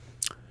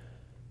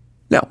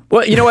 No.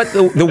 Well, you know what?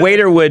 The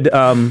waiter would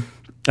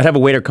I'd have a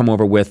waiter come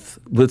over with,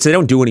 which they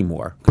don't do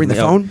anymore. Bring the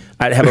phone?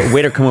 I'd have a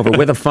waiter come over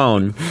with a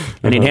phone,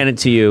 and he'd hand it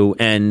to you,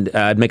 and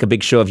I'd make a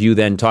big show of you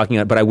then talking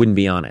on it, but I wouldn't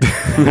be on it.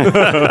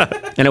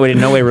 And it would in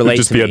no way relate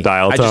just to be me. a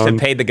dial I just tone. had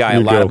paid the guy a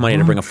lot of money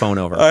to bring a phone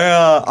over.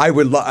 I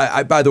would.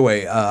 By the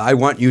way, I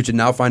want you to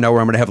now find out where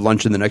I'm going to have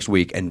lunch in the next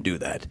week and do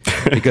that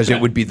because it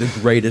would be the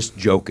greatest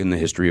joke in the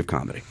history of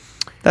comedy.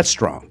 That's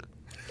strong.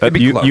 It'd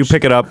be close. You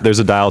pick it up. There's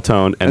a dial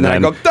tone, and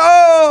then then I go,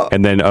 "Duh!"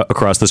 and then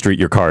across the street,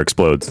 your car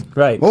explodes.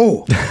 Right.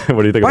 Oh,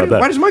 What do you think about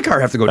that? Why does my car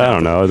have to go down? I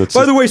don't know. That's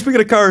By the way,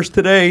 speaking of cars,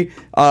 today,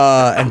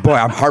 and boy,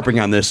 I'm harping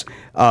on this.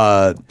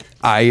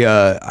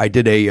 I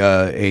did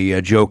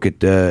a joke at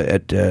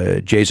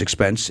Jay's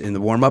expense in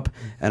the warm up,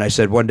 and I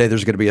said one day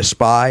there's going to be a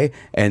spy,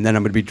 and then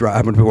I'm going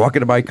to be walking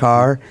to my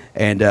car,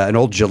 and an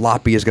old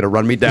jalopy is going to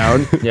run me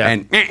down, Yeah.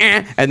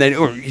 and then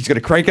he's going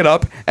to crank it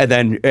up, and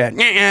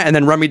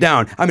then run me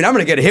down. I mean, I'm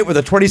going to get hit with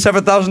a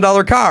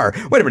 $27,000 car.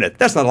 Wait a minute,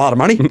 that's not a lot of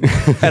money.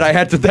 And I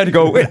had to then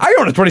go, wait, I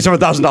own a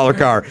 $27,000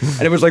 car,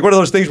 and it was like one of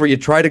those things where you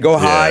try to go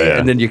high,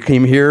 and then you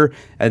came here,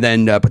 and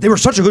then but they were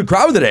such a good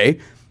crowd today.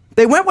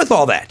 They went with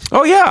all that.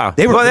 Oh yeah,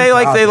 They were well, a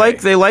good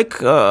they like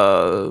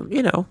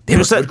you know, They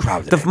were a just good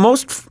crowd the today.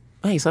 most.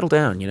 Hey, settle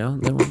down. You know,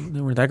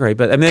 they weren't that great,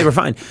 but I mean, they were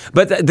fine.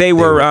 But they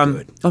were.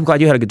 good. I'm glad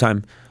you had a good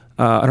time.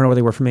 I don't know what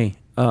they were for me.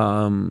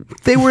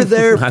 They were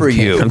there for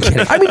you. I'm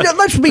kidding. I mean,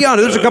 let's be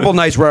honest. There's a couple of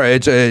nights where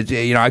it's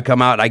I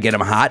come out, I get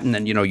them hot, and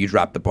then you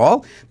drop the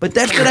ball. But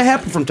that's going to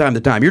happen from time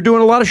to time. You're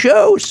doing a lot of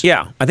shows.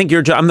 Yeah, I think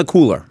your job. I'm the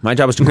cooler. My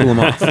job is to cool them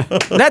off.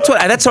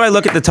 That's how I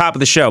look at the top of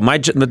the show. My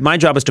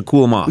job is to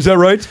cool them off. Is that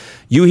right?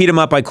 You heat them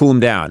up, I cool them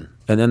down,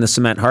 and then the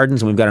cement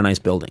hardens, and we've got a nice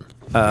building.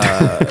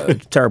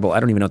 Terrible. I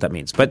don't even know what that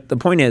means. But the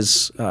point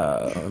is,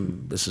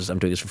 I'm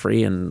doing this for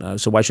free, and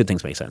so why should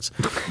things make sense?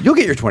 You'll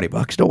get your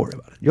 $20. Don't worry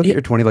about it. You'll get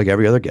your 20 like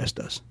every other guest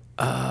does.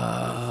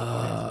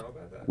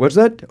 What's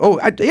that? Oh,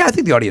 I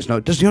think the audience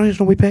knows. Does the audience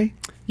know we pay?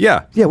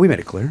 Yeah. Yeah, we made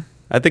it clear.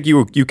 I think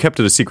you kept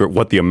it a secret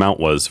what the amount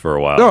was for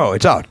a while. No,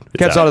 it's out.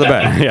 Cat's out of the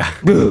bag. Yeah.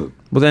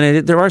 Well,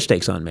 then there are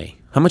stakes on me.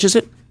 How much is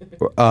it?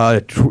 You're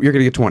going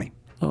to get 20.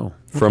 Oh,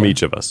 From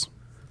each of us.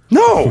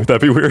 No. Would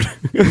that be weird?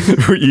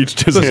 We each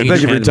just Listen,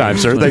 thank you for your time,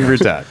 sir. Thank you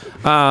for your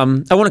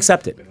time. I won't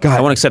accept it. Go ahead.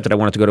 I won't accept it. I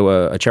want it to go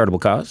to a charitable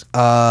cause.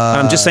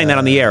 I'm just saying that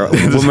on the air.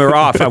 When we're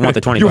off, I want the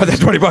 20. You want that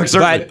 $20,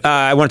 certainly. But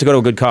I want it to go to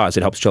a good cause.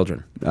 It helps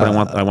children. But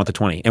I want the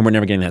 20, and we're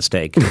never getting that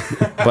steak.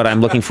 But I'm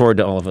looking forward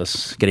to all of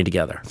us getting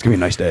together. It's going to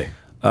be a nice day.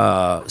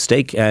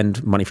 Steak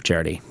and money for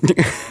charity.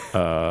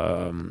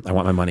 I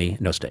want my money,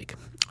 no steak.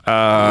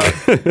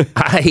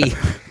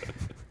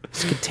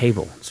 It's a good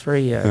table. It's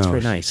very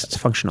nice. It's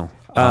functional.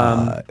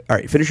 All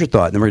right, finish your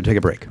thought, and then we're going to take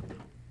a break.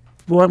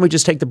 Why don't we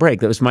just take the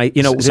break? That was my,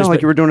 It sounded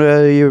like you were doing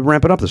you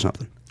ramping up to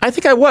something. I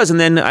think I was, and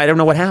then I don't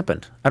know what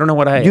happened. I don't know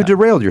what I. You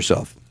derailed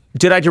yourself.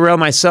 Did I derail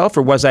myself,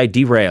 or was I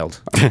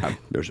derailed?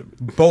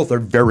 Both are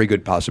very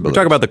good possibilities.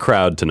 Talk about the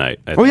crowd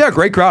tonight. I Oh think. yeah,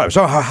 great crowd.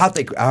 So how hot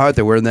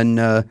they were, and then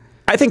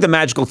I think the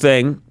magical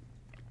thing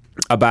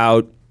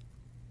about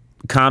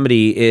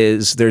comedy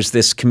is there's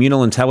this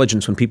communal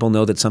intelligence when people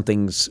know that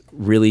something's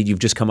really, you've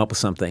just come up with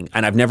something.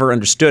 And I've never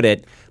understood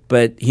it,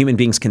 but human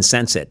beings can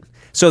sense it.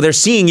 So they're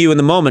seeing you in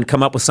the moment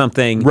come up with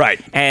something, Right.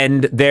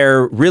 And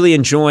they're really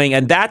enjoying.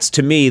 And that's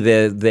to me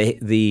it's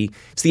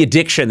the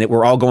addiction that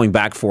we're all going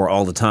back for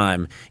all the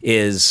time.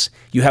 Is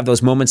you have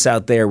those moments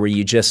out there where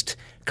you just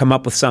come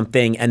up with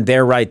something, and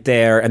they're right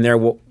there, and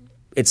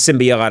it's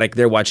symbiotic.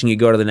 They're watching you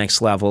go to the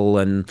next level,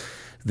 and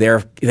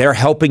they're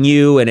helping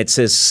you, and it's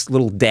this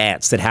little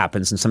dance that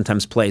happens and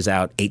sometimes plays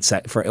out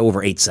for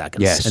over 8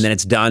 seconds. Yes. And then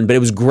it's done, but it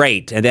was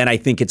great. And then I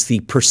think it's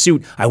the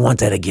pursuit. I want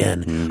that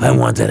again. Mm-hmm. I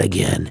want that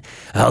again.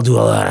 I'll do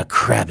a lot of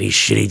crappy,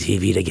 shitty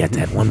TV to get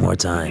that one more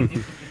time.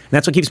 And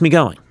that's what keeps me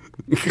going.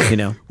 You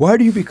know, why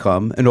do you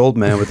become an old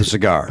man with a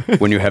cigar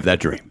when you have that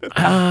dream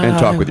and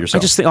talk with yourself?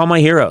 I just think all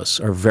my heroes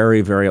are very,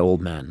 very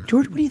old men.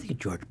 George, what do you think of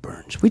George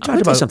Burns? We I'll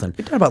tell you something.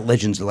 We talked about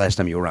legends the last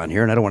time you were on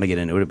here, and I don't want to get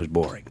into it. It was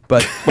boring.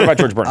 But What about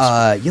George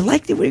Burns? you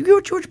liked it? Were you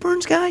a George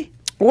Burns guy?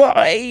 Well,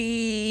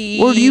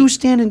 Or do you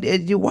stand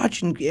and you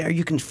watch and are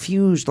you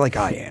confused like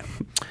I am?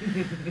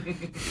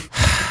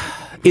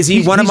 Is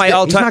he one of my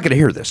all-time? He's not going to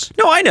hear this.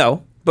 No, I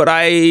know, but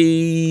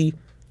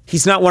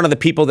he's not one of the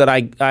people that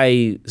I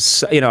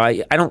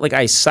don't like.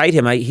 I cite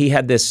him. He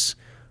had this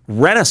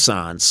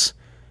renaissance.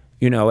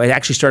 You know, it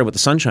actually started with the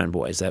Sunshine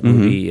Boys, that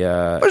movie, it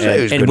was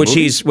a good which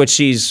movie.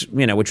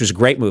 which was a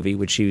great movie,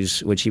 which he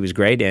was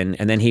great in,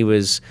 and then he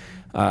was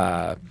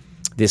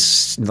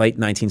this late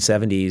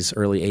 1970s,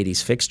 early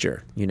 80s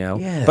fixture. You know,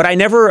 Yeah. but I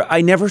never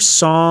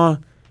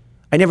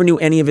knew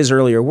any of his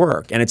earlier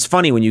work, and it's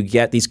funny when you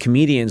get these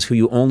comedians who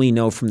you only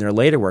know from their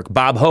later work.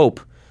 Bob Hope.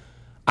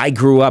 I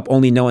grew up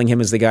only knowing him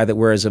as the guy that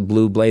wears a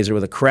blue blazer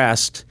with a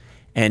crest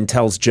and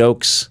tells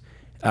jokes,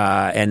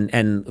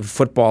 and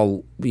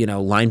football,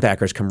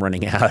 linebackers come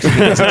running out.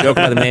 It's a joke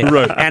by the man.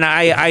 Right. And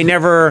I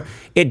never,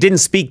 it didn't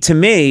speak to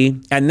me.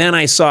 And then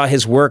I saw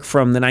his work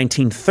from the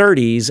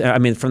 1930s. I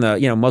mean, from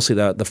the, mostly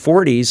the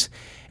 40s.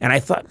 And I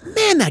thought,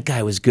 man, that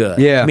guy was good.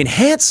 Yeah. I mean,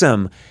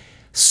 handsome,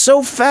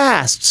 so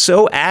fast,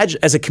 so agile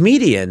as a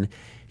comedian.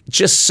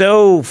 just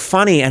so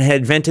funny and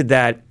had invented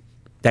that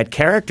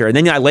character. And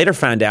then I later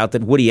found out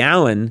that Woody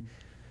Allen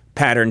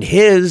patterned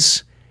a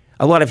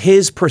lot of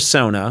his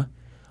persona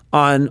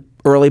on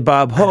early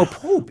Bob Hope,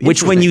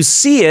 which when you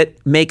see it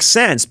makes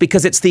sense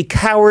because it's the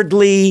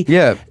cowardly,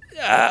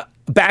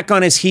 back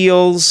on his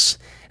heels.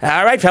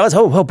 All right, fellas.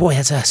 Oh boy,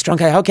 that's a strong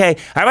guy. Okay.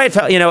 All right,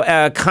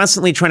 fellas.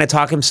 Constantly trying to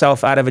talk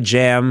himself out of a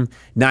jam,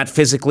 not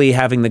physically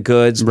having the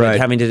goods, but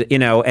having to,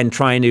 and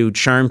trying to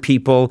charm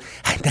people.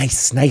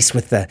 Nice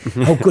with the,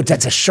 good,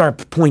 that's a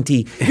sharp,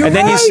 pointy. And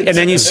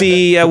then you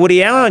see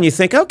Woody Allen and you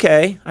think,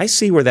 okay, I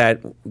see where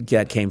that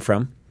came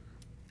from.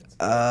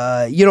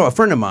 A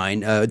friend of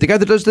mine, the guy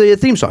that does the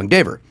theme song,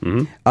 Daver.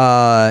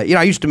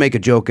 I used to make a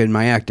joke in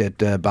my act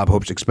at Bob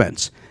Hope's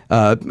expense,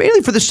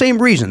 mainly for the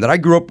same reason that I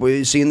grew up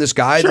seeing this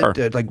guy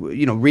that,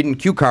 reading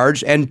cue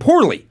cards and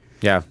poorly.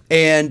 Yeah.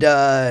 And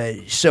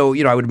so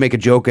I would make a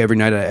joke every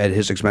night at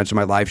his expense in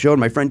my live show.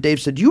 And my friend Dave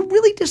said, "Do you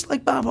really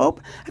dislike Bob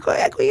Hope?"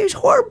 I go, "He's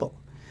horrible."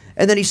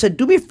 And then he said,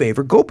 "Do me a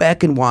favor, go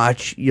back and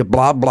watch your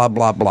blah, blah,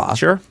 blah, blah."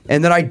 Sure.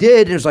 And then I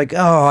did. And it was like,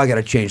 I got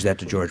to change that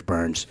to George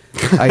Burns.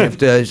 I have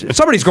to.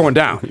 Somebody's going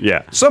down.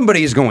 Yeah.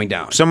 Somebody is going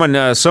down.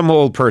 Some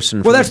old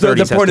person. Well, that's the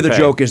point of the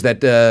joke is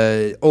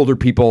that older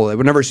people,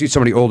 whenever I see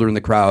somebody older in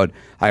the crowd,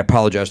 I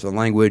apologize for the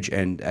language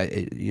and,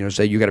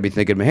 say, you got to be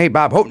thinking, hey,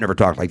 Bob Hope never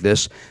talked like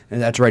this.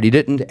 And that's right, he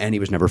didn't. And he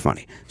was never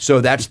funny.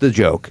 So that's the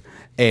joke.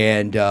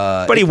 And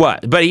but he was.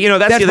 But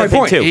that's the my other thing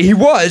point. too. He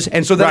was,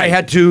 and so then I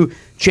had to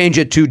change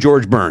it to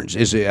George Burns,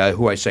 is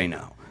who I say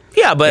now.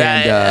 Yeah, but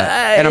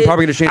and I'm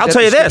probably going to change. I'll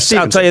tell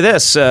you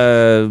this.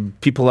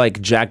 People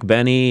like Jack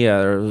Benny,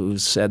 who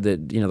said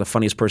that the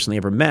funniest person they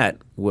ever met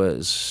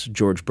was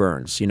George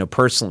Burns.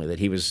 Personally, that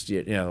he was.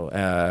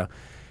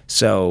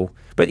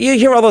 But you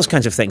hear all those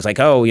kinds of things like,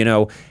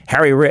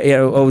 Harry,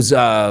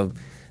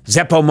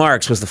 Zeppo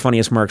Marx was the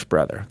funniest Marx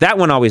brother. That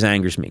one always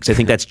angers me because I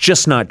think that's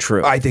just not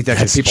true. I think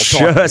that's just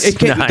people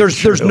talking.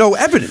 There's no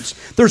evidence.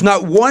 There's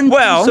not one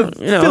piece of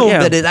film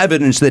that is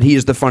evidence that he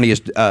is the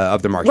funniest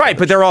of the Marx brothers.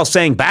 But they're all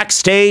saying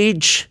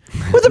backstage.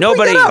 Well, then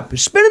bring it up.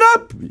 Spin it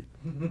up.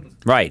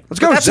 Right. Let's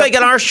go. But that's like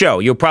on our show.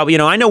 You'll probably,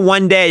 I know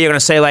one day you're going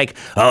to say like,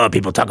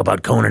 people talk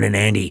about Conan and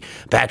Andy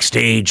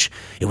backstage.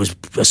 It was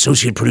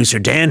associate producer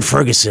Dan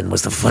Ferguson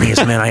was the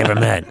funniest man I ever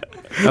met.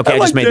 Okay, I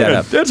just made that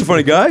up. That's a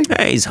funny guy.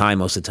 Hey, he's high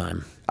most of the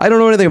time. I don't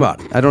know anything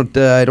about it. I don't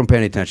pay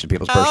any attention to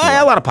people's personal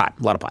life. A lot of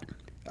pot.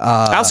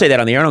 I'll say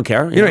that on the air. I don't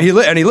care. He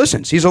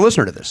listens. He's a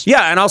listener to this.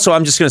 Yeah, and also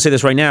I'm just going to say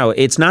this right now.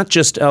 It's not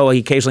just he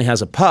occasionally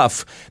has a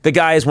puff. The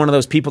guy is one of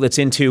those people that's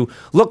into.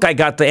 Look, I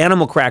got the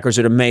animal crackers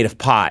that are made of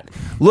pot.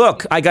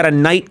 Look, I got a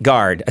night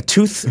guard,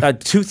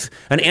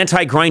 an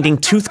anti-grinding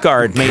tooth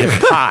guard made of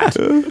pot.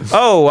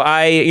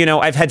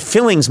 I've had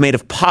fillings made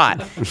of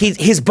pot.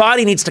 His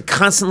body needs to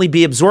constantly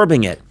be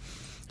absorbing it.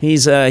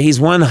 He's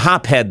one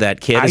hophead, that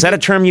kid. Is that a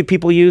term you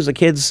people use, the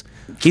kids?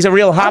 He's a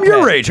real hophead. I'm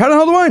your age. How the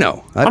hell do I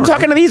know? I'm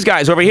talking to these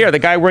guys over here. The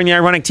guy wearing the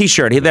ironic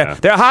T-shirt. They're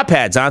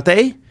hopheads, aren't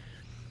they?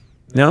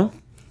 No?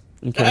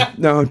 Okay.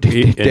 No,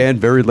 Dan,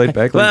 very laid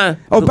back. By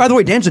the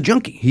way, Dan's a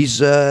junkie. He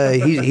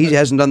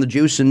hasn't done the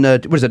juice in,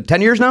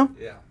 10 years now?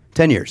 Yeah.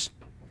 10 years.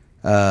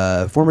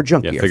 Former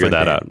junkie. Yeah, figure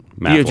that out.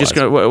 You're just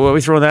gonna, what are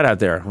we throwing that out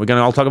there? We're going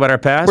to all talk about our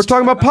past? We're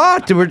talking about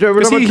pot. He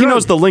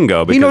knows the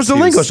lingo. He knows the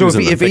lingo. So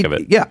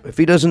if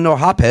he doesn't know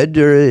hophead,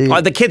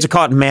 or the kids are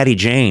calling it Matty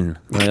Jane,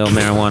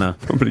 marijuana.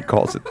 Somebody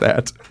calls it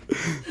that.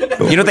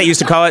 You know what they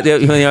used to call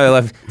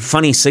it?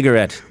 Funny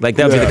cigarette. Like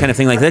that would be the kind of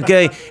thing. Like that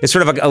guy. It's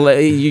sort of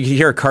you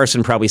hear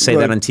Carson probably say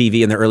that on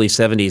TV in the early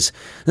 '70s.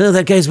 Oh,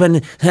 that guy's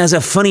has a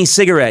funny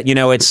cigarette.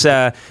 It's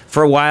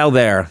for a while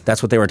there.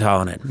 That's what they were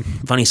calling it.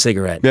 Funny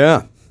cigarette.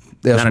 Yeah.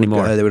 Not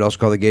anymore. They would also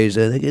call the gays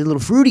a little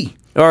fruity.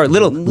 Or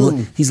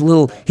he's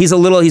 2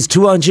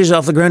 inches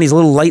off the ground. He's a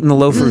little light in the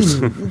loafers.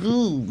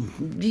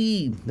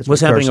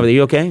 What's happening over there?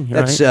 You okay?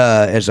 That's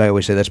as I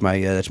always say. That's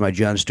my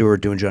Jon Stewart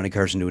doing Johnny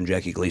Carson doing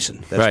Jackie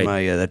Gleason. That's right.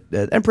 My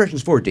that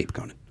impression's 4 deep,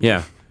 Conan.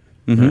 Yeah.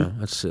 Mm-hmm. Yeah,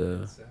 that's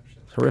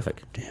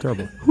horrific. Damn.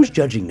 Terrible. Who's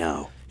judging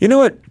now? You know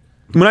what?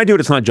 When I do it,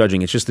 it's not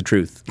judging. It's just the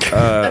truth.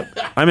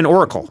 I'm an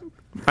oracle.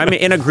 I'm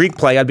in a Greek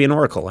play. I'd be an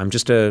oracle. I'm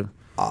just a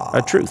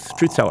truth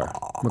teller.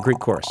 I'm a Greek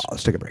chorus.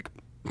 Let's take a break.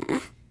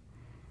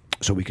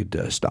 So we could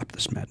stop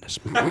this madness.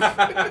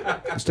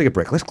 Let's take a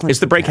break. Let's cleanse.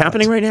 Is the break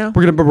happening right now?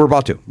 We're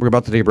about to. We're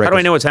about to take a break. How do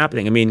I know what's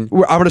happening? I mean,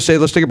 I'm going to say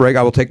let's take a break.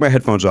 I will take my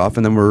headphones off,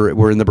 and then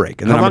we're in the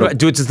break. And then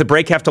does the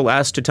break have to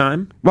last to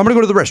time? Well, I'm going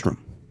to go to the restroom.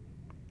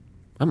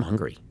 I'm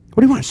hungry.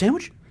 What do you want? A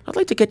sandwich? I'd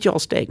like to get you all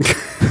steak.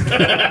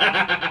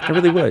 I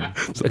really would.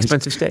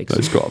 Expensive steaks.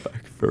 Nice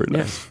callback. Very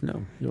nice. Yeah,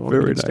 no,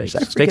 very nice.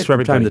 Steaks for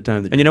everybody.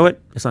 And you know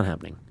what? It's not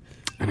happening.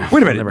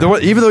 Wait a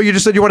minute. Even though you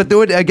just said you want to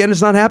do it again,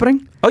 it's not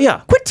happening? Oh,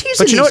 yeah. Quit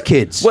teasing these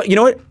kids. Well, you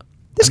know what?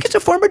 This kid's a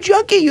former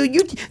junkie.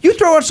 You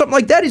throw out something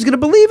like that, he's going to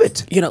believe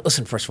it.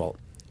 Listen, first of all,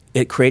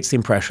 it creates the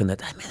impression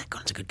that, man, that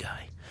Conan's a good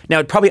guy. Now,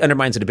 it probably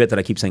undermines it a bit that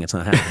I keep saying it's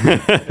not happening.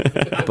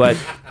 But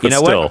you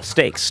know still, what?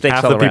 Steaks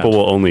half all the around. people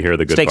will only hear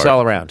the good steaks part.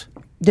 all around.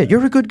 Yeah,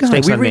 you're a good guy.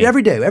 Steaks we on read me.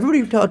 every day.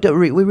 Everybody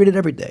we read it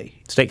every day.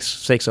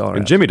 Steaks all around.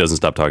 And Jimmy doesn't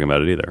stop talking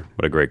about it either.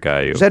 What a great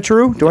guy you. Is that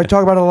true? Do I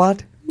talk about it a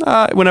lot?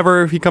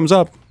 Whenever he comes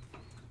up.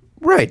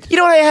 Right. You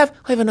know what I have?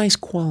 I have a nice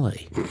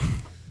quality.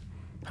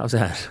 How's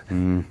that?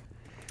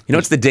 You know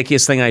what's the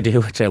dickiest thing I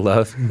do, which I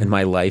love in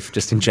my life,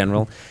 just in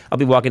general? I'll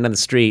be walking down the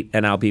street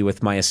and I'll be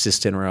with my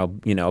assistant, or I'll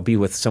be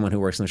with someone who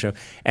works on the show,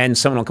 and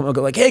someone will come and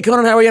go like, "Hey,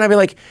 Conan, how are you?" And I'll be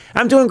like,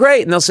 "I'm doing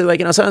great." And they'll say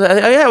like, "Oh,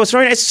 yeah, it was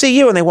very nice to see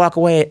you." And they walk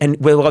away, and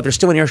while they're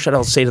still in earshot,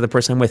 I'll say to the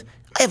person I'm with,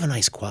 "I have a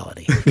nice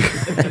quality."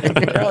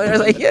 I was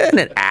like, "You're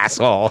an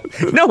asshole."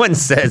 No one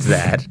says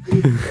that.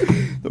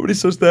 Nobody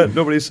says that.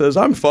 Nobody says,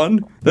 "I'm fun."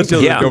 That's the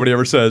other thing nobody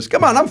ever says.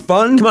 Come on, I'm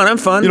fun. Come on, I'm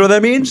fun. You know what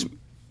that means?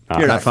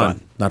 You're not fun.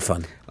 Not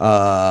fun.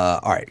 All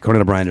right, Conan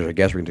O'Brien is our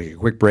guest. We're going to take a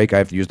quick break. I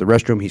have to use the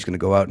restroom. He's going to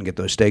go out and get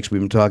those steaks we've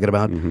been talking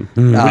about. What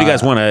do you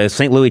guys want, a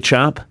St. Louis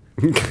chop?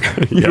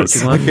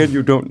 Yes. Again,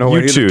 you don't know You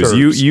any choose. of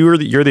the terms.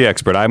 You're the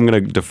expert. I'm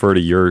going to defer to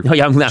your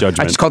judgment.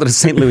 I just called it a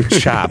St. Louis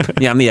chop.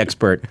 Yeah, I'm the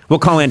expert. We'll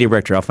call Andy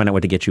Richter. I'll find out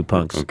what to get you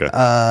punks. Okay.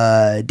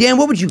 Dan,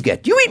 what would you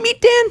get? Do you eat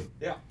meat, Dan?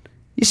 Yeah.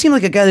 You seem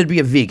like a guy that'd be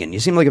a vegan. You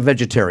seem like a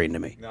vegetarian to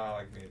me. No, I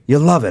like meat. You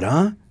love it,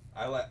 huh?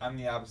 I'm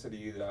the opposite of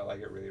you. That I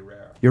like it really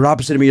rare. You're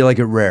opposite of me. You like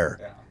it rare.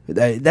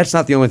 Yeah. That's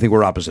not the only thing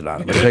we're opposite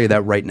on. I'm going to tell you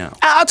that right now.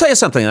 I'll tell you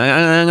something.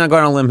 I'm going to go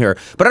on a limb here,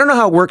 but I don't know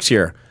how it works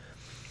here.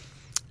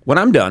 When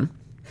I'm done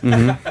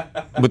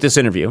with this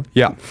interview,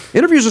 Yeah.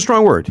 Interview is a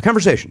strong word.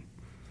 Conversation.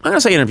 I'm going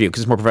to say interview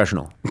because it's more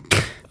professional.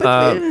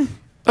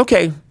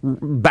 Okay,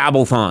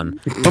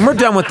 Babblethon. When we're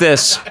done with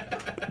this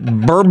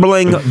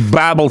burbling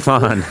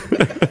Babblethon,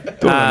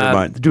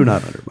 Do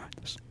not undermine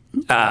this.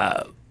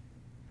 I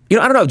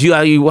don't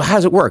know. How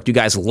does it work? Do you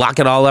guys lock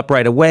it all up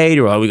right away?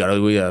 Or we got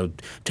to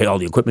take all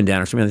the equipment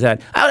down or something like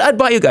that? I'd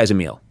buy you guys a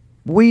meal.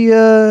 We,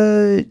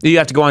 You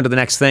have to go on to the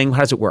next thing. How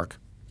does it work?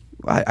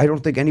 I don't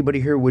think anybody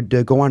here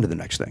would go on to the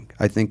next thing.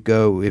 I think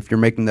if you're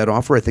making that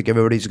offer, I think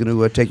everybody's going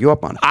to take you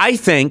up on it. I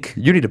think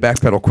You need to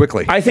backpedal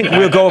quickly. I think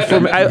we'll go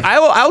for.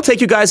 I'll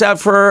take you guys out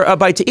for a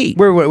bite to eat.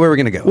 Where are we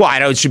going to go? Well, I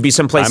know it should be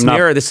someplace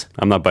near this.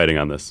 I'm not biting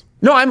on this.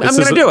 No, I'm going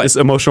to do it. This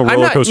emotional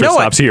roller coaster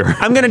stops here.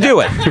 I'm going to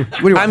do it.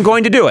 I'm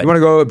going to do it. You want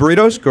to go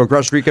burritos? Go across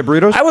the street, get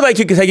burritos? I would like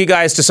to take you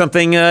guys to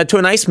something, to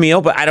a nice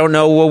meal, but I don't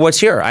know what's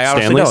here. I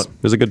honestly Stanley's?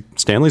 don't. There's a good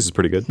Stanley's is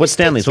pretty good. What's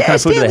Stanley's? What kind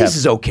of food do they have? Stanley's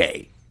is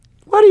okay.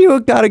 What do you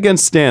got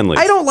against Stanley's?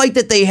 I don't like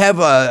that they have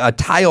a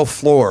tile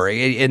floor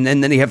and then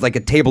they have like a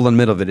table in the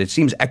middle of it. It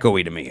seems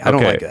echoey to me. I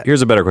don't like that.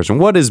 Here's a better question.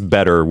 What is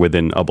better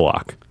within a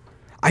block?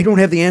 I don't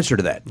have the answer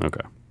to that.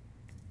 Okay.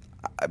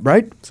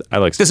 Right? I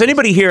like Does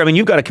anybody here? I mean,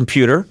 you've got a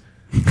computer.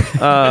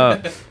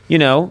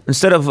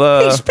 Instead of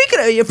Hey, speaking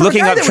of, for a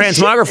looking guy up that was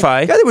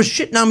Transmogrify. shitting- guy that was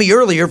shitting on me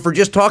earlier for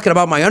just talking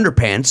about my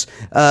underpants.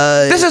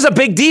 This is a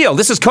big deal.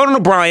 This is Conan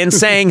O'Brien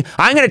saying,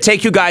 I'm going to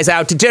take you guys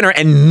out to dinner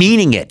and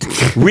meaning it.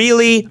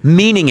 Really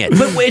meaning it.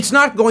 But it's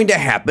not going to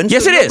happen.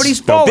 Yes, so it is. Nobody's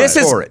falling This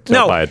is for it.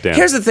 no. Don't buy it, Dan.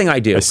 Here's the thing I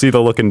do. I see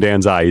the look in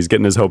Dan's eye. He's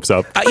getting his hopes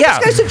up. Yeah.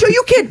 This guy said, Joe,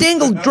 you can't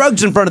dangle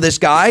drugs in front of this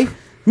guy.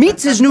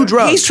 Meat's his new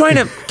drug. He's trying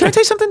to. Can I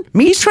tell you something?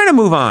 He's trying to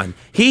move on.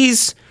 He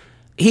is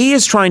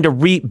trying to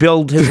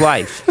rebuild his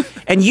life.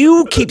 And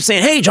you keep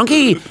saying, "Hey,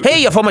 junkie!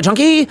 Hey, you former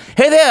junkie!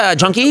 Hey there,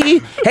 junkie!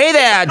 Hey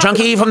there,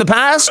 junkie from the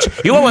past!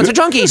 You were once a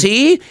junkie,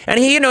 see?" And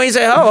he's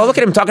oh, look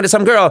at him talking to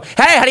some girl.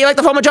 "Hey, how do you like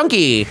the former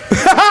junkie?"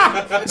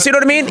 See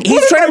what I mean?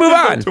 He's trying to move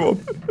on.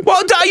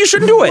 Well, you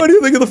shouldn't do it. What do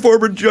you think of the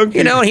former junkie?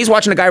 And he's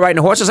watching a guy riding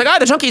a horse. It's like,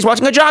 the junkie's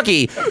watching a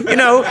jockey.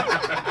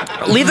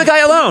 Leave the guy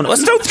alone.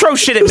 Let's don't throw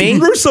shit at me.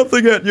 Threw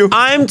something at you.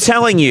 I'm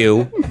telling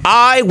you,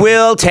 I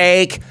will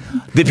take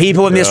the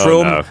people in this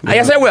room. No.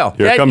 Yes, I will.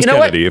 Here comes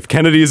Kennedy. If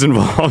Kennedy is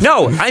involved.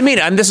 No, I mean,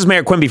 this is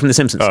Mayor Quimby from The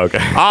Simpsons. Oh, okay.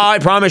 I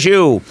promise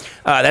you.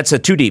 That's a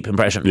too deep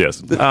impression.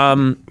 Yes.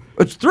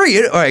 It's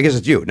three. Oh, I guess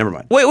it's you. Never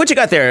mind. Wait, what you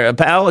got there,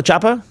 pal?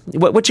 Choppa?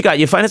 What you got?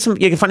 You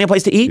can find a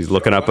place to eat? He's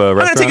looking up a I'm restaurant.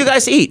 going to take you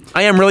guys to eat.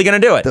 I am really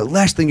going to do it. The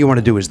last thing you want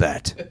to do is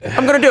that.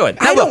 I'm going to do it.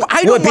 I don't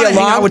want to hang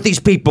out with these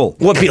people.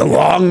 Will it be a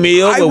long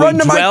meal? I Will run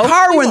we to my dwell?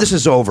 car when this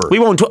is over. We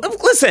won't.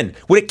 Listen,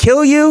 would it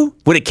kill you?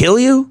 Would it kill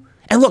you?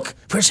 And look,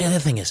 first the other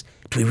thing is,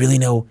 do we really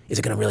know, is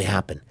it going to really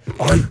happen?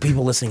 All you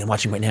people listening and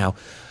watching right now,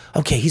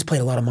 okay, he's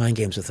played a lot of mind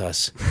games with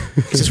us.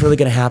 Is this really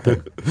going to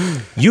happen?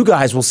 You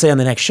guys will say on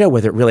the next show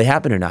whether it really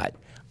happened or not.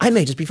 I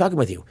may just be fucking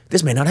with you.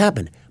 This may not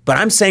happen. But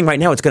I'm saying right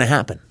now it's going to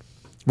happen.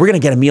 We're going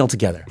to get a meal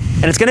together.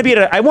 And it's going to be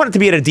I want it to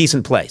be at a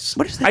decent place.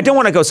 What is that? I don't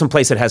want to go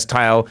someplace that has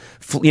tile,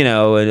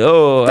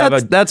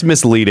 That's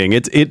misleading.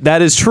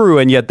 That is true,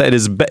 and yet it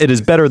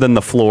is better than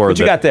the floor. What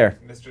you got there?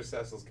 Mr.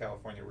 Cecil's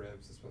California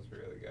Ribs is supposed to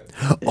be really good.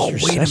 Oh,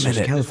 wait a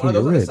minute.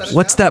 California ribs.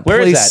 What's that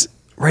Where is place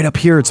that? right up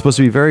here? It's supposed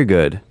to be very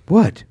good.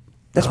 What?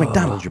 That's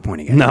McDonald's you're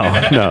pointing at.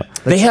 No.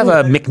 They have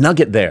a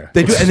McNugget there.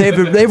 They do, and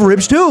they have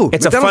ribs too.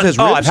 It's McDonald's has a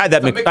fun. ribs. I've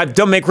had that. I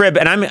don't McRib,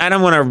 and I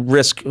don't want to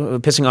risk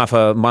pissing off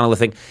a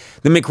monolithic.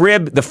 The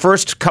McRib, the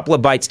first couple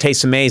of bites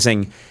tastes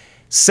amazing.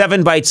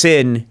 7 bites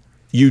in,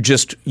 you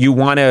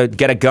want to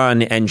get a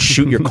gun and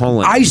shoot your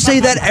colon. I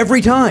say that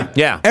every time.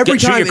 Yeah. every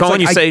Shoot time. your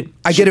colon, It's you say-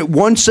 I get it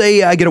once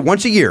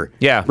a year.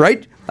 Yeah.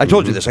 right. I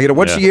told you this. I get it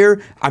once a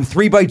year. I'm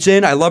 3 bites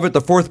in. I love it.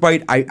 The 4th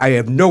bite, I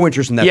have no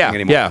interest in that thing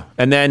anymore. Yeah,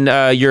 and then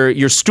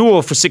your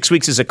stool for 6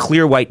 weeks is a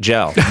clear white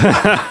gel.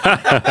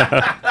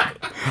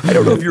 I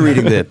don't know if you're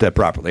eating that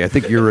properly. I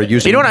think you're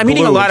using. You know what? I'm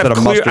eating a lot of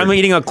clear. mustard. I'm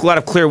eating a lot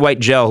of clear white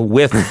gel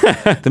with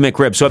the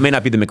McRib, so it may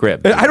not be the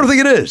McRib. I don't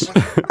think it is.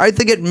 I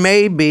think it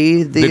may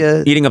be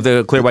the eating of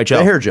the clear white gel,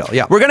 the hair gel.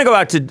 Yeah, we're gonna go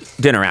out to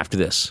dinner after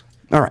this.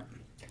 All right.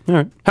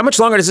 How much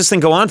longer does this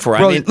thing go on for?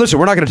 Well, listen,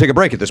 we're not going to take a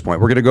break at this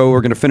point. We're going to go.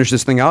 We're going to finish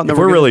this thing out. And if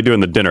we're really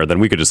doing the dinner, then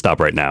we could just stop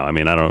right now. I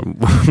mean, I don't.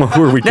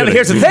 Who are we? No, but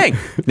here's the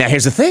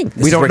thing.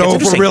 We don't know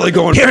if we're really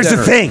going. Here's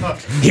the thing.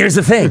 Here's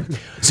the thing.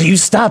 So you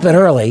stop it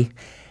early,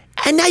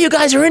 and now you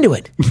guys are into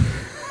it.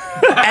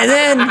 and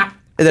then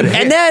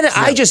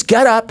I just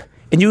get up.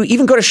 And you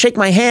even go to shake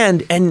my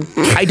hand, and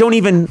I don't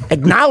even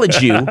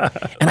acknowledge you.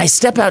 And I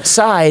step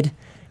outside,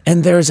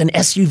 and there's an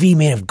SUV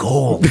made of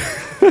gold.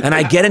 And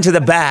I get into the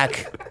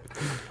back,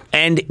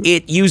 and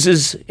it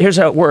uses, here's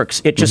how it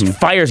works. It just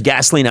fires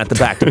gasoline out the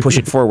back to push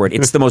it forward.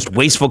 It's the most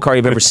wasteful car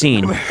you've ever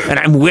seen. And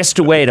I'm whisked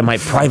away to my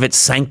private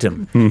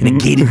sanctum in a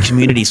gated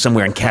community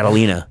somewhere in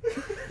Catalina.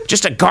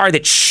 Just a car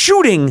that's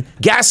shooting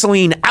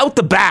gasoline out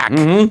the back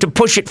to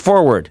push it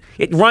forward.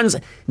 It runs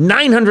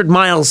 900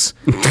 miles,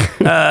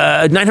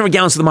 900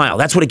 gallons to the mile.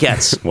 That's what it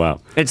gets.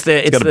 Wow. It's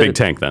got a big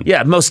tank then.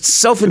 Yeah, most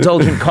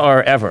self-indulgent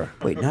car ever.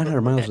 Wait,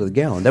 900 miles to the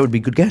gallon. That would be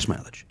good gas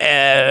mileage.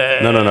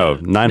 No.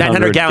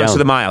 900 gallons to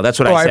the mile. That's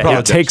what I said.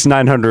 It takes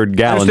 900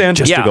 gallons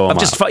just to go a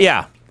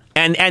mile.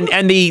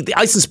 And the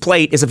license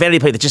plate is a vanity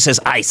plate that just says,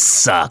 I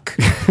suck.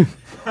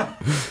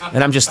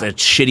 And I'm just the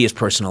shittiest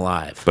person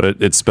alive.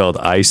 But it's spelled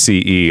ICE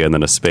and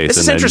then a space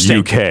and then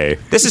UK.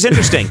 This is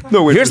interesting.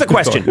 Here's the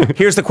question.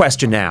 Here's the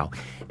question now.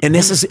 And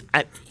this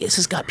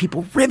has got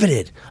people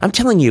riveted. I'm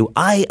telling you,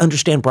 I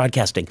understand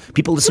broadcasting.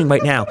 People listening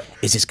right now,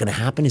 is this going to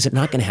happen? Is it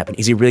not going to happen?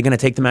 Is he really going to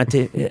take them out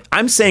to...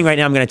 I'm saying right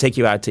now I'm going to take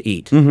you out to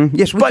eat. Mm-hmm.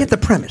 Yes, we get the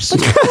premise.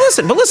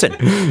 But listen.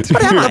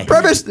 What am I? The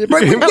premise. We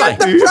get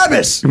the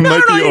premise. You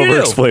might be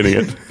over-explaining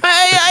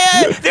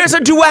it. There's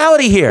a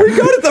duality here. We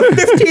got it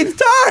the 15th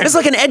time. It's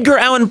like an Edgar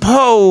Allan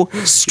Poe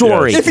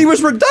story. If he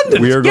was redundant.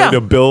 We are going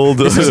to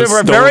build a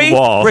stone very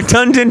wall.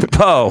 Redundant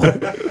Poe.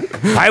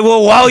 I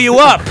will wall you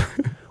up.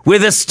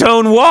 With a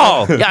stone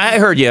wall. Yeah, I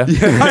heard you. I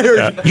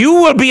heard you. You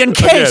will be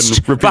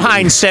encased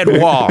behind said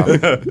wall.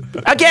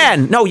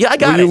 Again. No, I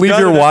got it. You leave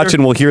your watch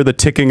and we'll hear the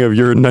ticking of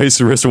your nice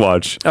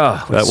wristwatch.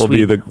 Oh, that will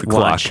be the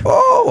clock.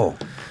 Oh.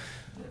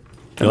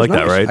 You like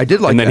that, right? I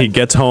did like that. And then he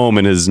gets home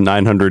in his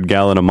 900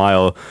 gallon a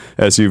mile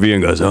SUV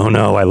and goes, oh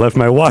no, I left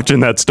my watch in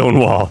that stone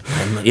wall.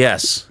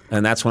 Yes.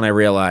 And that's when I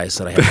realized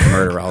that I had to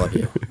murder all of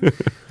you.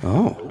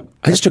 Oh.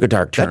 I just took a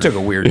dark turn. That took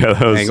a weird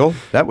angle.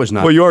 That was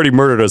not... Well, you already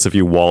murdered us if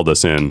you walled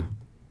us in.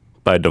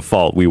 By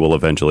default, we will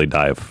eventually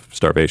die of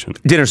starvation.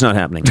 Dinner's not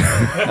happening.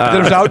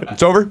 Dinner's out?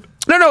 It's over?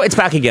 No, it's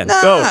back again.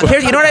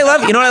 Here's, you know what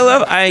I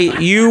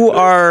love? You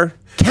are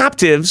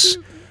captives.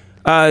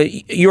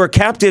 You are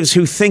captives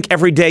who think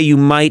every day you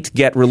might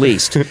get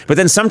released. But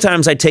then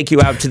sometimes I take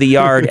you out to the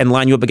yard and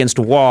line you up against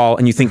a wall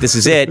and you think this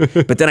is it.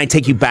 But then I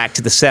take you back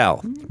to the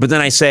cell. But then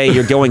I say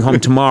you're going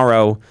home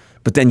tomorrow.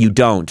 But then you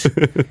don't.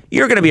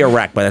 You're going to be a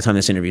wreck by the time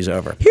this interview's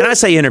over. And I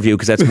say interview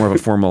because that's more of a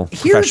formal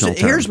professional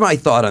term. Here's my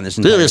thought on this.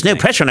 There's no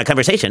pressure on a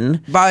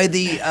conversation. By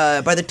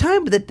the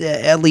time that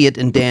Elliot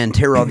and Dan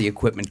tear all the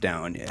equipment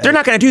down, they're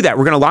not going to do that.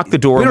 We're going to lock the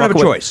door. We don't have a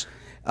choice.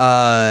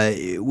 I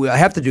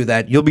have to do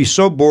that. You'll be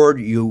so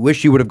bored. You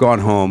wish you would have gone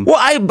home. Well,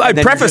 I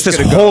preface this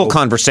whole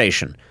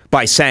conversation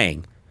by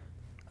saying,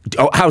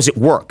 oh, how does it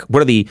work?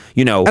 What are the,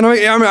 And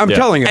I'm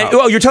telling you.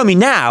 Well, you're telling me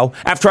now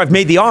after I've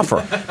made the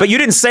offer. But you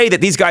didn't say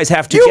that these guys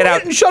have to get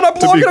out. Shut up.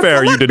 To be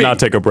fair, you did not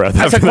take a breath.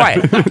 I said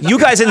quiet. You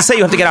guys didn't say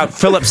you have to get out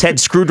Phillips head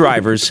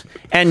screwdrivers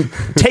and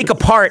take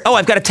apart. Oh,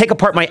 I've got to take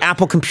apart my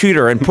Apple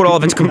computer and put all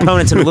of its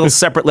components in little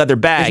separate leather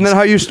bags. Isn't that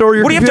how you store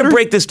your computer? computer? What do you have to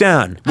break this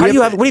down? What do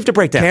you have to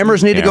break down?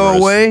 Cameras need to go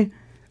away.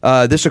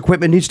 This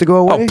equipment needs to go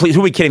away. Oh, please,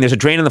 who are we kidding? There's a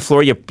drain on the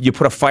floor. You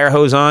put a fire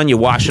hose on. You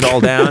wash it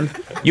all down.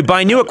 You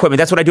buy new equipment.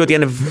 That's what I do at the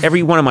end of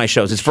every one of my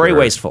shows. It's very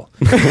wasteful.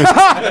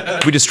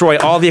 We destroy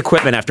all the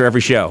equipment after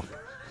every show.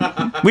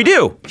 We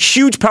do.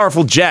 Huge,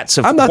 powerful jets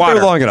of water. I'm not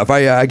there long enough.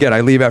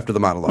 I leave after the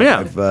monologue.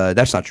 Yeah.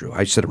 That's not true.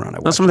 I sit around.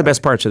 That's some of the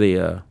best parts of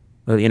the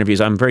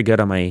interviews. I'm very good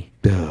on my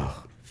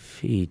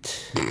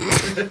feet.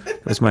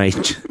 That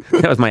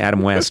was my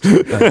Adam West.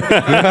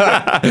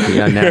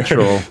 The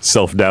unnatural,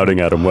 self-doubting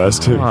Adam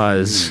West.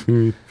 Pause.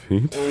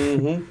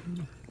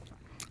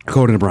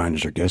 Conan O'Brien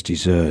is our guest.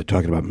 He's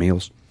talking about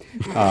meals.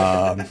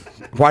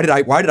 Why did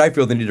I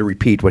feel the need to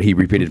repeat what he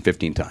repeated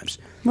 15 times?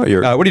 Well,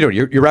 what are you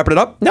doing? You're wrapping it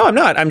up? No, I'm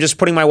not. I'm just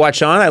putting my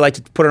watch on. I like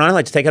to put it on. I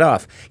like to take it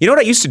off. You know what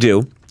I used to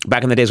do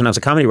back in the days when I was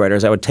a comedy writer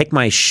is I would take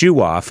my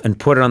shoe off and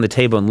put it on the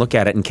table and look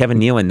at it. And Kevin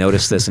Nealon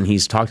noticed this, and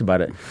he's talked about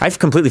it. I've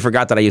completely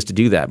forgot that I used to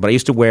do that, but I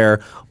used to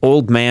wear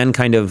old man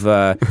kind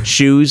of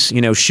shoes.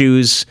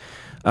 Shoes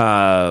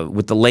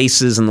with the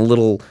laces and the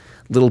little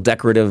little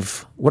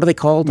decorative, what are they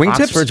called?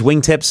 Wingtips? Oxfords,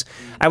 wingtips.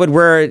 I would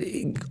wear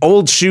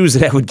old shoes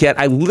that I would get.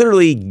 I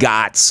literally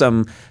got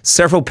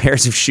several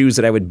pairs of shoes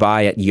that I would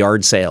buy at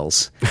yard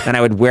sales, and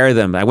I would wear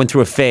them. I went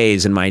through a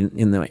phase in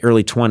the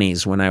early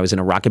 20s when I was in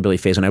a rockabilly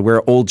phase, and I'd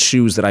wear old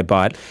shoes that I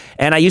bought.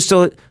 And I used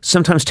to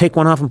sometimes take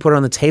one off and put it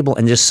on the table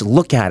and just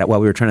look at it while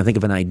we were trying to think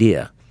of an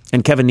idea.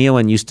 And Kevin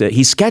Nealon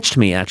he sketched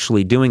me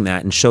actually doing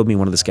that and showed me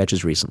one of the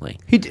sketches recently.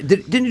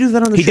 Didn't you do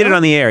that on the show? He did it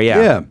on the air,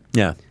 yeah.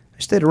 Yeah. I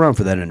stayed around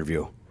for that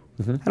interview.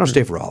 I don't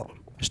stay for all of them.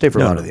 I stay for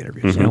a lot of the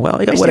interviews. Mm-hmm.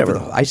 Well, yeah, whatever.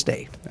 I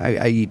stay.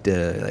 I eat,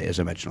 as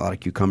I mentioned, a lot of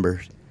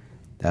cucumbers,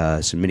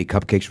 some mini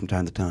cupcakes from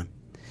time to time.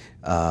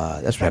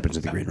 That's what happens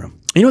in the green room.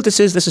 You know what this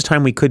is? This is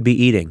time we could be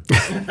eating.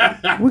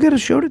 We got a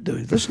show to do.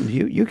 Listen,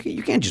 you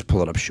can't just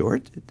pull it up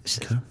short.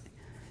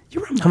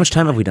 How much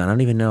time have we done? I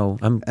don't even know.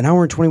 An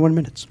hour and 21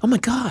 minutes. Oh, my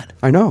God.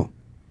 I know.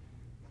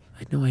 I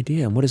had no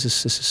idea. And what is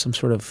this? This is some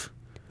sort of...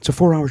 It's a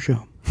 4-hour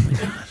show. Oh, my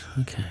God.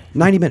 Okay.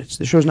 90 minutes.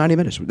 The show's 90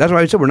 minutes. That's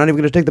why I said we're not even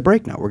going to take the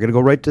break now. We're going to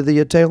go right to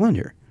the tail end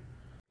here.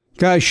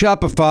 Guys,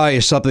 Shopify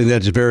is something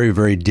that's very,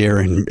 very dear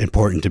and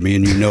important to me,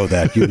 and you know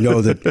that. You know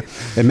that.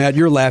 And Matt,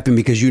 you're laughing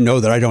because you know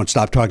that I don't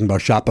stop talking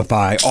about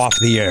Shopify off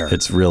the air.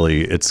 It's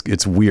really,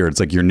 it's weird. It's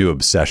like your new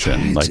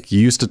obsession. Like you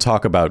used to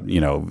talk about,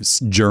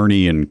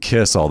 Journey and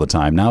Kiss all the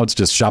time. Now it's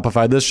just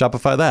Shopify this,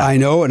 Shopify that. I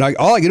know, and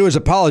all I can do is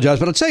apologize,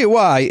 but I'll tell you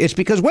why. It's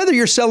because whether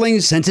you're selling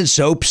scented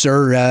soaps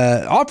or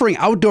offering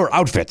outdoor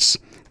outfits,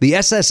 the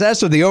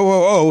SSS or the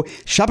OOO,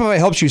 Shopify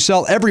helps you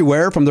sell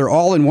everywhere from their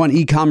all-in-one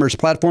e-commerce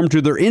platform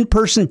to their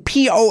in-person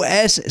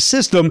POS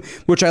system,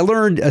 which I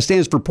learned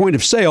stands for point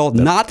of sale,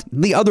 not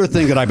the other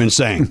thing that I've been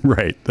saying.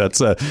 Right. That's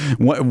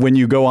when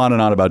you go on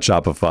and on about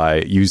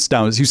Shopify, you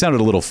sounded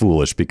a little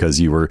foolish because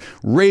you were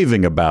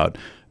raving about,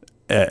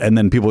 and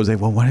then people would say,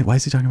 well, why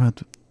is he talking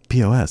about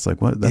POS?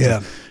 Like what?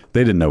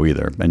 They didn't know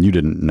either, and you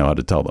didn't know how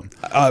to tell them.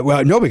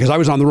 Well, no, because I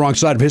was on the wrong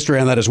side of history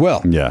on that as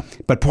well. Yeah.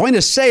 But point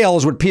of sale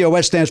is what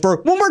POS stands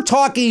for when we're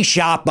talking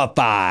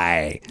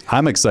Shopify.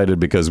 I'm excited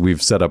because we've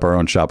set up our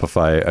own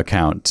Shopify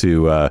account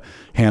to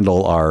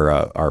handle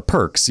our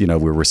perks. We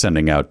were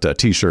sending out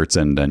T-shirts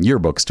and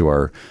yearbooks to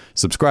our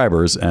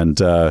subscribers,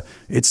 and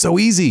it's so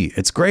easy.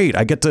 It's great.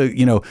 I get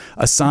to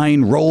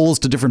assign roles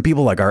to different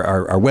people. Like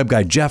our web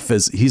guy Jeff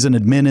he's an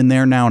admin in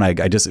there now, and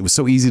it was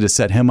so easy to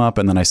set him up.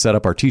 And then I set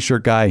up our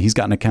T-shirt guy. He's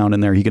got an account in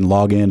there. He can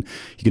log in.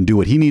 He can do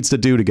what he needs to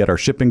do to get our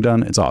shipping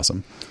done. It's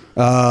awesome.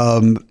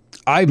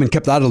 I've been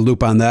kept out of the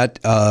loop on that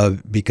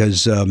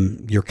because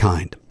you're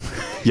kind.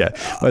 Yeah.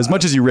 As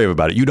much as you rave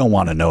about it, you don't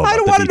want to know about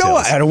the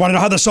details. I don't want to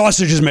know how the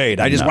sausage is made.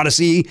 I just want to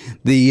see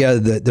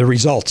the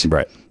result.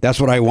 Right.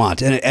 That's what I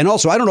want. And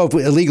also, I don't know if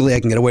illegally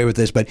I can get away with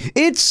this, but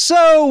it's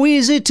so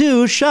easy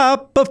to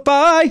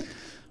Shopify.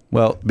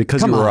 Well,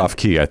 because you were off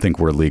key, I think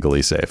we're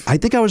legally safe. I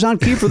think I was on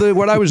key for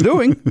what I was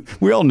doing.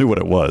 We all knew what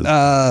it was.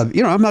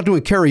 I'm not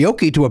doing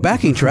karaoke to a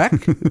backing track.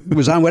 It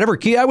was on whatever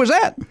key I was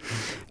at.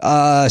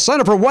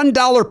 Sign up for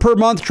 $1 per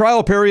month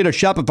trial period at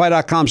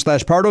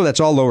Shopify.com/Pardo. That's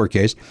all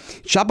lowercase.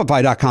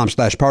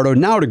 Shopify.com/Pardo.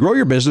 Now to grow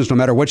your business no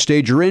matter what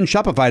stage you're in.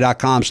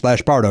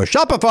 Shopify.com/Pardo.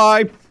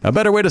 Shopify. A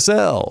better way to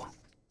sell.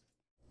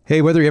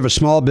 Hey, whether you have a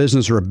small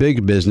business or a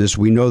big business,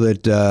 we know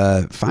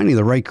that finding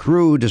the right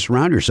crew to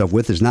surround yourself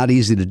with is not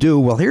easy to do.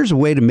 Well, here's a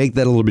way to make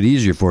that a little bit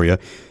easier for you.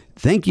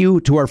 Thank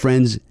you to our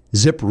friends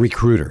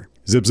ZipRecruiter.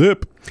 Zip.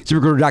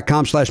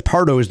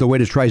 ZipRecruiter.com/Pardo is the way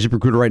to try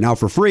ZipRecruiter right now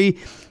for free.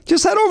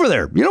 Just head over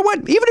there. You know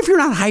what? Even if you're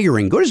not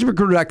hiring, go to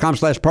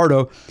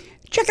ZipRecruiter.com/Pardo.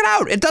 Check it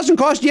out. It doesn't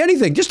cost you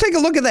anything. Just take a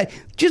look at that.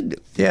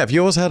 If you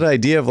always had an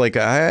idea of like,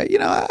 I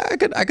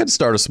could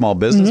start a small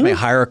business, maybe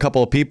hire a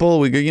couple of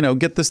people. We could,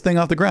 get this thing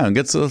off the ground.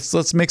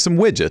 Let's make some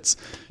widgets.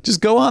 Just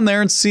go on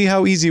there and see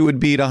how easy it would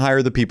be to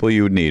hire the people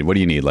you would need. What do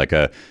you need? Like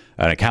an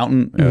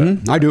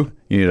accountant? I do.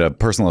 You need a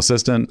personal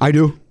assistant? I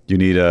do. You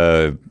need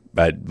I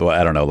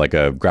don't know, like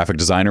a graphic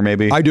designer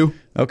maybe? I do.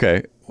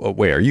 Okay. Well,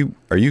 wait, are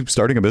you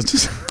starting a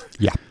business?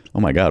 Yeah. Oh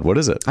my God, what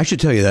is it? I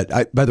should tell you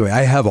that. By the way,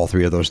 I have all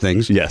three of those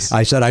things. Yes.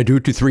 I said I do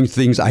 3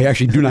 things I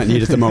actually do not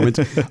need at the moment.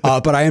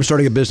 But I am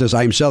starting a business.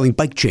 I am selling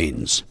bike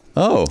chains.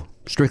 Oh.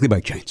 Strictly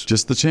bike chains.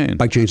 Just the chain.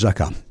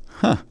 Bikechains.com.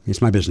 Huh.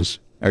 It's my business.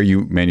 Are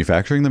you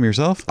manufacturing them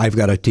yourself? I've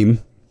got a team.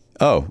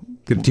 Oh.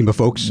 Get a team of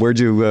folks. Where'd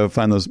you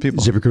find those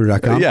people?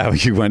 ZipRecruiter.com. Yeah,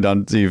 you went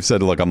on. You've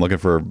said, look, I'm looking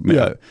for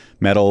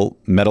metal.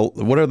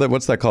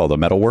 What's that called? A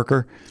metal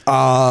worker?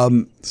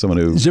 Someone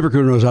who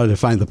ZipRecruiter knows how to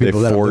find the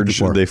people that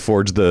they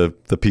forge the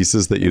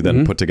pieces that you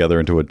then put together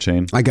into a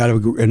chain. I got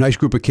a nice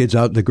group of kids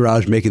out in the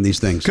garage making these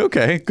things.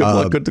 Okay, good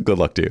luck. Good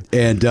luck to you.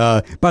 And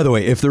by the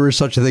way, if there is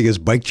such a thing as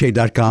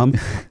bikechain.com,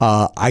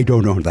 I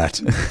don't own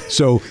that.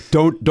 So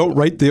don't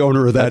write the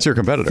owner of that. That's your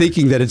competitor.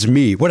 Thinking that it's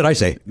me. What did I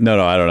say?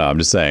 No, I don't know. I'm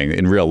just saying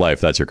in real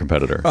life that's your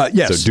competitor.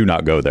 Yes. So do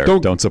not go there.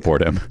 Don't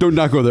support him. Do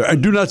not go there.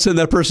 And do not send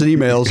that person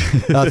emails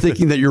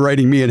thinking that you're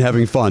writing me and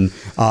having fun.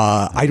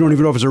 I don't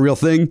even know if it's a real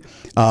thing.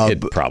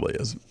 It probably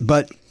is.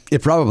 But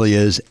it probably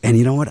is. And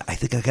you know what? I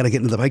think I got to get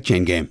into the bike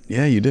chain game.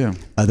 Yeah, you do.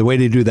 The way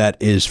to do that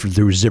is through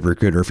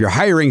ZipRecruiter. If you're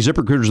hiring,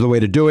 ZipRecruiter is the way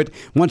to do it.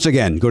 Once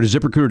again, go to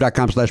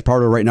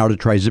ZipRecruiter.com/Pardo right now to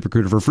try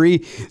ZipRecruiter for free.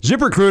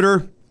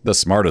 ZipRecruiter, the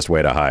smartest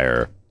way to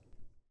hire.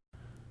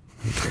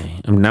 Okay.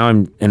 Now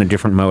I'm in a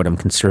different mode. I'm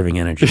conserving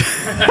energy.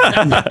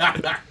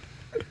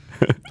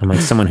 I'm like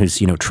someone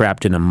who's,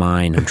 trapped in a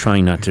mine. I'm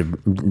trying not to,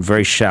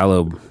 very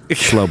shallow,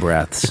 slow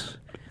breaths.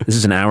 This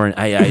is an hour, and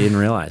I didn't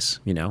realize,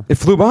 It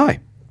flew by.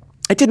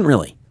 It didn't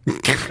really.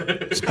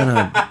 It's been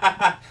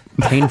a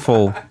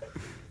painful,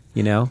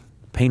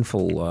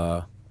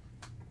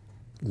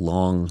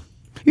 long.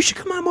 You should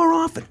come on more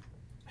often.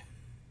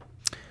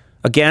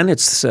 Again,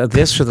 it's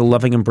this or the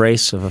loving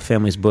embrace of a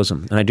family's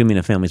bosom, and I do mean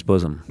a family's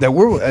bosom. That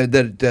we're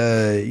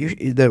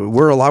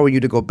allowing you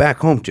to go back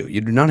home to.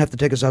 You do not have to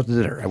take us out to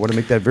dinner. I want to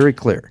make that very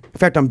clear. In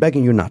fact, I'm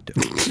begging you not to.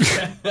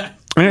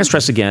 I'm going to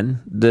stress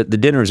again: the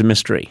dinner is a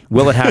mystery.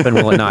 Will it happen?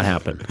 Will it not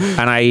happen?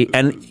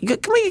 And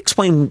can we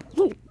explain?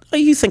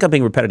 You think I'm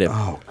being repetitive?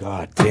 Oh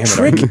God, damn it! The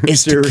trick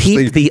is to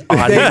keep the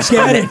audience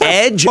on the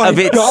edge of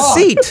its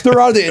seat. They're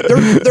off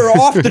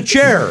the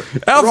chair.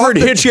 Alfred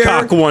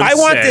Hitchcock once I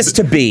want said, this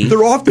to be.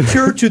 They're off the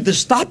chair to the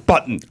stop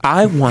button.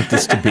 I want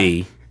this to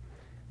be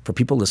for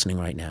people listening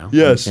right now.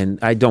 Yes, and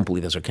I don't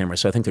believe those are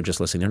cameras, so I think they're just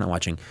listening. They're not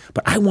watching.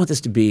 But I want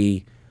this to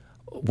be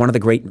one of the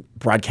great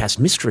broadcast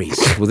mysteries.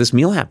 Will this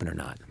meal happen or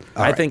not?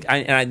 I think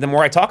the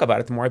more I talk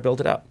about it, the more I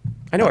build it up.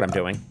 I know what I'm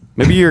doing.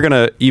 Maybe you're going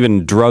to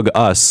even drug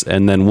us,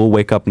 and then we'll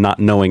wake up not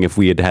knowing if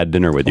we had had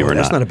dinner with you or not.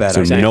 That's not a bad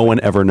idea. So no one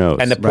ever knows.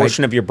 And the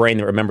portion of your brain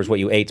that remembers what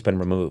you ate's been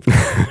removed.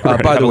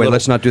 By the way,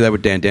 let's not do that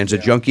with Dan. Dan's a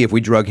junkie. If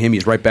we drug him,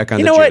 he's right back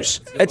on the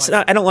juice. It's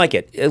not, I don't like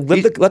it.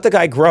 Let the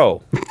guy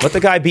grow. Let the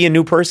guy be a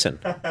new person.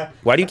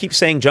 Why do you keep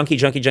saying junkie,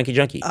 junkie, junkie,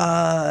 junkie?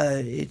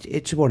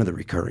 It's one of the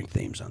recurring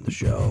themes on the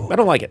show. I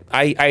don't like it.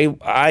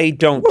 I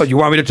don't. Well, you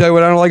want me to tell you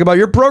what I don't like about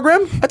your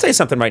program? I'll tell you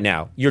something right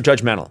now. You're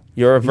judgmental.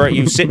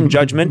 You sit in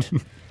judgment.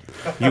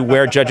 You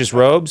wear judge's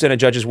robes and a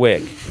judge's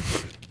wig.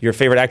 Your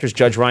favorite actor is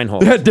Judge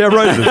Reinhold. Damn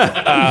right.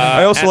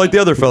 I also like the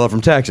other fellow from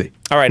Taxi.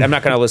 All right, I'm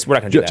not going to listen. We're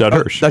not going to do that. Judd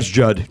Hirsch. That's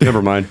Judd.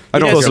 Never mind. I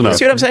don't listen.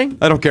 See what I'm saying?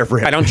 I don't care for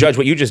him. I don't judge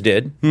what you just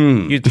did.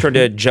 You turned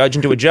a judge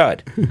into a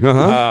Judd.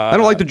 I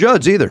don't like the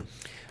Judds either.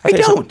 I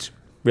don't.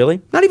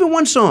 Really? Not even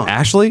one song.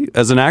 Ashley,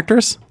 as an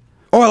actress?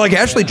 Oh, I like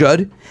Ashley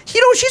Judd.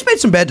 She's made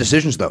some bad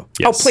decisions, though.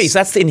 Yes. Oh, please.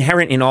 That's the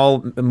inherent in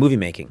all movie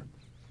making.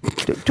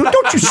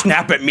 Don't you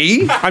snap at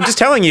me. I'm just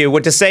telling you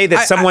what to say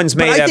that someone's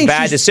made a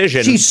bad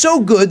decision. She's so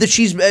good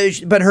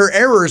that but her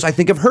errors, I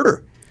think, have hurt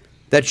her.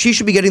 That she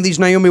should be getting these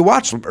Naomi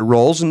Watts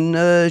roles,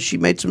 and she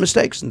made some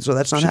mistakes, and so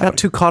that's not happening. She got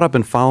too caught up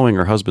in following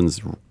her husband's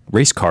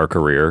race car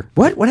career.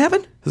 What? What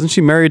happened? Isn't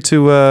she married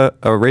to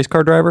a race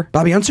car driver?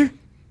 Bobby Unser?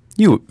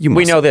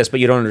 We know this,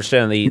 but you don't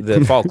understand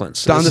the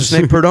Falklands. Don the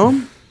Snake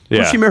Perdome?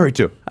 Yeah. Who's she married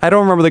to? I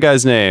don't remember the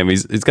guy's name.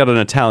 He's got an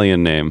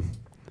Italian name.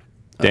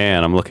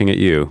 Dan, I'm looking at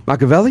you.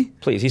 Machiavelli?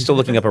 Please, he's still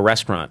looking up a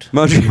restaurant.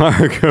 Mario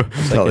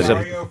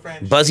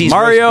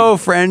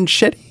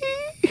Franchetti.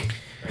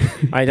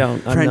 I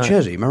don't.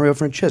 Mario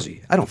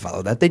Franchesi. I don't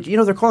follow that.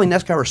 They're calling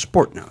NASCAR a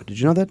sport now. Did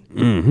you know that?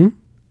 Mm-hmm.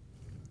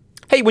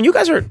 Hey, when you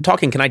guys are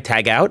talking, can I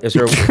tag out?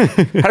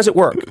 How does it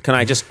work? Can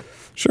I just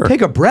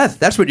take a breath?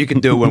 That's what you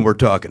can do when we're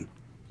talking.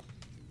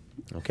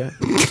 Okay.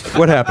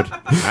 What happened?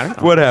 I don't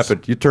know. What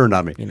happened? You turned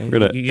on me.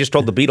 You just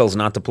told the Beatles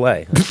not to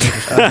play.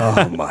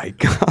 Oh my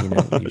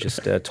God! You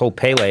just told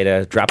Pele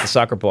to drop the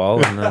soccer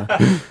ball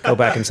and go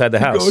back inside the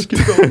house.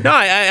 Keep going.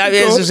 No,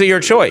 this is your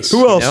choice.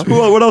 Who else?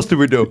 What else did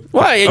we do?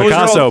 Well,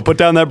 Picasso, put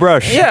down that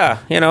brush. Yeah,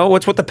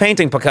 what's with the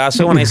painting,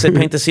 Picasso? When I said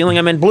paint the ceiling,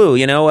 I meant blue.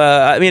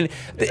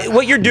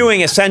 What you're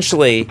doing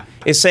essentially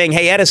is saying,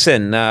 "Hey,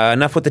 Edison,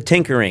 enough with the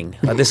tinkering.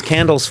 This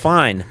candle's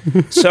fine."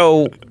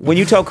 So when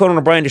you tell Conan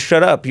O'Brien to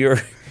shut up, you're,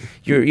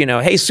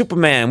 hey,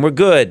 Superman, we're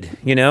good,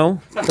 Don't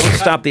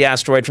stop the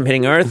asteroid from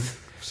hitting Earth.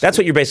 That's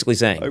what you're basically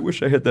saying. I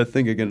wish I had that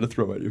thing again to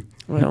throw at you.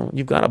 Well,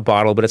 you've got a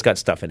bottle, but it's got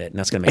stuff in it, and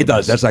that's going to make it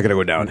does. That's not going to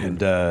go down.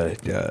 And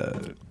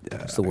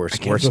it's the worst. I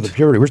can't throw the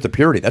purity. Where's the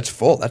purity? That's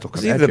full. That's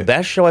Is it the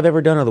best show I've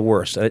ever done or the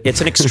worst? It's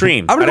an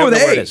extreme. I'm going to go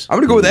with A. I'm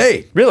going to go with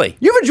A. Really?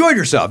 You've enjoyed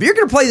yourself. You're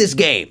going to play this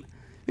game.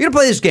 You're gonna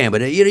play this game,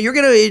 but you're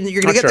gonna get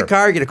in the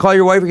car. You're gonna call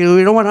your wife. You're gonna,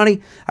 you know what,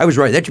 honey? I was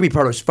right. That should be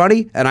part of it. It was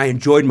funny, and I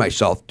enjoyed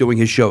myself doing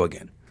his show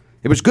again.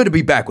 It was good to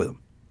be back with him.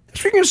 That's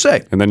what you're gonna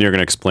say. And then you're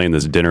gonna explain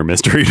this dinner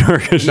mystery to her.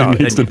 No,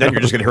 then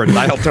you're just gonna hear a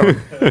dial tone.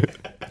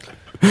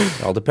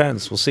 It all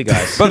depends. We'll see,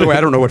 guys. By the way,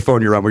 I don't know what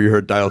phone you're on where you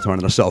heard dial tone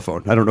on a cell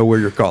phone. I don't know where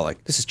you're calling.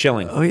 This is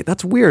chilling. Oh, yeah,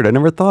 that's weird. I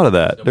never thought of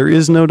that. There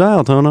is no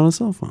dial tone on a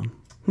cell phone.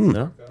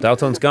 No, dial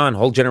tone's gone.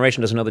 Whole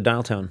generation doesn't know the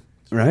dial tone.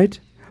 Right.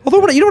 Although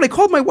when I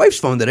called my wife's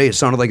phone today, it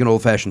sounded like an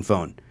old-fashioned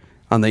phone.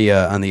 On the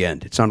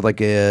end, it sounded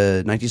like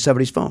a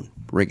 1970s phone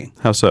ringing.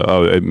 How so?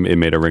 Oh, it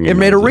made a ringing. It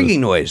made a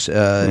ringing noise.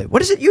 What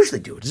does it usually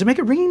do? Does it make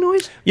a ringing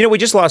noise? We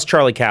just lost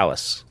Charlie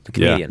Callis, the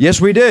comedian. Yeah. Yes,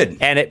 we did.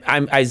 And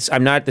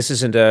I'm not. This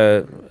isn't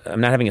a.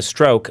 I'm not having a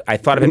stroke. I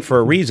thought of it for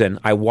a reason.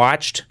 I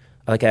watched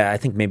I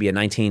think maybe a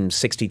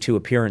 1962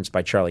 appearance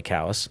by Charlie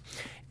Callis,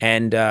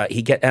 and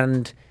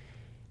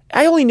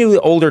I only knew the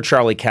older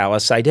Charlie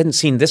Callis. I didn't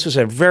see this was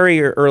a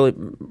very early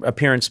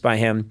appearance by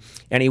him,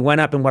 and he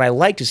went up. And what I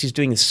liked is he's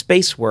doing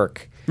space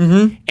work,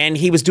 and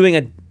he was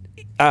doing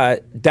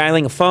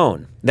dialing a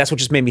phone. That's what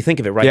just made me think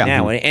of it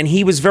now. And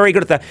he was very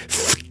good at the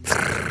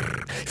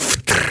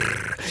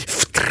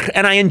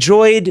and I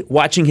enjoyed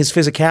watching his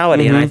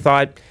physicality, and I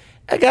thought,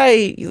 a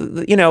guy,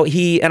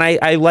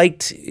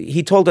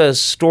 he told a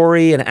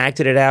story and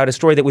acted it out, a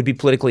story that would be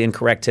politically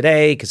incorrect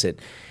today because it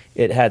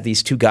had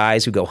these two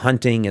guys who go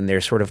hunting and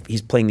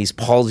he's playing these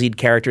palsied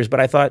characters, but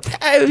I thought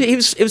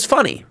it was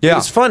funny. Yeah. It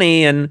was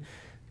funny, and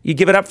you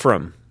give it up for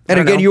him. And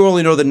again, you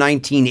only know the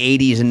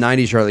 1980s and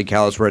 90s Charlie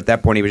Callis, where at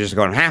that point he was just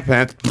going,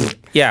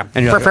 yeah.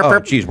 And you're like, oh,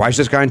 geez, why is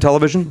this guy on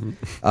television?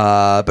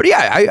 But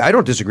yeah, I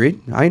don't disagree.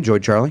 I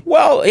enjoyed Charlie.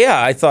 Well,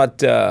 yeah, I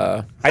thought,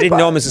 I didn't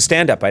know him as a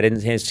stand-up. I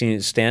didn't see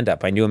his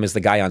stand-up. I knew him as the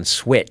guy on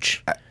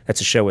Switch. That's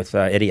a show with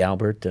Eddie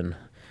Albert and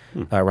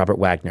Robert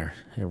Wagner.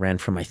 It ran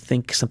from, I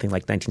think, something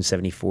like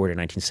 1974 to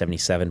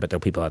 1977, but there are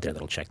people out there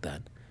that'll check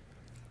that.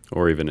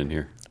 Or even in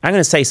here. I'm going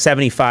to say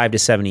 75 to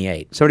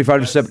 78.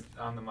 75 to 70.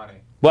 On the money.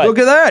 What? Look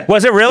at that.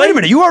 Was it really? Wait a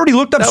minute. You already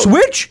looked up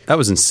Switch? That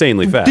was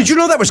insanely fast. Did you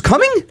know that was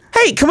coming?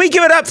 Hey, can we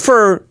give it up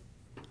for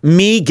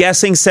me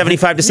guessing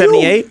 75 to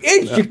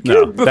 78?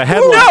 No, the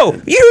headline.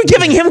 No, you're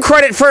giving him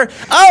credit for.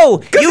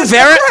 Oh, you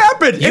never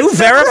happened. You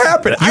never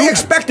happened. I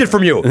expect it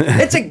from you.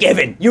 It's a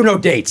given. You know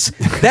dates.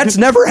 That's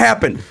never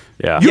happened.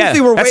 Yeah. Yeah,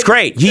 that's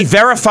great. He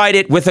verified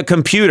it with a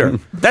computer.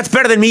 That's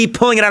better than me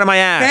pulling it out of my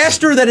ass.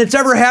 Faster than it's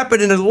ever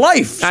happened in his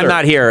life. I'm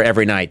not here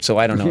every night, so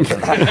I don't know.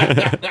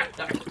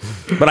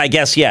 But I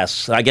guess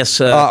yes. I guess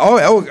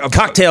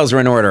cocktails are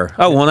in order.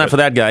 Oh, well, not for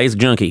that guy. He's a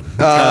junkie.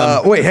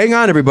 Wait, hang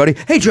on, everybody.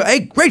 Hey,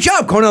 great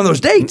job going on those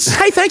dates.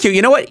 Hey, thank you.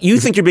 You know what?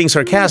 You think you're being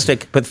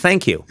sarcastic, but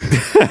thank you.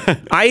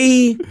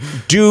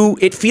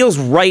 It feels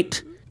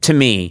right to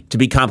me to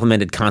be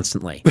complimented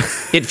constantly.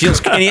 It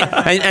feels,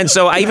 and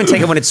so I even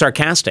take it when it's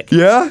sarcastic.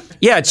 Yeah?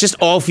 Yeah, it just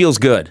all feels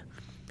good.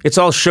 It's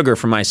all sugar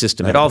for my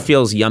system. It all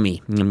feels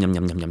yummy. Yum, yum,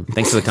 yum, yum, yum.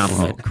 Thanks for the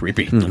compliment. Oh,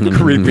 creepy.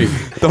 Creepy.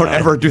 Don't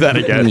ever do that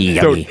again.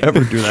 Yummy. Don't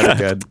ever do that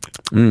again.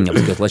 It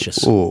was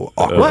delicious. Ooh,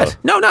 awkward. What?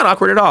 No, not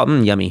awkward at all.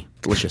 Yummy.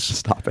 Delicious.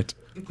 Stop it.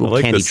 I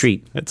like candy this.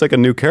 treat. It's like a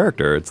new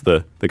character. It's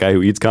the guy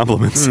who eats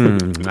compliments.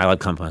 I like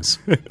compliments.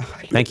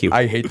 Thank you.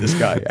 I hate this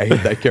guy. I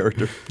hate that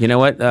character. You know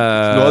what?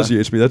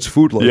 Nauseates me. That's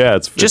food like. Yeah,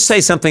 just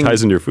say something.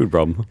 Ties into your food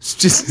problem.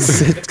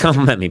 Just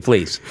compliment me,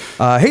 please.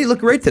 Hey, you look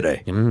great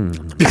today. You know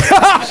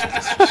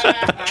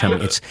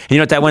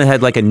what? That one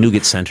had like a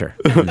nougat center.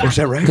 Is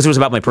that right? Because it was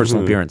about my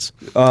personal appearance.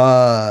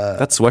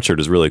 That sweatshirt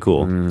is really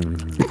cool.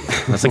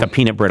 It's like a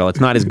peanut brittle. It's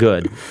not as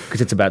good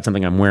because it's about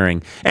something I'm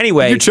wearing.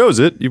 Anyway, You chose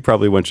it. You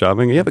probably went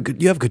shopping. You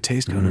have good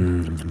taste,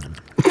 Conan.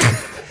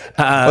 That's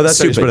how you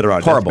stupid. spread it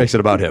around. Horrible. That makes it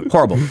about him.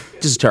 Horrible.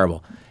 This is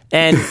terrible.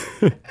 And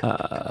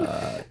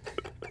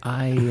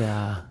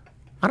I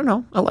don't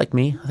know. I like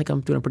me. I think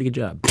I'm doing a pretty good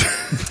job.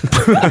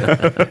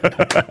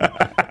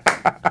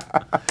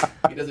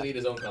 He doesn't eat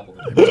his own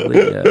compliment. Really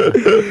good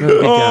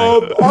guy.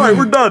 All right,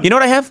 we're done. You know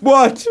what I have?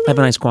 What? I have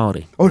a nice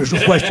quality. Oh, there's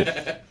no question.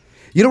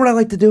 You know what I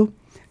like to do?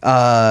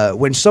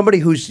 When somebody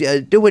who's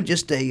doing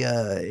just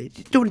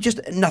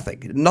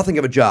nothing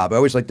of a job, I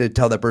always like to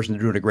tell that person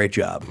they're doing a great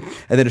job,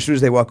 and then as soon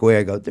as they walk away,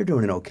 I go, they're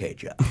doing an okay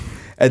job,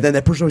 and then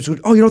that person always goes,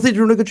 oh, you don't think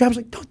they're doing a good job? I was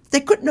like, no,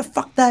 they couldn't have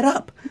fucked that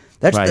up.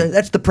 That's Right.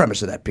 that's the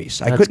premise of that piece.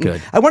 That's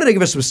good. I wanted to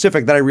give a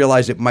specific that I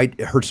realized it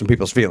might hurt some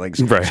people's feelings,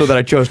 Right. so that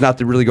I chose not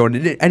to really go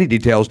into any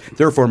details.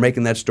 Therefore,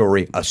 making that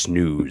story a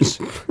snooze.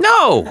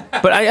 No,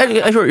 but I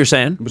hear what you're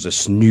saying. It was a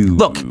snooze.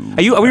 Look,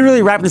 are we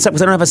really wrapping this up?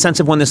 Because I don't have a sense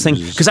of when this thing.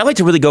 Because I like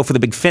to really go for the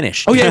big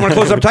finish. Oh yeah, you want to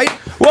close up tight?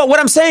 Well, what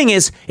I'm saying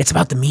is, it's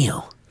about the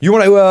meal. You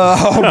want to?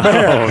 Oh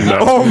man!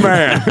 Oh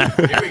man! Here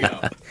we go.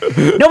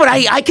 No, but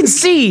I can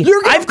see.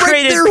 You're gonna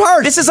break their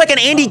hearts. This is like an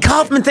Andy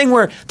Kaufman thing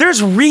where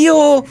there's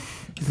real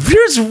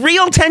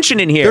tension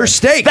in here. There's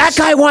stakes. That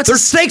guy wants.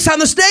 There's stakes on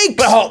the stakes.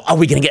 But are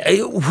we gonna get?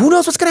 Who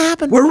knows what's gonna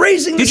happen? We're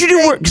raising. Did you do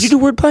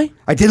wordplay?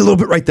 I did a little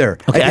bit right there.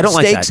 Okay, I don't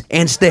like stakes that.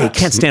 and stakes. I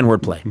can't stand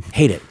wordplay.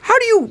 Hate it. How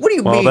do you? What do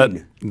you Well,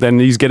 mean? then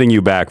he's getting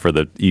you back for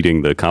the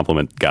eating the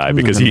compliment guy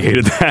because he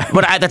hated that.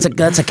 But that's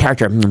a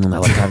character. I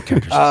like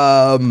characters.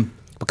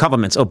 But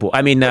compliments. Oh, boy.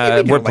 I mean, you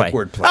don't wordplay. like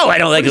wordplay? Oh, I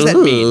don't like. What does that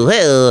mean?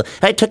 Well,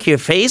 I took your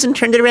face and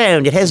turned it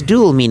around. It has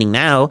dual meaning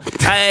now.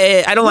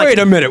 I don't like. Wait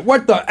a minute.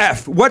 What the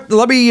f? What?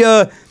 Let me.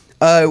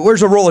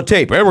 Where's a roll of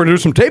tape? Hey, we're gonna do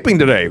some taping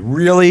today.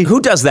 Really? Who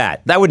does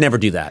that? I would never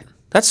do that.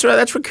 That's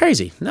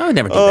crazy. No, I would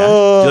never do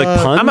that. Do you like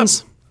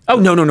puns? Oh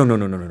no.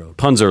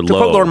 Puns are To low.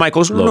 quote Lord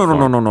Michaels, low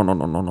form.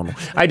 no.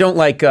 I don't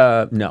like.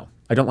 No,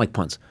 I don't like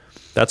puns.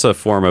 That's a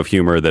form of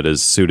humor that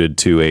is suited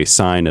to a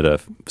sign at a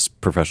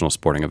professional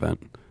sporting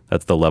event.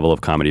 That's the level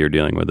of comedy you're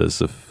dealing with.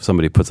 Is if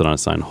somebody puts it on a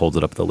sign, holds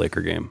it up at the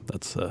Laker game.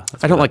 That's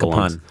I don't like a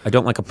pun. I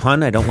don't like a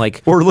pun. I don't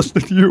like. Or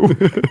listen to you.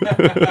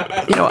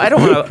 I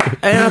don't want to.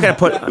 I'm not gonna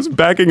put. I was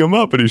backing him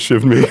up, and he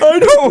shivved me. I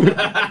know.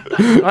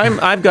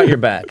 I've got your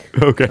back.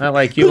 Okay. I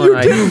like you. You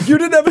And didn't. You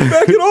didn't have his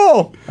back at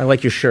all. I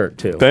like your shirt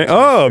too. It's It's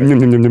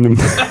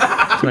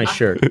a nice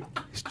shirt.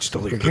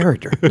 Stole your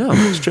character. No,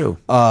 it's true.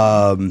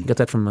 Got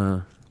that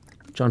from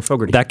John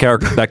Fogerty. That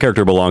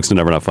character belongs to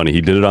Never Not Funny.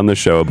 He did it on this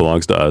show. It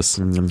belongs to us.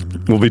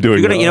 We'll be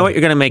doing. You know what?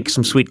 You're gonna make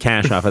some sweet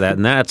cash off of that,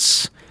 and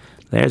that's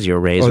There's your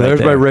raise. Oh, right there's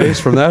there. my raise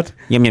from that.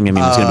 Yum yum yum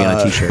yum. It's going to be on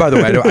a T-shirt. By the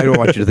way, I don't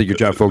want you to think your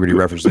John Fogerty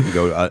reference didn't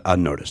go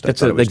unnoticed.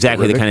 That's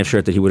exactly the kind of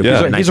shirt that he would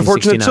have worn in He's a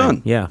fortunate 1969.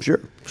 son. Yeah,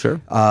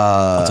 sure.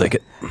 I'll take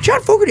it.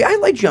 John Fogerty. I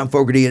like John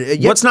Fogerty.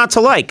 What's not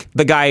to like?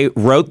 The guy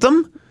wrote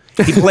them.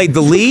 He played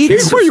the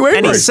leads,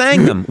 and he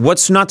sang them.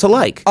 What's not to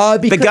like?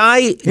 The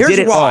guy here's did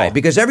it why. all.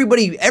 Because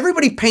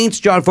everybody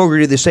paints John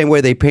Fogerty the same way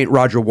they paint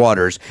Roger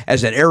Waters,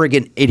 as an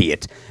arrogant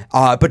idiot.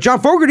 But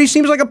John Fogerty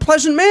seems like a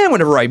pleasant man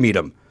whenever I meet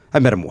him. I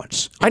met him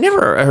once. I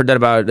never heard that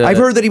about. I've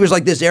heard that he was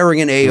like this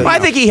arrogant. I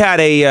think he had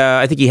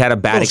a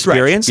bad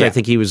experience. Yeah. I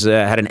think he was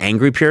had an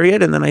angry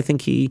period, and then I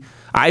think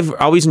I've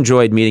always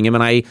enjoyed meeting him,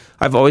 and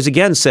I've always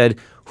again said,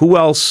 who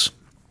else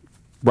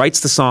writes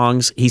the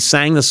songs? He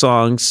sang the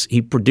songs,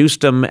 he produced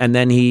them, and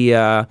then he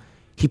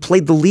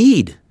played the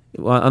lead.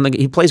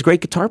 He plays great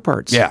guitar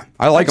parts. Yeah,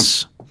 I like him.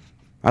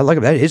 I like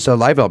him. That is a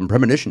live album,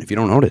 Premonition. If you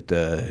don't own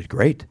it,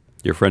 great.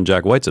 Your friend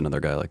Jack White's another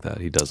guy like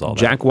that. He does all that.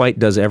 Jack White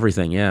does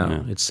everything.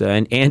 Yeah. It's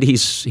and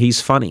he's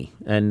funny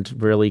and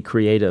really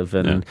creative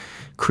and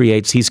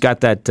creates. He's got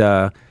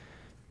that.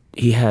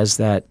 He has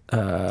that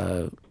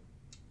hat.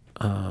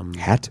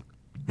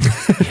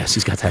 Yes,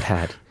 he's got that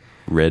hat.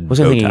 Red. What was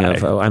I thinking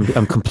of? Oh,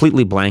 I'm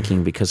completely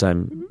blanking because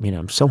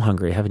I'm so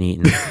hungry. I haven't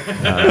eaten.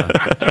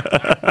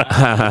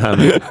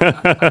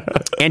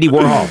 Andy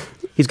Warhol.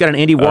 He's got an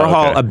Andy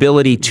Warhol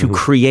ability to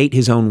create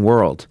his own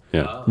world.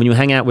 Yeah. When you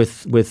hang out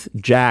with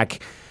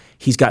Jack,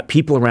 he's got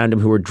people around him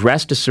who are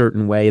dressed a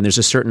certain way, and there's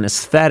a certain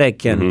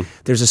aesthetic, and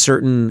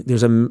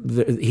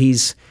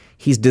he's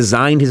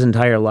designed his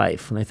entire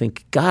life. And I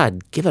think,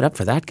 God, give it up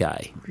for that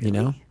guy.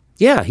 Really?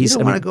 Yeah, You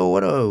don't want to go,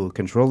 what a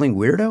controlling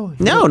weirdo?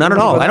 No, not at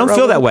all. I don't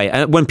feel that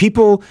way. When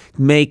people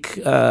make,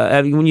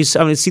 when you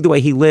see the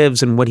way he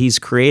lives and what he's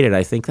created,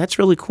 I think that's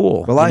really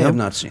cool. Well, I have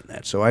not seen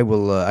that, so I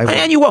will.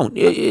 And you won't.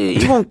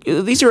 You won't.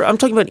 These are. I'm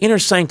talking about inner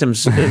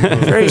sanctums,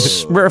 very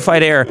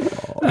rarefied air.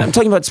 I'm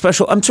talking about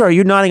special. I'm sorry,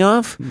 you're nodding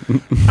off.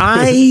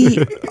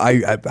 I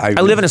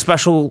live in a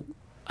special.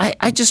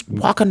 I just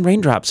walk on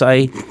raindrops.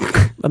 A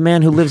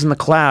man who lives in the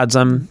clouds.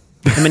 I'm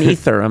an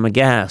ether. I'm a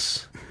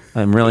gas.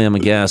 I'm a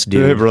gas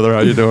dude. Hey, brother, how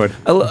you doing?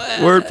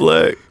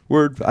 Wordplay.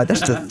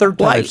 That's the third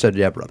time I've said,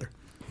 yeah, brother.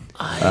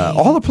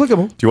 All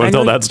applicable. Do you want to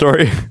tell that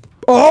story?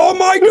 Oh,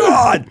 my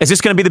God! Is this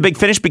going to be the big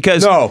finish?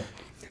 Because No.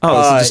 Oh,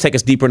 this will just take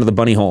us deeper into the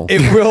bunny hole. It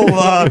will.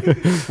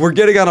 We're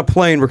getting on a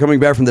plane. We're coming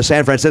back from the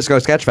San Francisco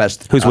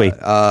Sketchfest. Who's we?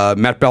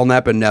 Matt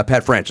Belknap and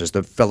Pat Francis,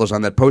 the fellows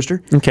on that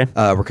poster. Okay.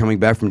 We're coming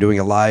back from doing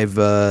a live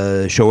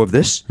show of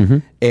this.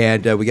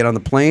 And we get on the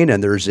plane,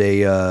 and there's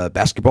a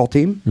basketball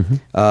team.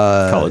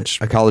 A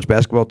college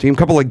basketball team. A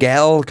couple of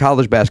gal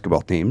college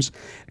basketball teams.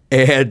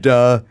 And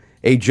a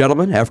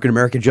gentleman,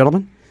 African-American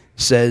gentleman,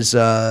 says...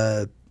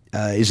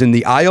 is in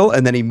the aisle,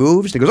 and then he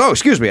moves. And he goes, "Oh,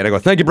 excuse me." And I go,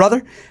 "Thank you,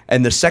 brother."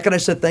 And the second I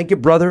said, "Thank you,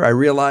 brother," I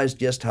realized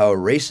just how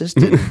racist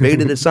and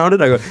baited it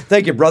sounded. I go,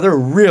 "Thank you, brother.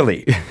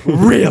 Really,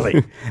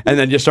 really." And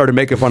then just started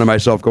making fun of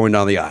myself going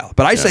down the aisle.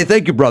 But I say,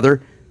 "Thank you,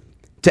 brother,"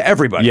 to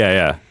everybody.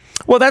 Yeah.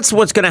 Well, that's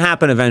what's going to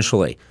happen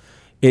eventually.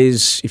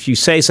 Is if you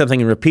say something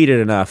and repeat it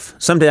enough,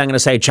 someday I'm going to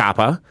say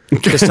 "choppa"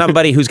 to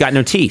somebody who's got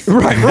no teeth.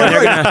 Right.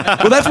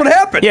 Well, that's what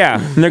happened.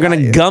 Yeah, and they're going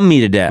to gum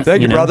me to death.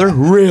 Thank you, brother.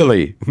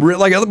 Really,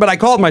 but I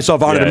called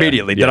myself on it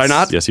immediately. Yes. Did I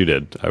not? Yes, you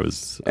did. I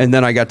was. And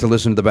then I got to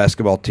listen to the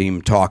basketball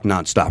team talk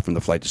nonstop from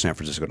the flight to San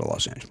Francisco to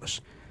Los Angeles.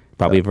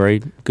 Probably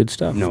very good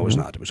stuff. No, it was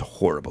not. It was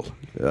horrible.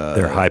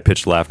 Their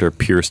high-pitched laughter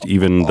pierced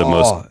even the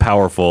most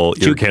powerful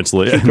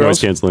ear-canceling,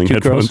 noise-canceling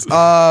headphones.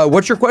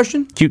 What's your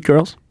question? Cute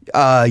girls?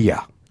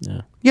 Yeah.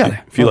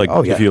 Yeah. If you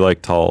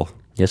like tall,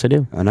 Yes, I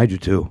do. And I do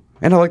too.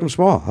 And I like them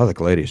small. I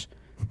like ladies.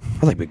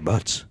 I like big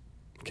butts.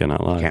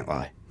 cannot lie. Can't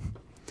lie.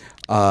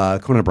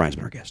 Conan O'Brien's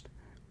been our guest,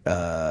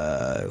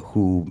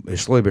 who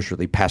is slowly but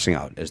surely passing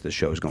out as the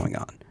show is going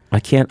on. I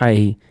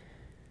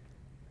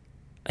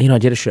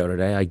did a show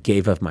today. I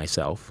gave of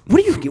myself.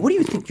 What do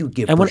you think you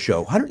give per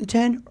show?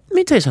 110? Let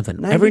me tell you something.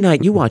 90? Every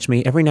night, you watch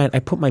me. Every night, I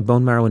put my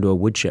bone marrow into a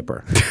wood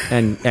chipper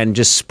and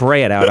just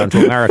spray it out onto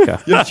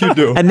America. Yes, you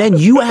do. And then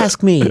you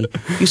ask me.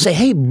 You say,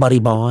 "Hey, buddy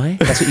boy."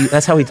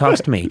 That's how he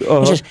talks to me.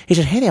 He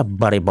says, "Hey there,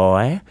 buddy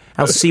boy.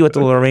 I'll see you at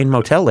the Lorraine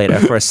Motel later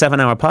for a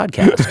 7-hour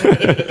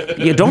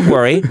podcast. Don't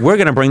worry, we're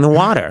going to bring the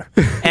water."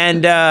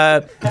 And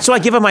so I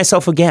give of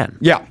myself again.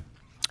 Yeah.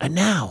 And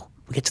now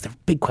we get to the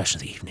big question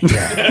of the evening.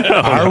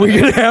 Are we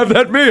going to have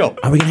that meal?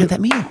 Are we going to have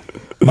that meal?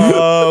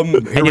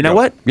 And you know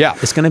what? Yeah.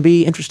 It's going to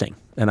be interesting.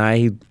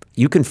 And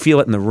you can feel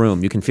it in the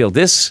room. You can feel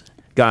this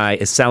guy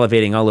is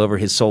salivating all over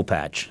his soul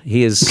patch.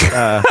 He is,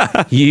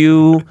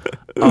 you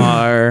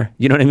know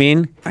what I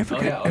mean? I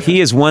forgot. He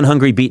is one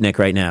hungry beatnik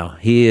right now.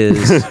 He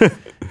is,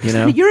 You're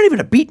not even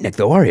a beatnik,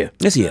 though, are you?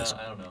 Yes, he is.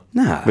 I don't know.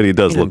 Nah. But he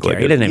does look He like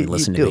it. doesn't even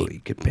listen to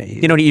me. You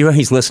You know,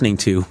 he's listening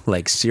to,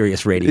 like,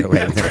 serious radio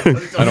right now.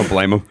 I don't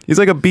blame him. He's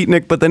like a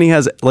beatnik, but then he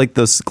has, like,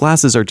 those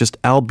glasses are just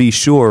Al B.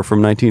 Sure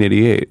from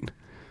 1988.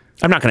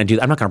 I'm not going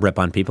to rip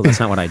on people.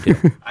 That's not what I do.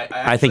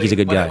 I think he's a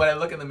good guy. When I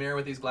look in the mirror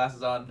with these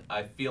glasses on,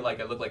 I feel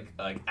like I look like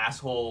an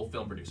asshole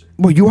film producer.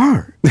 Well, you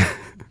are.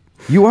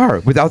 You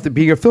are, without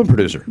being a film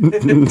producer.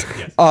 Yes.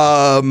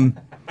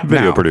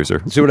 Video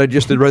producer. See what I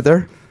just did right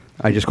there?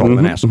 I just called him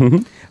an ass.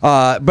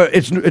 But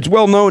it's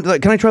well known.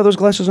 Can I try those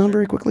glasses on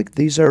very quickly?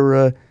 These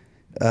are.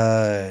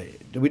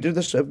 Did we do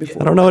this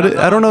before? I don't know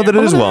that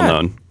it is well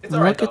known.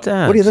 Look at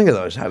that. What do you think of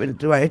those?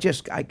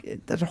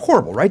 That's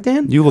horrible, right,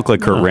 Dan? You look like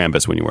Kurt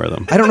Rambis when you wear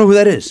them. I don't know who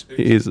that is.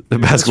 He's a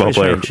basketball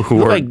player who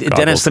wore like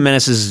Dennis the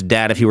Menace's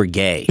dad if he were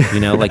gay.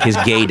 Like his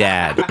gay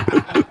dad.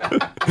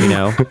 Who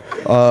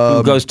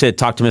goes to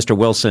talk to Mr.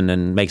 Wilson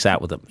and makes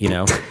out with him.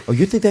 Oh,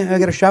 you think that I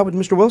got a shot with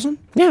Mr. Wilson?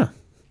 Yeah.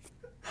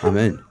 I'm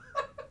in.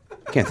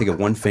 Can't think of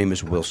one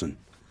famous Wilson.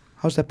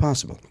 How's that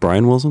possible?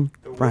 Brian Wilson?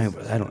 Brian,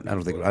 I don't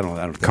think.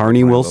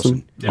 Carney Brian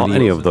Wilson?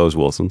 Any of those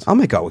Wilsons. I'll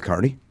make out with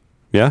Carney.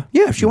 Yeah?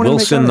 Yeah, if she wanted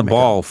Wilson to the make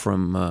ball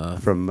from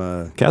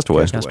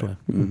Castaway.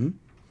 Mm-hmm.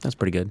 That's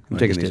pretty good. I'm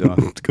taking these off.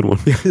 It's a good one.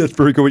 That's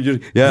pretty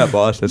good. Yeah,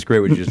 boss. That's great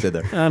what you just did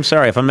there. I'm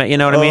sorry if I'm not, you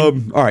know what I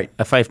mean? All right.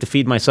 If I have to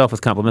feed myself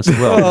with compliments as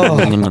well.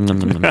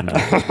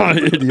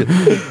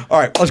 All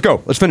right, let's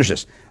go. Let's finish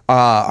this.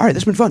 All right,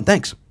 this has been fun.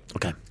 Thanks.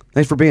 Okay.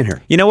 Thanks for being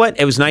here. You know what?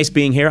 It was nice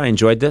being here. I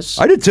enjoyed this.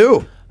 I did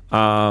too.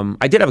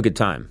 I did have a good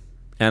time.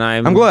 And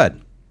I'm glad.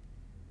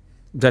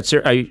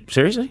 Are you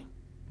seriously?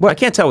 What? I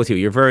can't tell with you.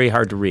 You're very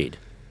hard to read.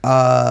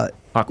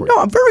 Awkward. No,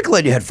 I'm very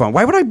glad you had fun.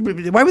 Why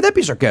would that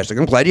be sarcastic?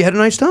 I'm glad you had a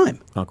nice time.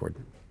 Awkward.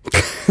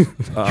 You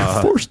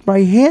forced my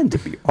hand to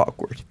be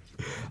awkward.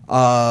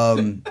 All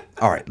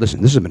right,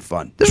 listen, this has been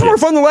fun. This was more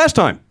fun than last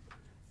time.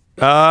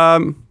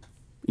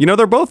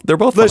 They're both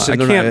Listen,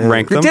 fun. I can't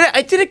rank them.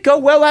 Did it go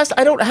well last?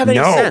 I don't have any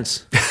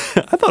sense.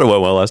 I thought it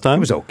went well last time.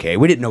 It was okay.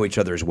 We didn't know each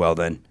other as well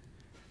then.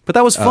 But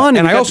that was fun.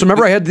 And I also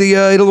remember I had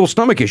a little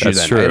stomach issue That's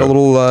then. true. I had a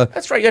little.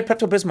 That's right. You had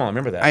Pepto-Bismol. I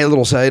remember that. I had a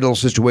little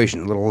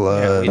situation. I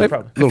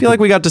feel like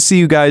we got to see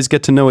you guys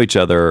get to know each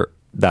other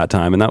that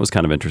time, and that was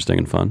kind of interesting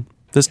and fun.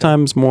 This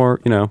time's more,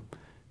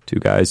 two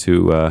guys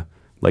who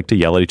like to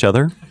yell at each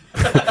other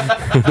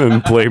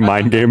and play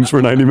mind games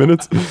for 90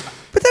 minutes.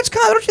 But that's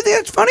kind of, don't you think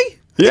that's funny?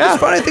 Yeah.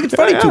 I think it's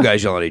funny two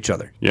guys yelling at each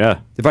other. Yeah.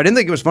 If I didn't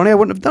think it was funny, I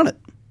wouldn't have done it.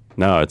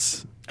 No,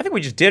 it's... I think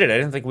we just did it. I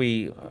didn't think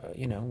we're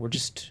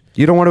just...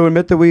 You don't want to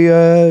admit that we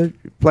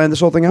planned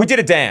this whole thing out? We did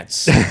a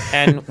dance,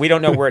 and we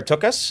don't know where it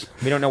took us.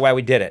 We don't know why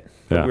we did it.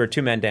 Yeah. We were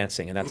two men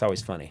dancing, and that's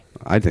always funny.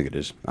 I think it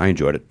is. I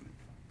enjoyed it.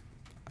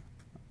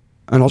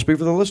 And I'll speak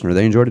for the listener.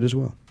 They enjoyed it as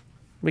well.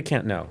 We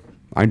can't know.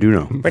 I do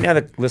know. Right now,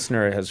 the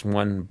listener has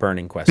one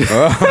burning question.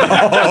 Woohoo!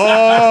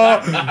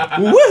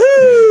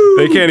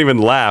 They can't even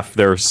laugh.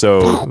 They're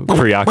so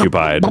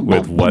preoccupied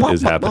with what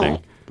is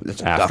happening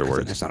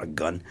afterwards. That's not a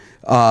gun.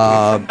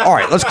 All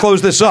right, let's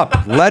close this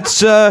up.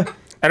 Let's...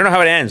 I don't know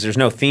how it ends. There's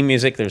no theme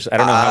music. I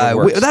don't know how it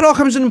works. That all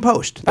comes in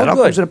post. That all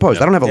comes in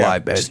post. I don't have a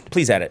live bed. Just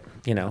please edit.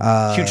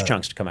 Huge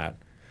chunks to come out.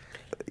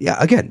 Yeah,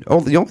 again,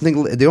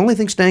 the only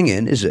thing staying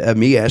in is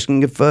me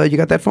asking if you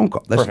got that phone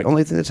call. That's Perfect. the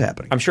only thing that's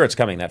happening. I'm sure it's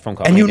coming, that phone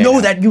call. And you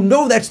know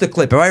that's the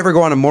clip. If I ever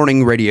go on a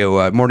morning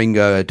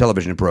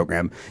television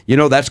program,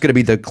 that's going to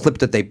be the clip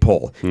that they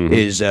pull. Mm-hmm.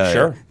 Is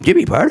Sure.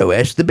 Jimmy Pardo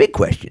asks the big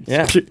questions.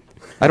 Yeah.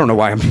 I don't know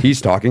why he's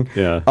talking.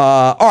 Yeah.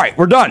 All right,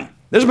 we're done.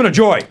 This has been a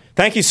joy.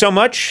 Thank you so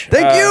much.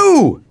 Thank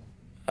you.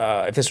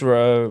 If this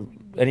were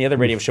any other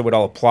radio show, we'd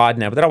all applaud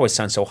now, but that always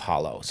sounds so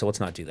hollow. So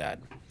let's not do that.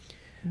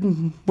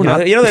 You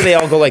know that they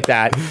all go like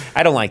that.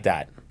 I don't like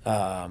that.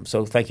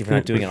 So thank you for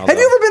not doing it all. Have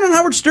you ever been on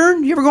Howard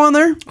Stern? You ever go on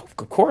there? Of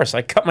course.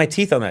 I cut my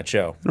teeth on that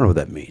show. I don't know what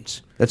that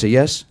means. That's a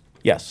yes?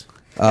 Yes.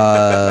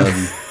 All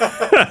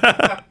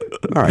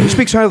right. He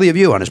speaks highly of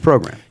you on his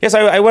program. Yes,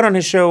 I went on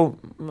his show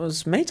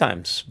many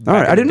times. All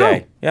right, I didn't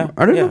know. Yeah,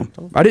 I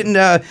didn't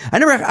know.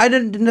 I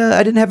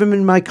didn't have him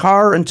in my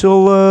car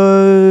until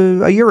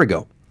a year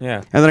ago.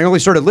 Yeah. And then I only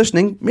started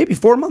listening maybe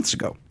 4 months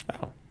ago. Oh,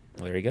 well,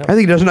 there you go. I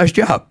think he does a nice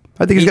job.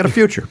 I think he's got a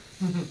future.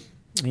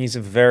 He's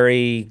a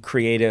very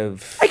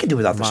creative. I can do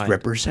without the mind.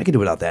 strippers. I can do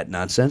without that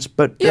nonsense.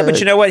 But Yeah, but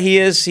you know what he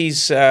is? He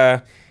is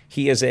a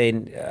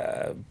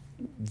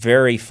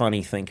very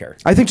funny thinker.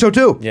 I think so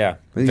too. Yeah,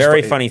 He's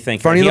very funny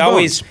thinker. Funny in He the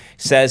always bones.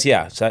 says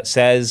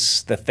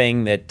the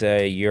thing that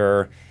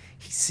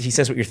he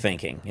says what you're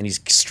thinking, and he's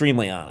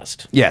extremely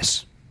honest.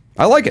 Yes.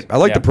 I like it. I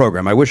like Yeah. the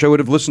program. I wish I would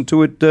have listened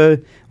to it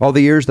all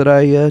the years that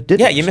I didn't.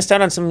 Yeah, you missed out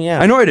on some.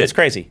 Yeah, I know I did. It's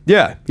crazy.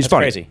 Yeah, he's That's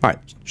funny. crazy. All right,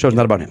 show's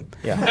not about him.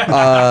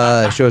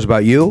 Yeah. Show's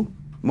about you.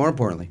 More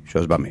importantly,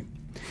 show's about me.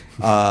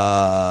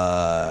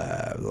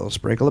 A little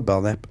sprinkle of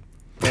Belknap.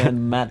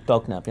 And Matt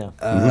Belknap.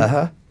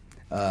 Yeah.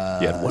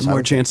 You had one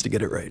more chance to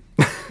get it right.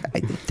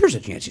 There's a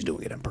chance he's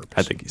doing it on purpose.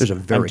 I think he's there's a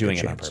very I'm doing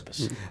good it on chance.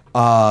 purpose.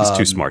 He's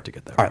too smart to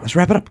get that All right, let's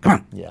wrap it up. Come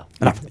on. Yeah.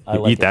 Enough. I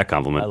like Eat it. that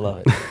compliment. I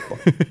love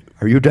it.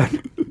 Are you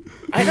done?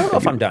 I don't know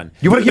if I'm done.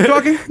 You want to keep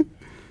talking?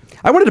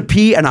 I wanted to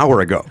pee an hour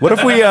ago. What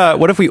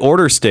if we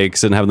order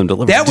steaks and have them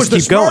delivered? That was Just the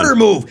keep smarter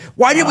move.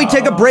 Why didn't we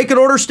take a break and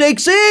order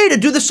steaks in and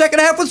do the second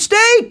half with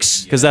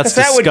steaks? Because that's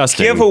That would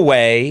disgusting. give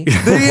away whether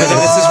this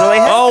is really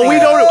happening. Oh, we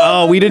don't.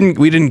 Oh, we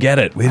didn't get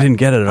it. We didn't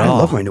get it at I all.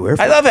 love my new air I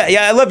fryer. love it.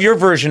 Yeah, I love your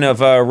version of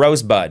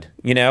Rosebud.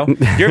 Your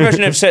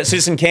version of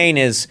Citizen Kane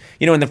is,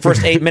 in the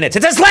first 8 minutes,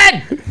 it's a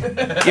sled.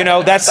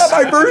 That's Not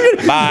my version.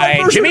 by Not my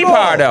version Jimmy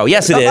at all.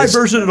 Not My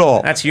version at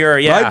all. That's your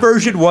My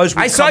version was.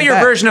 I saw your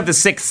version of The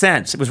Sixth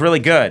Sense. It was really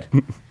good.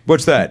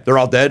 What's that? They're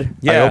all dead?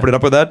 Yeah. I open it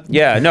up with that?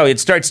 Yeah, no, it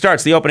starts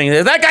the opening.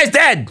 That guy's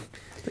dead!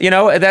 You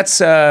know, that's...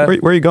 Where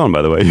are you going,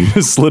 by the way? You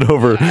just slid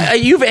over.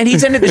 And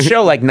he's ended the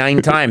show like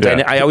 9 times. Yeah.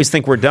 And I always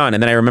think we're done.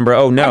 And then I remember,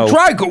 oh, no.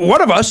 Try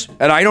one of us,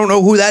 and I don't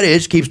know who that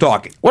is, keeps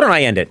talking. Why don't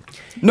I end it?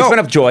 No. It's been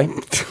of joy.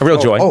 A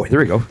real joy. Oh, there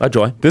we go. A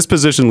joy. This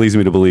position leads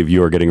me to believe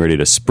you are getting ready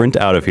to sprint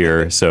out of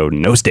here, so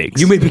no stakes.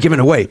 You may be giving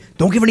away.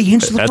 Don't give any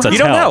hints to the That's a crowd. You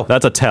don't tell. know.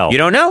 That's a tell. You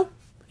don't know?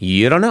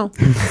 You don't know.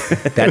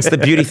 That's the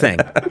beauty thing.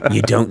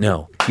 You don't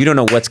know. You don't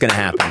know what's going to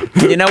happen.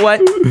 You know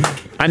what?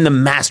 I'm the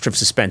master of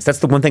suspense. That's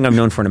the one thing I'm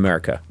known for in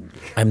America.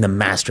 I'm the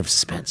master of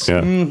suspense.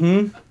 Yeah.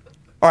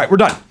 All right, we're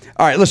done.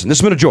 All right, listen, this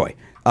has been a joy.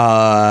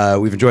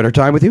 We've enjoyed our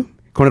time with you.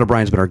 Conan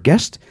O'Brien's been our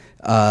guest.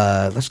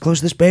 Let's close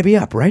this baby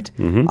up, right?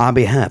 On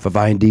behalf of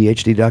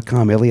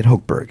INDHD.com, Elliot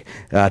Hochberg,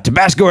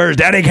 Tabasco Air's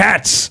Danny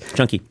Katz,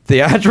 Chunky.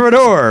 the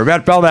entrepreneur,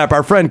 Matt Belknap,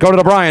 our friend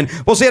Conan O'Brien.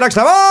 We'll see you next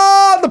time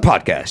on the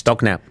podcast.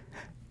 Belknap.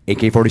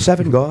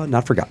 AK-47, gone,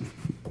 not forgotten.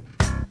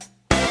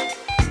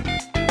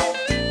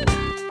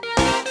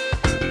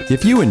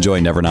 If you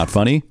enjoy Never Not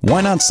Funny, why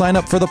not sign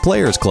up for the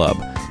Players Club?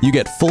 You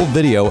get full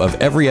video of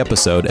every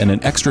episode and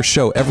an extra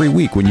show every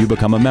week when you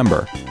become a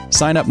member.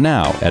 Sign up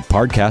now at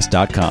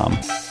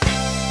podcast.com.